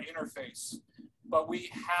 well, our interface. But we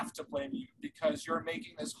have to blame you because you're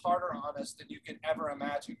making this harder on us than you can ever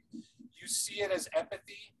imagine. You see it as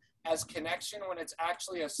empathy, as connection when it's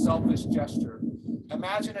actually a selfish gesture.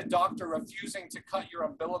 Imagine a doctor refusing to cut your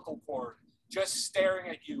umbilical cord, just staring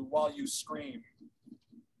at you while you scream.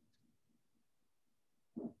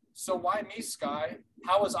 So why me, Sky?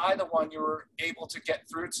 How was I the one you were able to get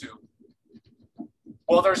through to?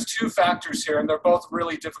 Well, there's two factors here, and they're both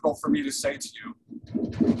really difficult for me to say to you.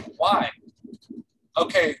 Why?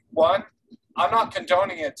 Okay, one, I'm not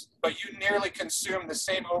condoning it, but you nearly consumed the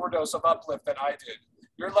same overdose of uplift that I did.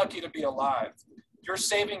 You're lucky to be alive. Your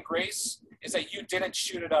saving grace is that you didn't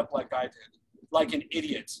shoot it up like I did, like an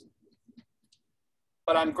idiot.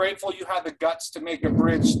 But I'm grateful you had the guts to make a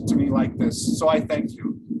bridge to me like this, so I thank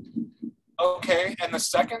you. Okay, and the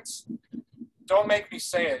second? Don't make me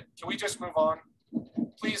say it. Can we just move on?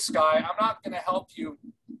 Please, Sky, I'm not going to help you.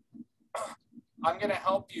 I'm going to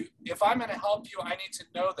help you. If I'm going to help you, I need to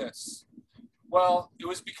know this. Well, it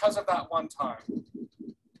was because of that one time.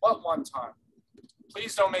 What one time?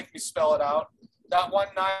 Please don't make me spell it out. That one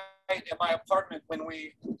night in my apartment when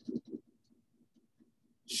we...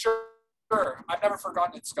 Sure, I've never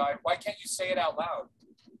forgotten it, Sky. Why can't you say it out loud?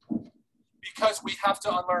 Because we have to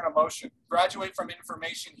unlearn emotion, graduate from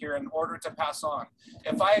information here in order to pass on.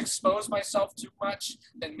 If I expose myself too much,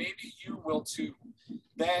 then maybe you will too.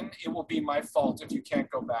 Then it will be my fault if you can't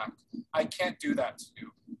go back. I can't do that to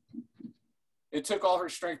you. It took all her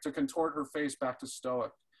strength to contort her face back to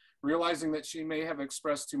stoic. Realizing that she may have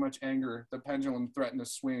expressed too much anger, the pendulum threatened to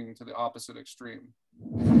swing to the opposite extreme.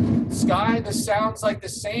 Sky, this sounds like the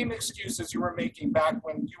same excuses you were making back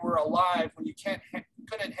when you were alive, when you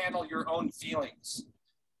couldn't handle your own feelings.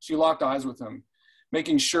 She locked eyes with him,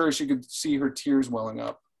 making sure she could see her tears welling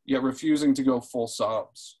up, yet refusing to go full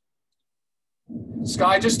sobs.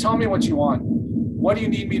 Sky, just tell me what you want. What do you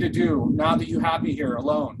need me to do now that you have me here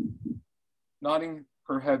alone? Nodding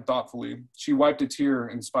her head thoughtfully, she wiped a tear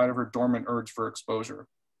in spite of her dormant urge for exposure.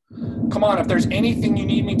 Come on, if there's anything you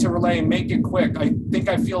need me to relay, make it quick. I think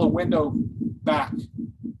I feel a window back.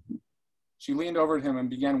 She leaned over to him and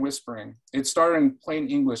began whispering. It started in plain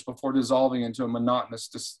English before dissolving into a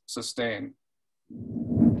monotonous sustain.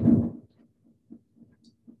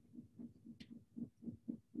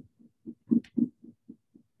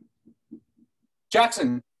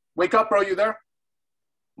 Jackson, wake up, bro, you there?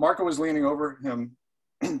 Marco was leaning over him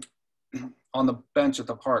on the bench at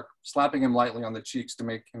the park, slapping him lightly on the cheeks to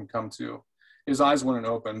make him come to. His eyes wouldn't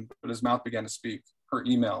open, but his mouth began to speak. Her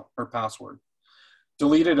email, her password.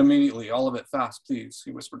 Delete it immediately, all of it fast, please,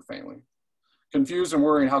 he whispered faintly. Confused and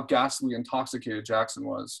worried how ghastly intoxicated Jackson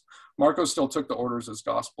was, Marco still took the orders as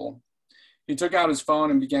gospel. He took out his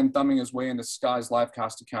phone and began thumbing his way into Sky's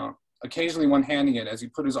livecast account, occasionally one-handing it as he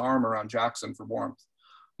put his arm around Jackson for warmth.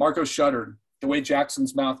 Marco shuddered, the way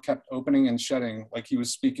Jackson's mouth kept opening and shutting like he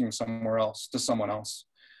was speaking somewhere else, to someone else.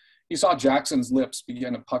 He saw Jackson's lips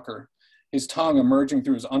begin to pucker, his tongue emerging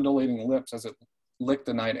through his undulating lips as it licked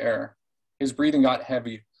the night air. His breathing got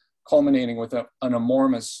heavy, culminating with an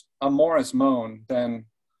amorous moan, then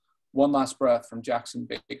one last breath from Jackson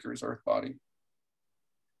Baker's earth body.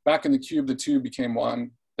 Back in the cube, the two became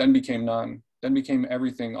one, then became none, then became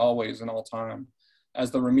everything always and all time,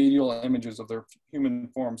 as the remedial images of their human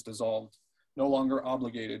forms dissolved, no longer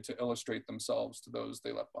obligated to illustrate themselves to those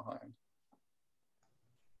they left behind.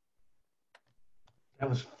 That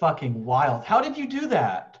was fucking wild. How did you do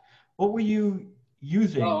that? What were you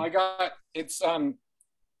using? Oh, it's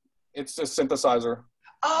a synthesizer.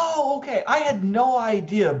 Oh, okay. I had no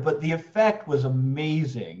idea, but the effect was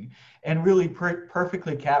amazing and really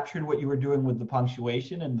perfectly captured what you were doing with the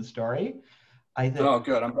punctuation and the story. I think. Oh,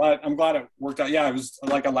 good. I'm glad it worked out. Yeah, it was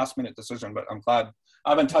like a last minute decision, but I'm glad.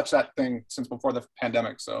 I haven't touched that thing since before the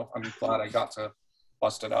pandemic, so I'm glad I got to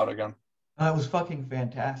bust it out again. It was fucking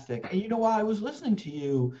fantastic. And you know, while I was listening to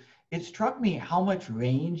you, it struck me how much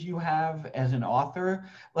range you have as an author.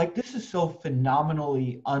 Like, this is so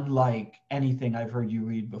phenomenally unlike anything I've heard you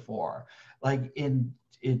read before. Like, in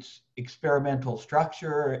its experimental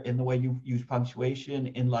structure, in the way you use punctuation,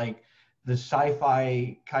 in like the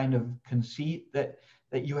sci-fi kind of conceit that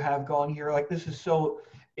you have going here. Like, this is so,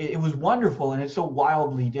 it was wonderful, and it's so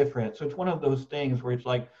wildly different. So it's one of those things where it's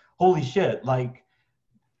like, holy shit, like,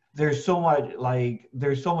 there's so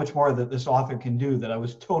much more that this author can do that I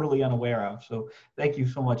was totally unaware of. So thank you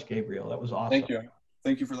so much, Gabriel. That was awesome. Thank you.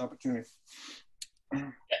 Thank you for the opportunity.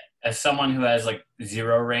 As someone who has like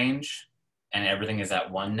zero range and everything is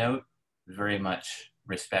at one note, very much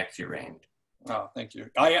respect your range. Oh, thank you.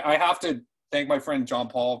 I have to thank my friend John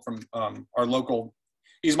Paul from our local,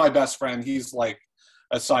 he's my best friend. He's like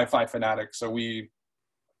a sci-fi fanatic. So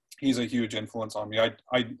he's a huge influence on me.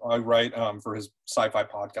 I write for his sci-fi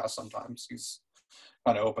podcast sometimes. He's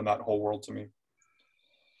kind of opened that whole world to me.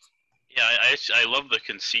 Yeah, I love the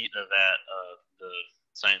conceit of that, the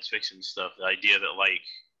science fiction stuff. The idea that like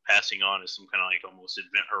passing on is some kind of like almost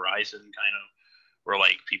event horizon kind of, where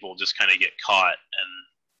like people just kind of get caught and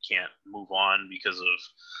can't move on because of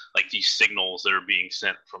like these signals that are being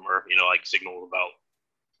sent from Earth. You know, like signals about,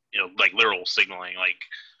 you know, like literal signaling, like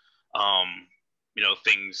you know,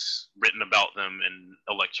 things written about them in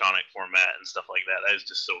electronic format and stuff like that. That is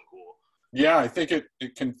just so cool. Yeah, I think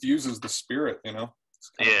it confuses the spirit, you know?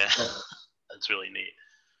 Yeah, that's really neat.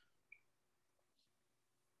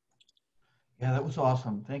 Yeah, that was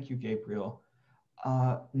awesome. Thank you, Gabriel.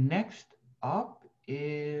 Next up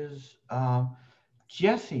is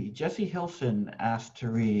Jesse. Jesse Hilson asked to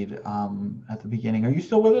read at the beginning. Are you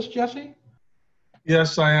still with us, Jesse?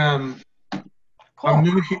 Yes, I am. Cool.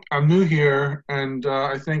 I'm new here, and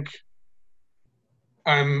I think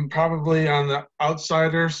I'm probably on the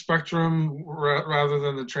outsider spectrum rather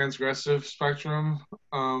than the transgressive spectrum.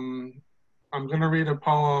 I'm going to read a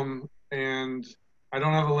poem, and I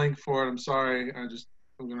don't have a link for it. I'm sorry. I'm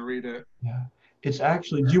going to read it. Yeah. It's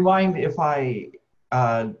actually, do you mind if I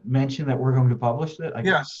mention that we're going to publish it?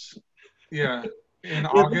 Yes. Yeah. In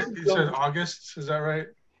August, you said August, is that right?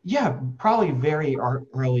 Yeah, probably very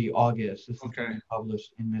early August. This is Okay. going to be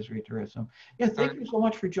published in Misery Tourism. Yeah, thank you so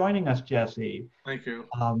much for joining us, Jesse. Thank you.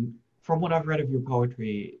 From what I've read of your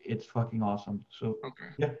poetry, it's fucking awesome. So okay.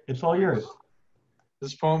 Yeah, it's all yours.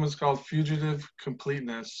 This poem is called Fugitive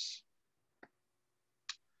Completeness.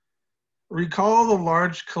 Recall the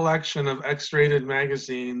large collection of X-rated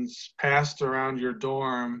magazines passed around your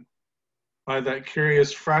dorm by that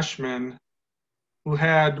curious freshman who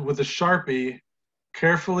had, with a Sharpie,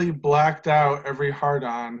 carefully blacked out every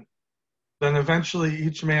hard-on, then eventually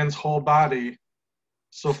each man's whole body.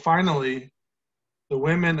 So finally, the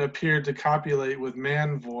women appeared to copulate with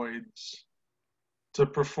man voids, to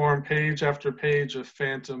perform page after page of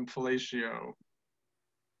phantom fellatio.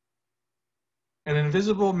 An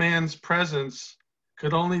invisible man's presence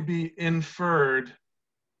could only be inferred,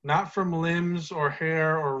 not from limbs or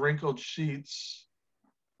hair or wrinkled sheets,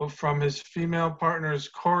 but from his female partner's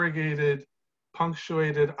corrugated,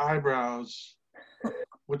 punctuated eyebrows,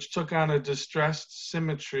 which took on a distressed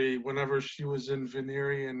symmetry whenever she was in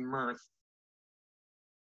Venerian mirth.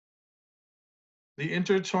 The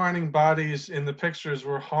intertwining bodies in the pictures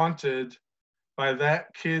were haunted by that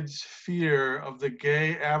kid's fear of the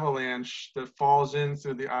gay avalanche that falls in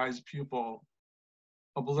through the eye's pupil,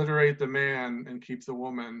 obliterate the man and keep the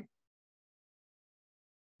woman.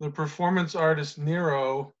 The performance artist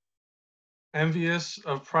Nero, envious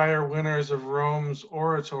of prior winners of Rome's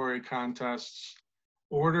oratory contests,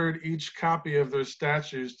 ordered each copy of their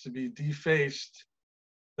statues to be defaced,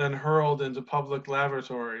 then hurled into public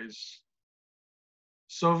lavatories.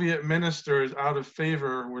 Soviet ministers out of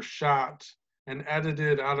favor were shot and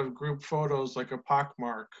edited out of group photos like a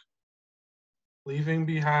pockmark, leaving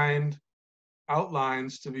behind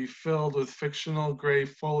outlines to be filled with fictional gray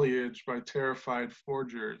foliage by terrified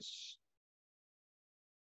forgers.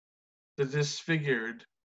 The disfigured,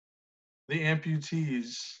 the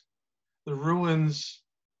amputees, the ruins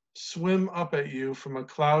swim up at you from a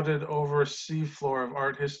clouded over seafloor of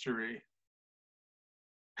art history.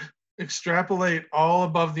 Extrapolate all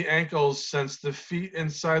above the ankles since the feet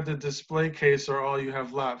inside the display case are all you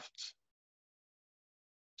have left.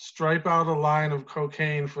 Stripe out a line of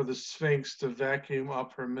cocaine for the Sphinx to vacuum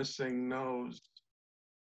up her missing nose.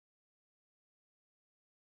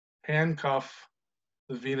 Handcuff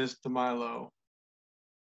the Venus de Milo.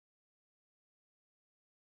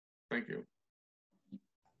 Thank you.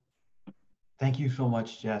 Thank you so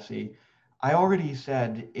much, Jesse. I already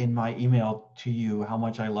said in my email to you how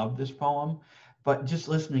much I love this poem, but just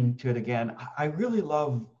listening to it again, I really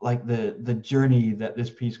love like the journey that this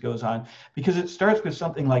piece goes on, because it starts with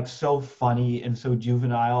something like so funny and so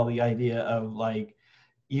juvenile, the idea of like,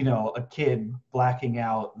 you know, a kid blacking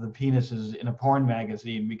out the penises in a porn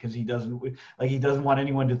magazine because he doesn't want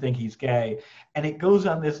anyone to think he's gay. And it goes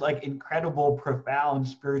on this like incredible, profound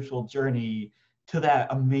spiritual journey to that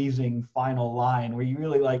amazing final line where you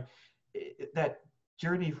really like that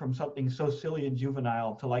journey from something so silly and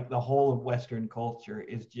juvenile to like the whole of Western culture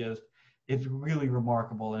is just, it's really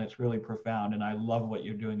remarkable and it's really profound. And I love what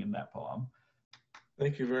you're doing in that poem.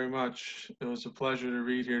 Thank you very much. It was a pleasure to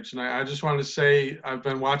read here tonight. I just wanted to say I've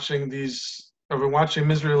been watching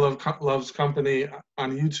Misery Loves Company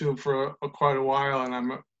on YouTube for quite a while, and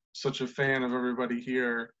I'm such a fan of everybody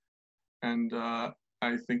here. And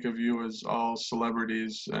I think of you as all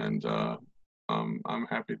celebrities, and I'm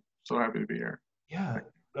so happy to be here. Yeah,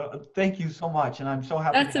 thank you so much, and I'm so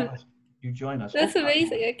happy to have you join us. That's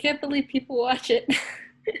amazing. I can't believe people watch it.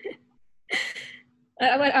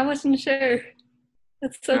 I wasn't sure.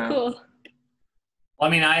 That's so cool. Well, I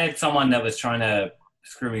mean, I had someone that was trying to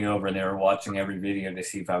screw me over and they were watching every video to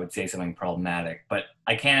see if I would say something problematic, but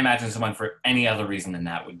I can't imagine someone for any other reason than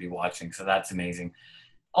that would be watching, so that's amazing.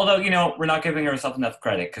 Although, you know, we're not giving ourselves enough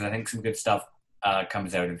credit because I think some good stuff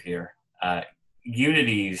comes out of here.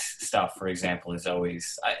 Unity's stuff, for example, is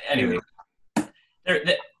always anyway.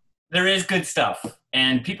 There is good stuff,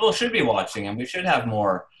 and people should be watching, and we should have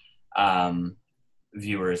more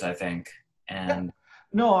viewers, I think. And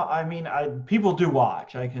no, I mean, people do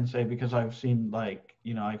watch. I can say because I've seen, like,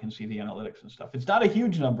 you know, I can see the analytics and stuff. It's not a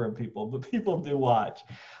huge number of people, but people do watch.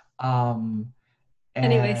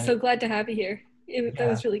 Anyway, so glad to have you here. That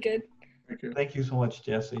was really good. Thank you so much,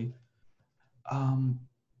 Jesse.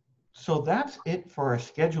 So that's it for our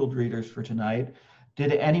scheduled readers for tonight.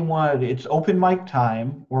 Did anyone, it's open mic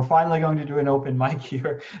time. We're finally going to do an open mic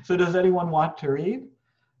here. So does anyone want to read?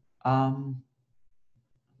 I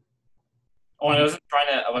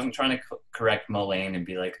wasn't trying to correct Mullane and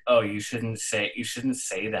be like, oh, you shouldn't say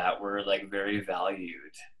that. We're like very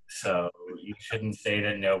valued. So you shouldn't say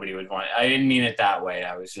that nobody would want it. I didn't mean it that way.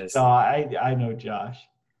 I was just. No, I know Josh.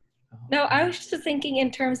 No, I was just thinking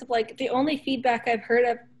in terms of like the only feedback I've heard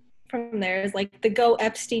of from there is like the "Go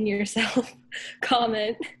Epstein yourself"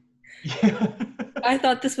 comment. Yeah. I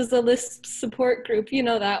thought this was a list support group. You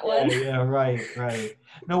know that one. Yeah, right.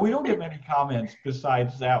 No, we don't get many comments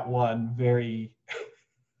besides that one very,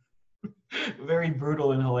 very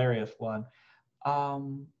brutal and hilarious one.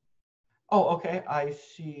 Oh, okay. I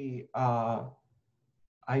see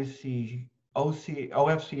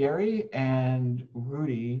OFCary and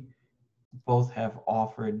Rudy both have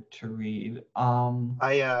offered to read.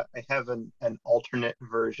 I have an alternate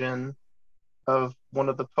version of one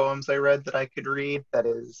of the poems I read that I could read. That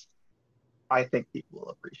is, I think people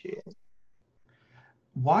will appreciate it.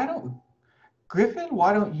 Griffin,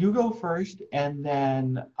 why don't you go first, and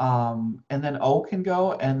then O can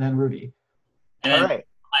go, and then Rudy. And all right.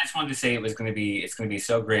 I just wanted to say it's going to be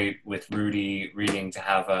so great with Rudy reading to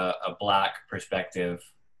have a Black perspective.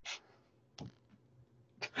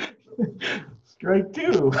 Strike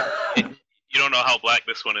two. You don't know how Black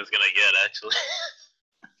this one is going to get, actually.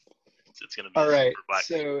 It's going to be all right. Black.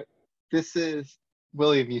 So this is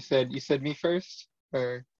William. You said me first,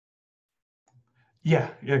 or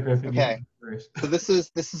yeah, Griffin. Okay. First. So this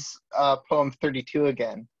is poem 32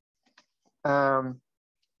 again.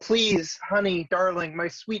 Please, honey, darling, my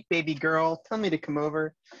sweet baby girl, tell me to come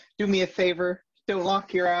over. Do me a favor. Don't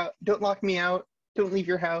lock me out. Don't leave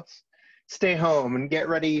your house. Stay home and get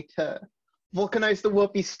ready to vulcanize the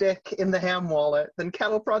whoopee stick in the ham wallet, then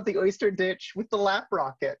cattle prod the oyster ditch with the lap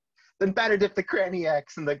rocket, then batter dip the cranny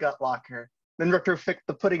X in the gut locker, then retrofit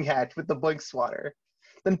the pudding hatch with the blink swatter,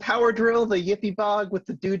 then power drill the yippee bog with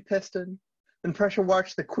the dude piston, then pressure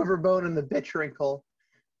wash the quiver bone and the bitch wrinkle,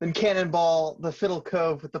 then cannonball the fiddle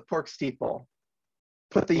cove with the pork steeple.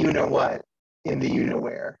 Put the you-know-what in the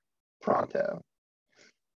you-know-where, pronto.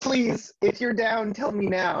 Please, if you're down, tell me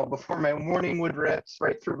now before my morning wood rips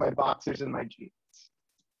right through my boxers and my jeans.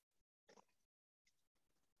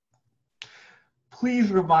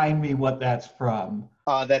 Please remind me what that's from.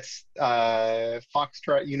 That's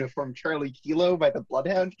Foxtrot Uniform Charlie Kilo by the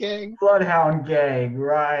Bloodhound Gang. Bloodhound Gang,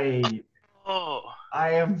 right. Oh. I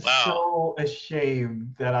am so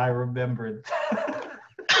ashamed that I remembered that.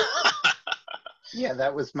 Yeah,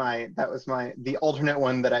 that was the alternate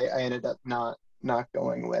one that I ended up not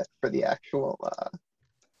going with for the actual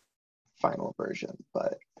final version,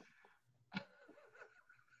 but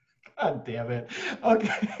God damn it.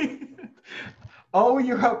 Okay. Oh,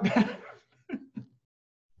 you're up.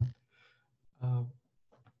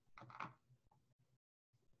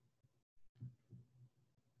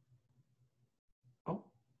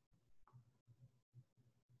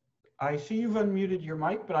 I see you've unmuted your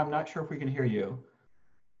mic, but I'm not sure if we can hear you.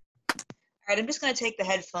 All right, I'm just going to take the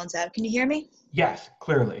headphones out. Can you hear me? Yes,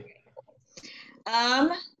 clearly. All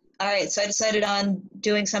right, so I decided on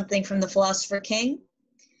doing something from The Philosopher King.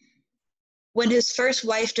 When his first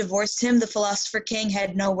wife divorced him, the Philosopher King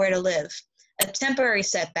had nowhere to live. A temporary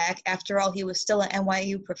setback, after all, he was still an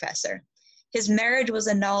NYU professor. His marriage was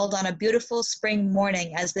annulled on a beautiful spring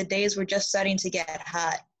morning as the days were just starting to get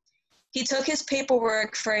hot. He took his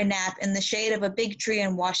paperwork for a nap in the shade of a big tree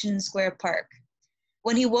in Washington Square Park.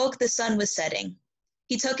 When he woke, the sun was setting.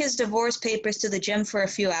 He took his divorce papers to the gym for a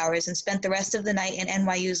few hours and spent the rest of the night in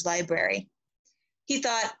NYU's library. He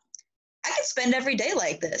thought, I could spend every day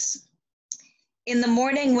like this. In the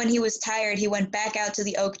morning, when he was tired, he went back out to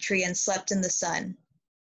the oak tree and slept in the sun.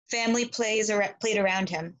 Family played around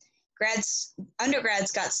him.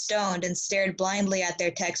 Undergrads got stoned and stared blindly at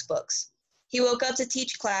their textbooks. He woke up to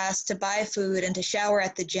teach class, to buy food, and to shower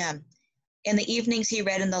at the gym. In the evenings, he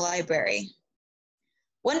read in the library.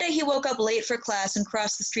 One day he woke up late for class and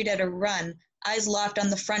crossed the street at a run, eyes locked on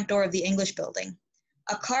the front door of the English building.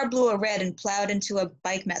 A car blew a red and plowed into a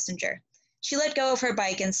bike messenger. She let go of her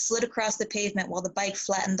bike and slid across the pavement while the bike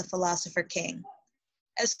flattened the Philosopher King.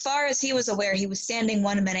 As far as he was aware, he was standing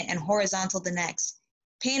 1 minute and horizontal the next.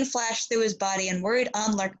 Pain flashed through his body and worried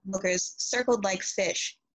onlookers circled like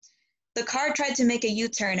fish. The car tried to make a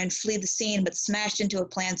U-turn and flee the scene, but smashed into a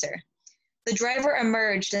planter. The driver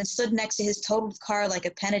emerged and stood next to his totaled car like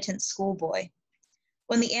a penitent schoolboy.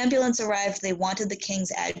 When the ambulance arrived, they wanted the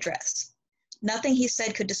king's address. Nothing he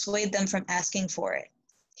said could dissuade them from asking for it.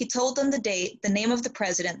 He told them the date, the name of the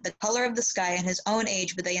president, the color of the sky, and his own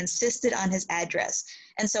age, but they insisted on his address,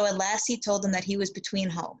 and so at last he told them that he was between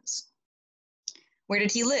homes. Where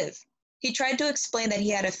did he live? He tried to explain that he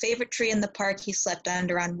had a favorite tree in the park he slept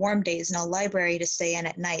under on warm days and a library to stay in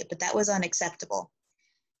at night, but that was unacceptable.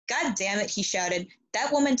 God damn it, he shouted.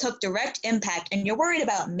 That woman took direct impact, and you're worried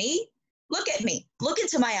about me? Look at me. Look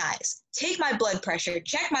into my eyes. Take my blood pressure.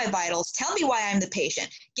 Check my vitals. Tell me why I'm the patient.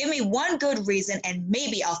 Give me one good reason, and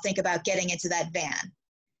maybe I'll think about getting into that van.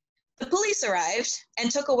 The police arrived and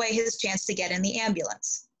took away his chance to get in the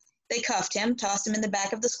ambulance. They cuffed him, tossed him in the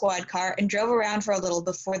back of the squad car, and drove around for a little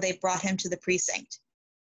before they brought him to the precinct.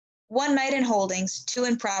 1 night in holdings, 2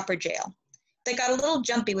 in proper jail. They got a little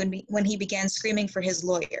jumpy when he began screaming for his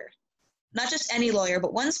lawyer. Not just any lawyer,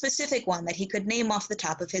 but one specific one that he could name off the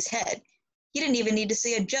top of his head. He didn't even need to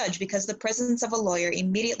see a judge because the presence of a lawyer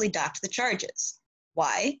immediately docked the charges.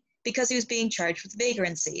 Why? Because he was being charged with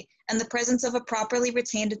vagrancy, and the presence of a properly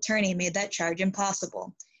retained attorney made that charge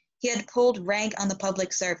impossible. He had pulled rank on the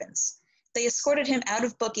public servants. They escorted him out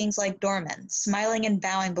of bookings like doormen, smiling and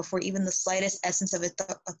bowing before even the slightest essence of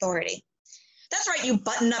authority. That's right, you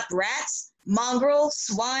button-up rats, mongrel,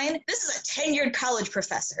 swine. This is a tenured college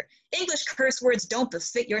professor. English curse words don't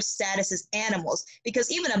befit your status as animals because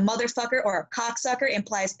even a motherfucker or a cocksucker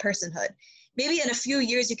implies personhood. Maybe in a few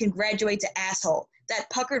years you can graduate to asshole, that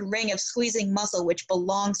puckered ring of squeezing muscle which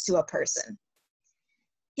belongs to a person.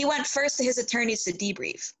 He went first to his attorneys to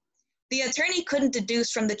debrief. The attorney couldn't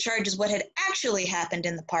deduce from the charges what had actually happened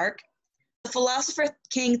in the park. The Philosopher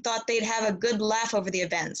King thought they'd have a good laugh over the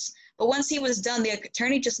events, but once he was done, the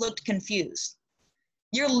attorney just looked confused.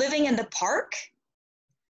 You're living in the park?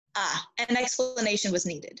 An explanation was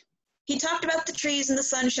needed. He talked about the trees and the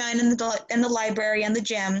sunshine and the library and the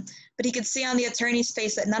gym, but he could see on the attorney's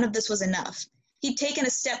face that none of this was enough. He'd taken a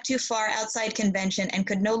step too far outside convention and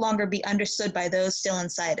could no longer be understood by those still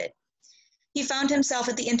inside it. He found himself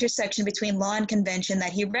at the intersection between law and convention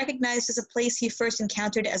that he recognized as a place he first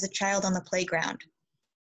encountered as a child on the playground.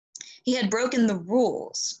 He had broken the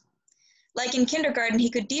rules. Like in kindergarten, he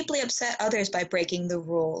could deeply upset others by breaking the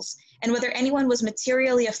rules, and whether anyone was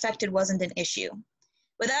materially affected wasn't an issue.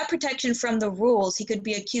 Without protection from the rules, he could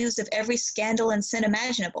be accused of every scandal and sin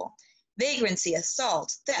imaginable: vagrancy,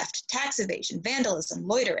 assault, theft, tax evasion, vandalism,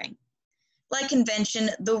 loitering. Like convention,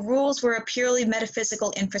 the rules were a purely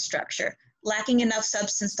metaphysical infrastructure, lacking enough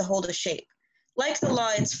substance to hold a shape. Like the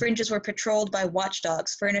law, its fringes were patrolled by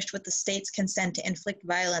watchdogs furnished with the state's consent to inflict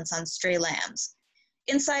violence on stray lambs.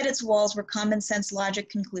 Inside its walls were common-sense logic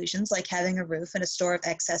conclusions like having a roof and a store of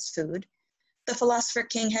excess food. The Philosopher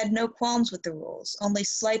King had no qualms with the rules, only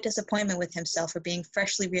slight disappointment with himself for being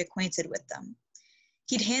freshly reacquainted with them.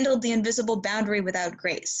 He'd handled the invisible boundary without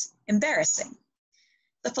grace. Embarrassing.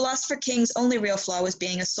 The Philosopher King's only real flaw was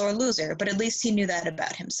being a sore loser, but at least he knew that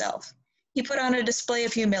about himself. He put on a display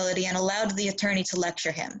of humility and allowed the attorney to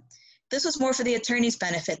lecture him. This was more for the attorney's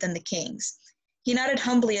benefit than the king's. He nodded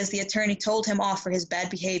humbly as the attorney told him off for his bad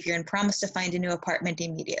behavior and promised to find a new apartment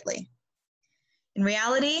immediately. In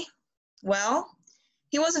reality, well,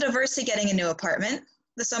 he wasn't averse to getting a new apartment.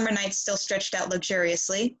 The summer nights still stretched out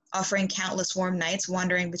luxuriously, offering countless warm nights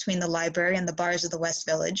wandering between the library and the bars of the West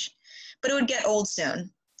Village. But it would get old soon.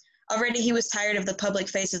 Already he was tired of the public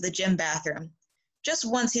face of the gym bathroom. Just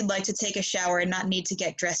once he'd like to take a shower and not need to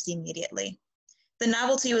get dressed immediately. The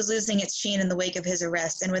novelty was losing its sheen in the wake of his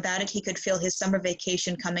arrest, and without it he could feel his summer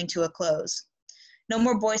vacation coming to a close. No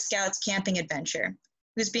more Boy Scouts camping adventure.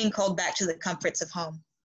 He was being called back to the comforts of home.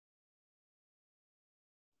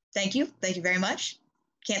 Thank you very much.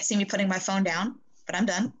 Can't see me putting my phone down, but I'm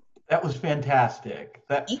done. That was fantastic.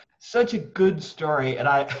 That's such a good story, and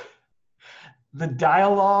the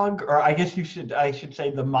dialogue, or I guess I should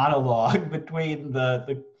say the monologue between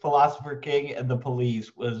the Philosopher King and the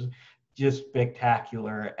police was just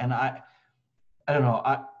spectacular. And I don't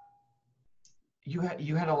know, you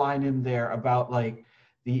had a line in there about like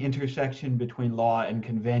the intersection between law and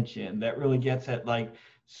convention that really gets at like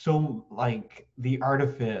so like the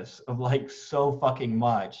artifice of like so fucking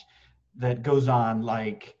much that goes on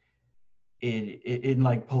like in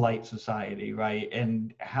like polite society, right?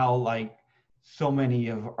 And how like so many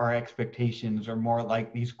of our expectations are more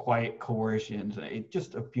like these quiet coercions. It's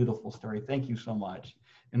just a beautiful story. Thank you so much,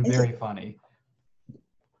 and very funny.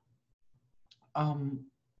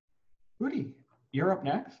 Rudy, you're up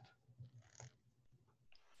next.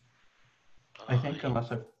 I think,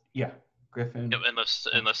 unless Griffin. Yep,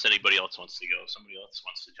 unless anybody else wants to go, somebody else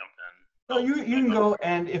wants to jump in. No, you can go,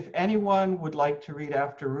 and if anyone would like to read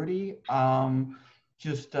after Rudy,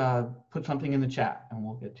 just put something in the chat, and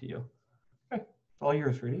we'll get to you. Okay, it's all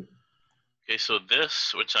yours, Rudy. Okay, so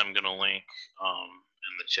this, which I'm gonna link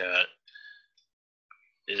in the chat,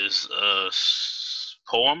 is a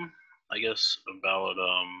poem, I guess, about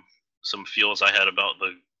some feels I had about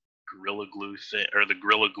the Gorilla Glue thing, or the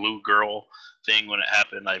Gorilla Glue girl thing when it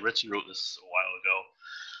happened. I actually wrote this a while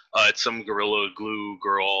ago. It's some Gorilla Glue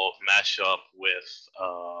girl mashup with,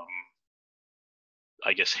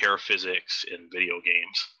 I guess, hair physics in video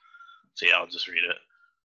games. So yeah, I'll just read it.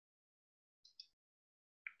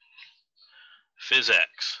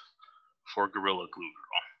 PhysX for Gorilla Glue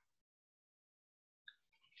Girl.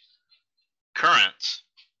 Currents,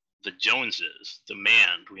 the Joneses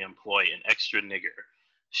demand we employ an extra nigger,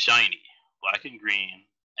 shiny, black and green,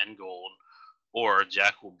 and gold, or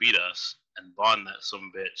Jack will beat us and bond that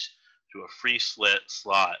some bitch to a free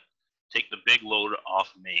slot, take the big load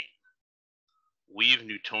off Maine. Weave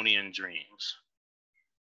Newtonian dreams.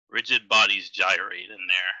 Rigid bodies gyrate in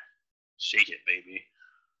there. Shake it, baby.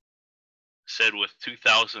 Said with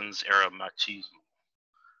 2000s era machismo.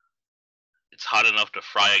 It's hot enough to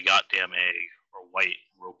fry a goddamn egg or white,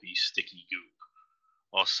 ropey, sticky goop.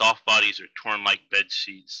 While soft bodies are torn like bed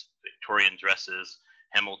sheets, Victorian dresses,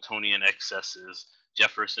 Hamiltonian excesses,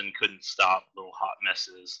 Jefferson couldn't stop, little hot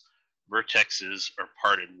messes, vertexes are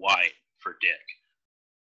parted wide for dick.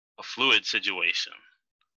 A fluid situation.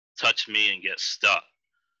 Touch me and get stuck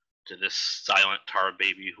to this silent tar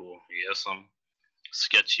baby who'll, yes,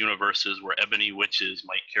 sketch universes where ebony witches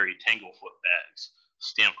might carry tanglefoot bags,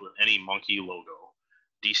 stamped with any monkey logo.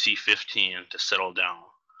 DC-15 to settle down.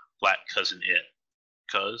 Black cousin it.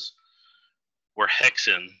 'Cause we're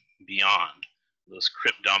hexing beyond those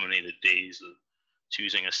crypt-dominated days of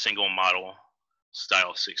choosing a single model,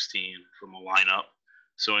 style 16, from a lineup.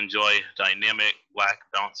 So enjoy dynamic, black,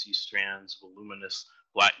 bouncy strands, voluminous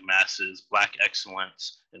black masses, black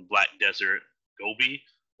excellence, and black desert. Gobi?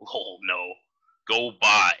 Oh, no. Go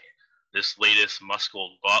buy this latest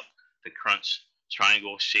muscled buck to crunch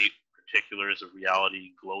triangle-shaped particulars of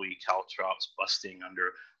reality, glowy caltrops busting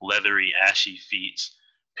under leathery, ashy feet,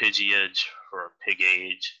 pidgeage for a pig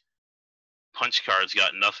age. Punch cards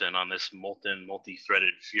got nothing on this molten,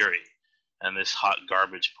 multi-threaded fury, and this hot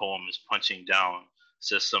garbage poem is punching down,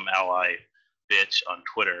 says some ally bitch on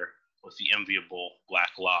Twitter with the enviable black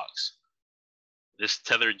locks. This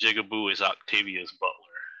tethered jigaboo is Octavia's butler,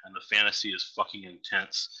 and the fantasy is fucking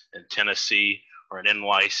intense in Tennessee or in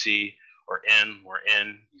NYC or N, where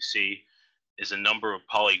N, you see, is a number of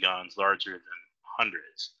polygons larger than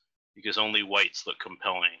hundreds, because only whites look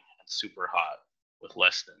compelling and super hot with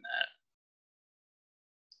less than that.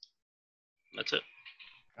 That's it.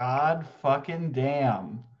 God fucking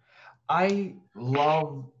damn. I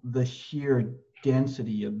love the sheer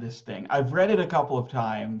density of this thing. I've read it a couple of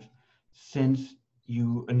times since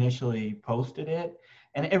you initially posted it,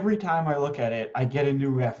 and every time I look at it, I get a new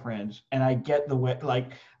reference, and I get the way,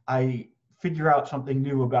 like, I figure out something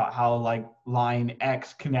new about how, like, line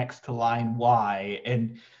X connects to line Y,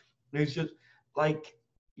 and there's just, like,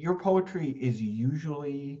 your poetry is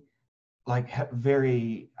usually, like,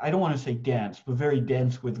 very, I don't want to say dense, but very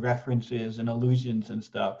dense with references and allusions and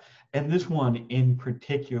stuff. And this one in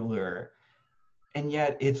particular, and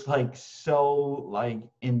yet it's like so like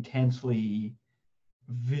intensely,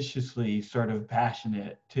 viciously sort of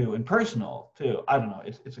passionate too, and personal too. I don't know.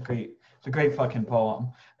 It's a great fucking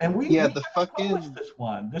poem. And we published this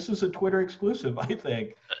one. This is a Twitter exclusive, I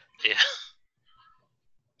think. Yeah.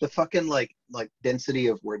 The fucking like density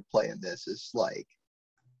of wordplay in this is like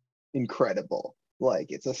incredible. Like,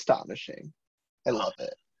 it's astonishing. I love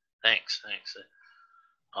it. Thanks.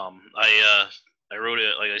 I wrote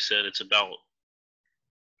it, like I said, it's about,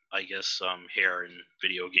 I guess, hair in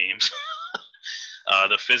video games.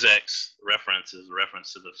 The PhysX reference is a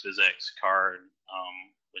reference to the PhysX card,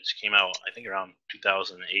 which came out, I think, around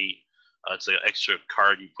 2008. It's an extra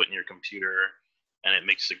card you put in your computer and it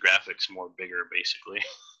makes the graphics more bigger, basically.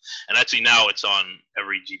 And actually now it's on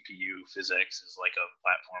every GPU. PhysX is like a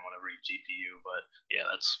platform on every GPU, but yeah,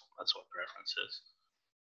 that's what preference is.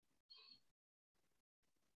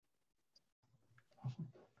 Awesome.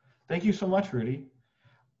 Thank you so much, Rudy.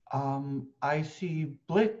 I see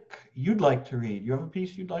Blick, you'd like to read. You have a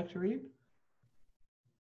piece you'd like to read?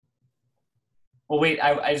 Well, wait,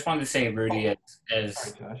 I just wanted to say, Rudy,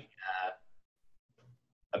 as Sorry,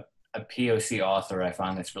 a POC author, I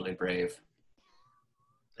find this really brave.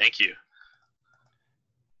 Thank you.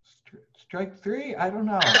 Strike three? I don't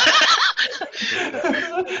know.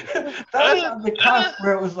 That was on the cusp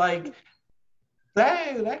where it was like,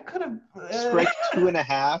 dang, that could have... Strike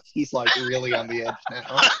 2.5, he's like really on the edge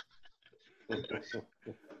now.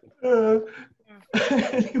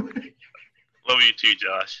 Anyway. Love you too,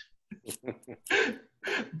 Josh.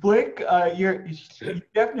 Blake, you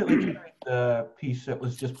definitely carried the piece that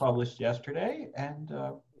was just published yesterday, and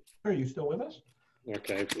are you still with us?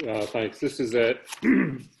 Okay, thanks. This is it.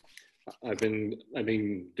 I've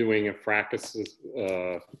been doing a fracas.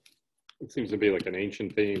 It seems to be like an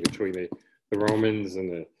ancient theme between the Romans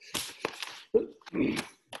and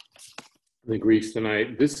the Greeks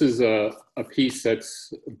tonight. This is a piece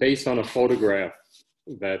that's based on a photograph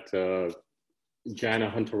that Jana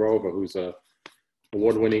Hunterova, who's a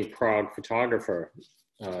award-winning Prague photographer,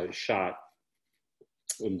 shot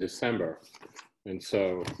in December. And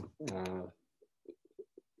so,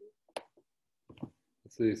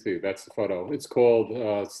 let's see, that's the photo. It's called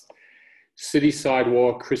City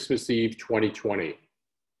Sidewalk Christmas Eve 2020.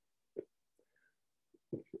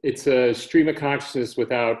 It's a stream of consciousness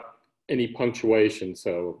without any punctuation,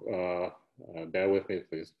 so bear with me,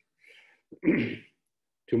 please.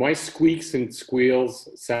 Do my squeaks and squeals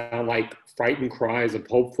sound like frightened cries of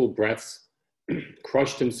hopeful breaths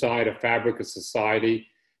crushed inside a fabric of society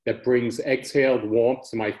that brings exhaled warmth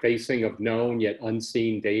to my facing of known yet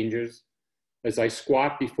unseen dangers? As I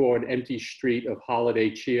squat before an empty street of holiday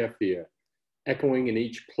cheer fear, echoing in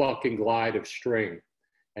each pluck and glide of string,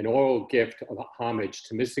 an oral gift of homage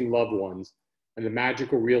to missing loved ones and the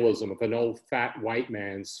magical realism of an old fat white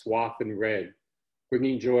man swathed in red,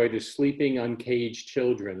 bringing joy to sleeping uncaged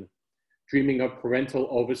children, dreaming of parental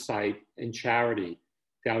oversight and charity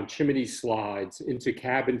down chimney slides into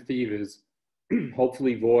cabin fevers,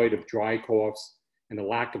 hopefully void of dry coughs and a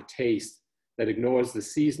lack of taste that ignores the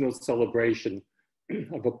seasonal celebration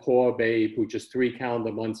of a poor babe who just 3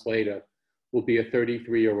 calendar months later will be a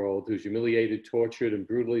 33-year-old who's humiliated, tortured, and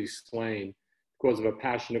brutally slain because of a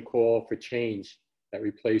passionate call for change that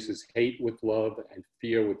replaces hate with love and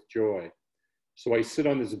fear with joy. So I sit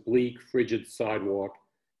on this bleak, frigid sidewalk,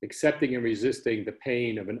 accepting and resisting the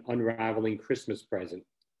pain of an unraveling Christmas present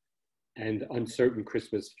and uncertain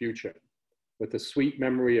Christmas future, with the sweet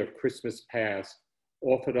memory of Christmas past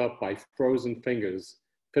offered up by frozen fingers,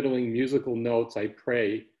 fiddling musical notes I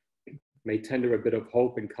pray may tender a bit of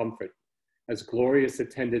hope and comfort as glorious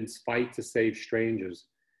attendants fight to save strangers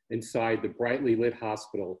inside the brightly lit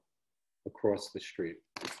hospital across the street.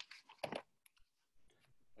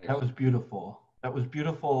 That was beautiful. That was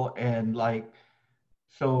beautiful, and like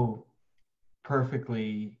so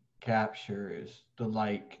perfectly captures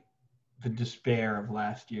the despair of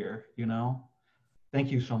last year, you know?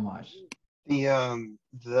 Thank you so much. The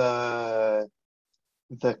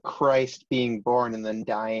Christ being born and then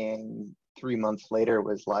dying 3 months later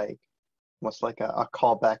was like almost like a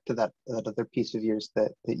callback to that other piece of yours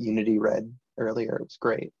that Unity read earlier. It was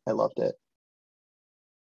great. I loved it.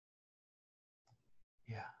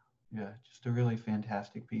 Yeah, just a really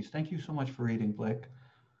fantastic piece. Thank you so much for reading, Blake.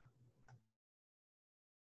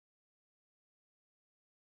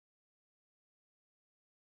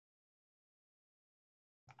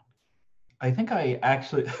 I think I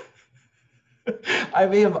actually, I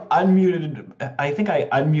may have unmuted, I think I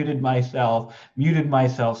unmuted myself, muted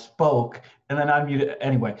myself, spoke, and then unmuted.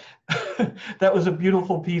 Anyway, that was a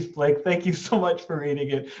beautiful piece, Blake. Thank you so much for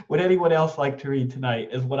reading it. Would anyone else like to read tonight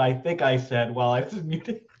is what I think I said while I was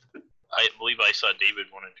muted. I believe I saw David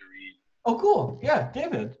wanted to read. Oh, cool. Yeah,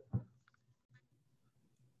 David.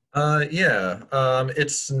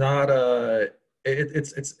 It's not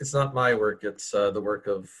it's not my work. It's the work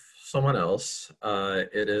of someone else.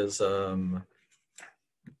 It is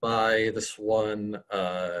by this one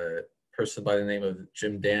person by the name of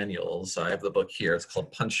Jim Daniels. I have the book here. It's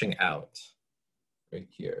called Punching Out, right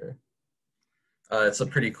here. It's a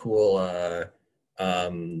pretty cool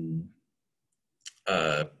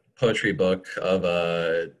poetry book of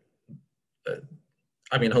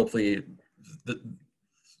I mean, hopefully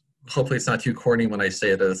it's not too corny when I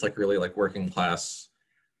say it. It's like really like working class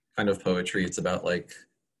kind of poetry. It's about like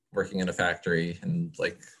working in a factory and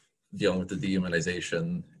like dealing with the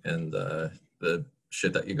dehumanization and the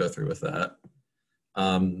shit that you go through with that.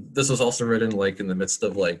 This was also written like in the midst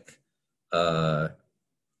of like,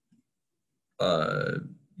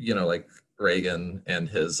 you know, like Reagan and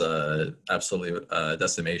his absolute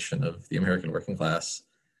decimation of the American working class.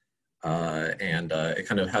 And it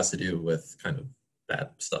kind of has to do with kind of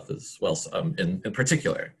that stuff as well, in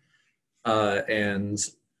particular. And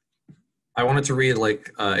I wanted to read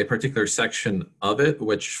like a particular section of it,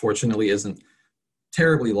 which fortunately isn't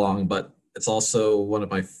terribly long, but it's also one of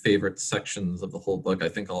my favorite sections of the whole book. I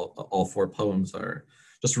think all 4 poems are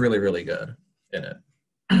just really, really good in it.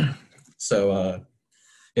 So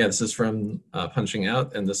yeah, this is from Punching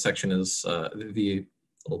Out, and this section is the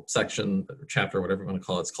little section, or chapter, whatever you want to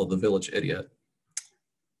call it. It's called The Village Idiot.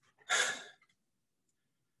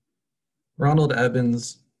 Ronald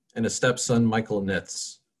Evans and his stepson, Michael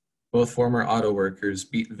Nitz, both former auto workers,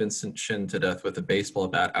 beat Vincent Chin to death with a baseball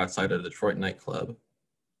bat outside a Detroit nightclub.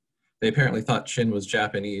 They apparently thought Chin was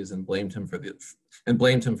Japanese and blamed him for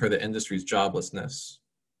the industry's joblessness.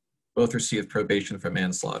 Both received probation for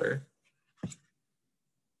manslaughter.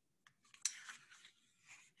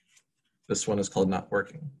 This one is called Not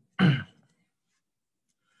Working. The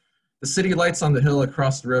city lights on the hill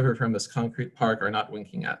across the river from this concrete park are not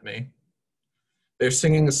winking at me. They're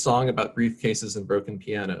singing a song about briefcases and broken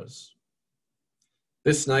pianos.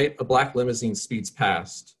 This night, a black limousine speeds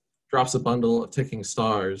past, drops a bundle of ticking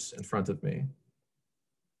stars in front of me.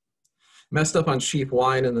 Messed up on cheap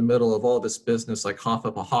wine in the middle of all this business, I cough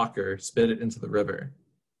up a hawker, spit it into the river.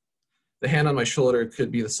 The hand on my shoulder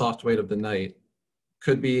could be the soft weight of the night,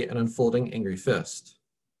 could be an unfolding angry fist.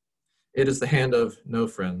 It is the hand of no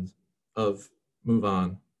friend, of move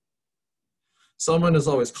on. Someone is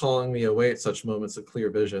always calling me away at such moments of clear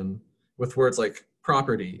vision, with words like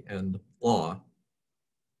property and law.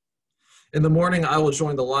 In the morning, I will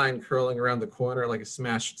join the line curling around the corner like a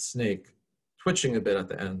smashed snake, twitching a bit at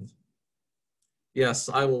the end. Yes,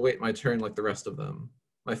 I will wait my turn like the rest of them,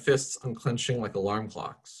 my fists unclenching like alarm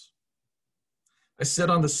clocks. I sit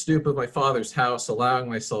on the stoop of my father's house, allowing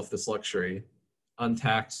myself this luxury,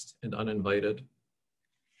 untaxed and uninvited.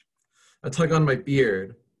 I tug on my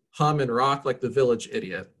beard, hum and rock like the village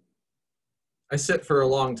idiot. I sit for a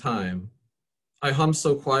long time. I hum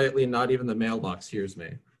so quietly, not even the mailbox hears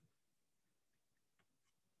me.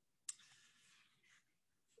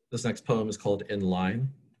 This next poem is called In Line.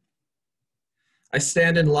 I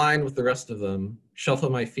stand in line with the rest of them, shuffle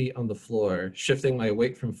my feet on the floor, shifting my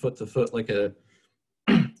weight from foot to foot like a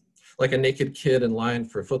naked kid in line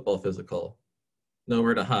for a football physical.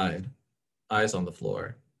 Nowhere to hide, eyes on the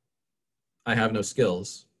floor. I have no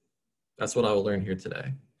skills. That's what I will learn here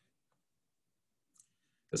today.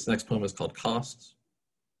 This next poem is called Costs.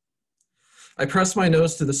 I press my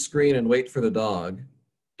nose to the screen and wait for the dog.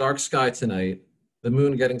 Dark sky tonight, the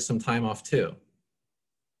moon getting some time off too.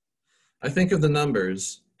 I think of the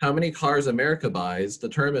numbers. How many cars America buys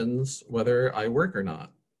determines whether I work or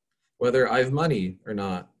not, whether I have money or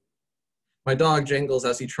not. My dog jingles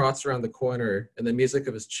as he trots around the corner and the music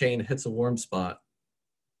of his chain hits a warm spot.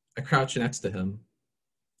 I crouch next to him.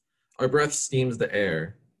 Our breath steams the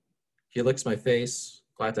air. He licks my face,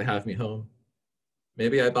 glad to have me home.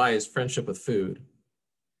 Maybe I buy his friendship with food.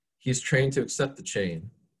 He's trained to accept the chain,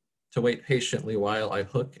 to wait patiently while I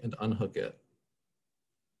hook and unhook it.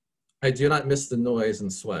 I do not miss the noise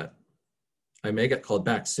and sweat. I may get called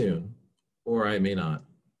back soon, or I may not.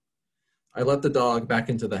 I let the dog back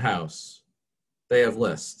into the house. They have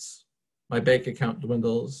lists. My bank account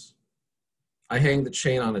dwindles. I hang the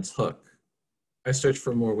chain on its hook. I search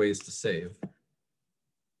for more ways to save.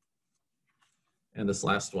 And this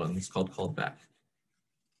last one is called Back.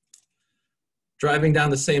 Driving down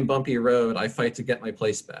the same bumpy road, I fight to get my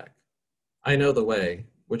place back. I know the way,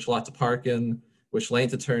 which lot to park in, which lane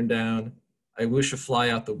to turn down. I whoosh a fly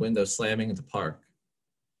out the window, slamming into park.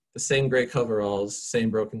 The same gray coveralls, same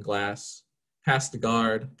broken glass. Past the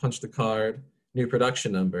guard, punch the card, new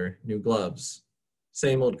production number, new gloves.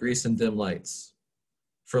 Same old grease and dim lights.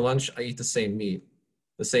 For lunch, I eat the same meat,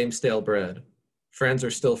 the same stale bread. Friends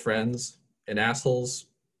are still friends, and assholes,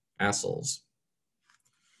 assholes.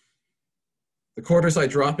 The quarters I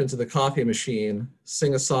drop into the coffee machine,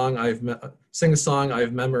 sing a song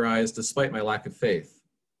I've memorized despite my lack of faith.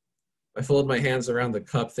 I fold my hands around the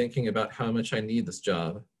cup, thinking about how much I need this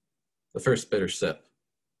job. The first bitter sip.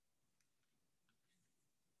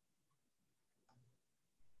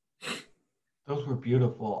 Those were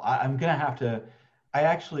beautiful. I'm gonna have to, I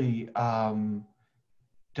actually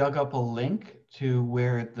dug up a link to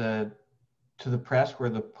where the to the press where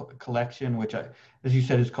the collection, which as you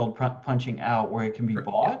said, is called Punching Out, where it can be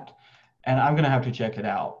bought. And I'm going to have to check it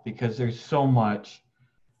out because there's so much.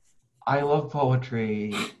 I love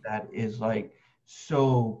poetry that is like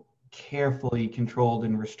so carefully controlled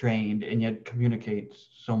and restrained and yet communicates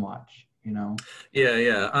so much, you know?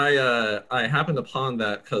 Yeah. I happened upon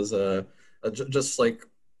that because just like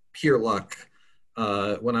pure luck,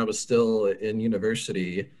 when I was still in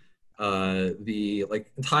university, the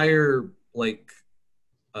like entire like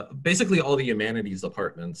basically all the humanities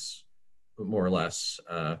departments, more or less,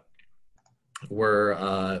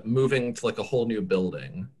 were moving to like a whole new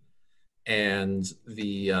building, and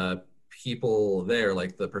the people there,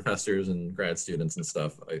 like the professors and grad students and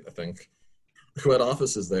stuff, I think, who had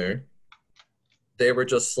offices there, they were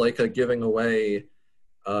just like giving away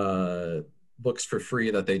books for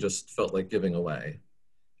free that they just felt like giving away.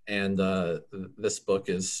 And this book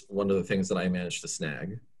is one of the things that I managed to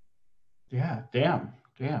snag. Yeah, damn.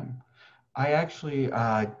 I actually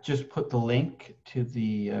just put the link to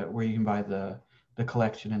the where you can buy the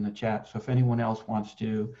collection in the chat. So if anyone else wants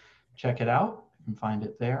to check it out, you can find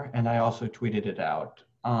it there. And I also tweeted it out.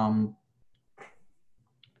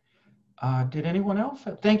 Did anyone else?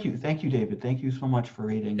 Thank you, David. Thank you so much for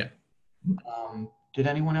reading. Yeah. Did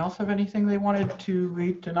anyone else have anything they wanted to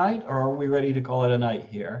read tonight, or are we ready to call it a night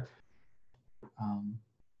here?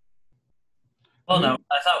 Well, no,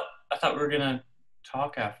 I thought we were gonna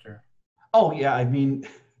talk after. Oh yeah, I mean,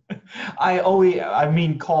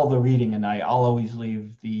 call the reading a night. I'll always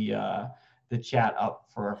leave the chat up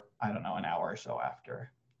for, I don't know, an hour or so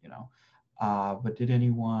after, you know. But did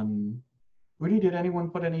anyone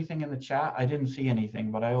put anything in the chat? I didn't see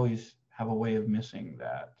anything, but I always have a way of missing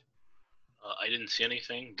that. I didn't see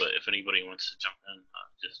anything, but if anybody wants to jump in,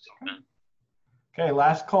 just jump in. Okay,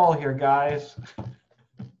 last call here, guys.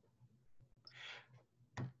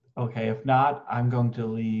 Okay, if not, I'm going to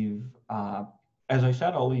leave, as I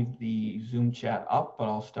said, I'll leave the Zoom chat up, but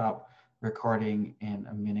I'll stop recording in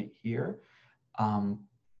a minute here.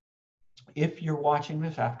 If you're watching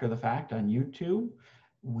this after the fact on YouTube,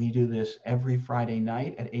 we do this every Friday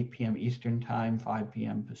night at 8 p.m. Eastern Time, 5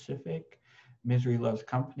 p.m. Pacific. Misery Loves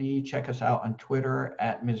Company. Check us out on Twitter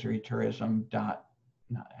at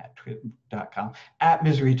miserytourism.com, at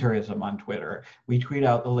miserytourism on Twitter. We tweet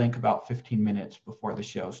out the link about 15 minutes before the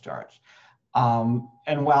show starts.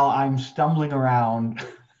 And while I'm stumbling around,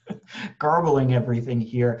 garbling everything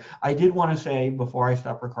here, I did want to say before I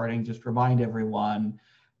stop recording, just remind everyone,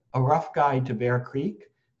 A Rough Guide to Bear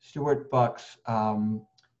Creek, Stuart Buck's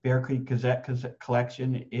Bear Creek Gazette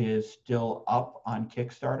collection is still up on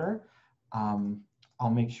Kickstarter. I'll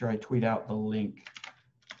make sure I tweet out the link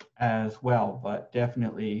as well, but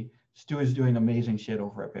definitely Stu is doing amazing shit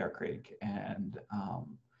over at Bear Creek, and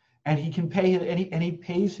he can pay, and he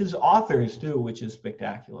pays his authors too, which is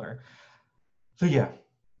spectacular. So yeah,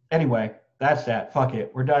 anyway, that's that. Fuck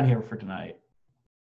it, we're done here for tonight.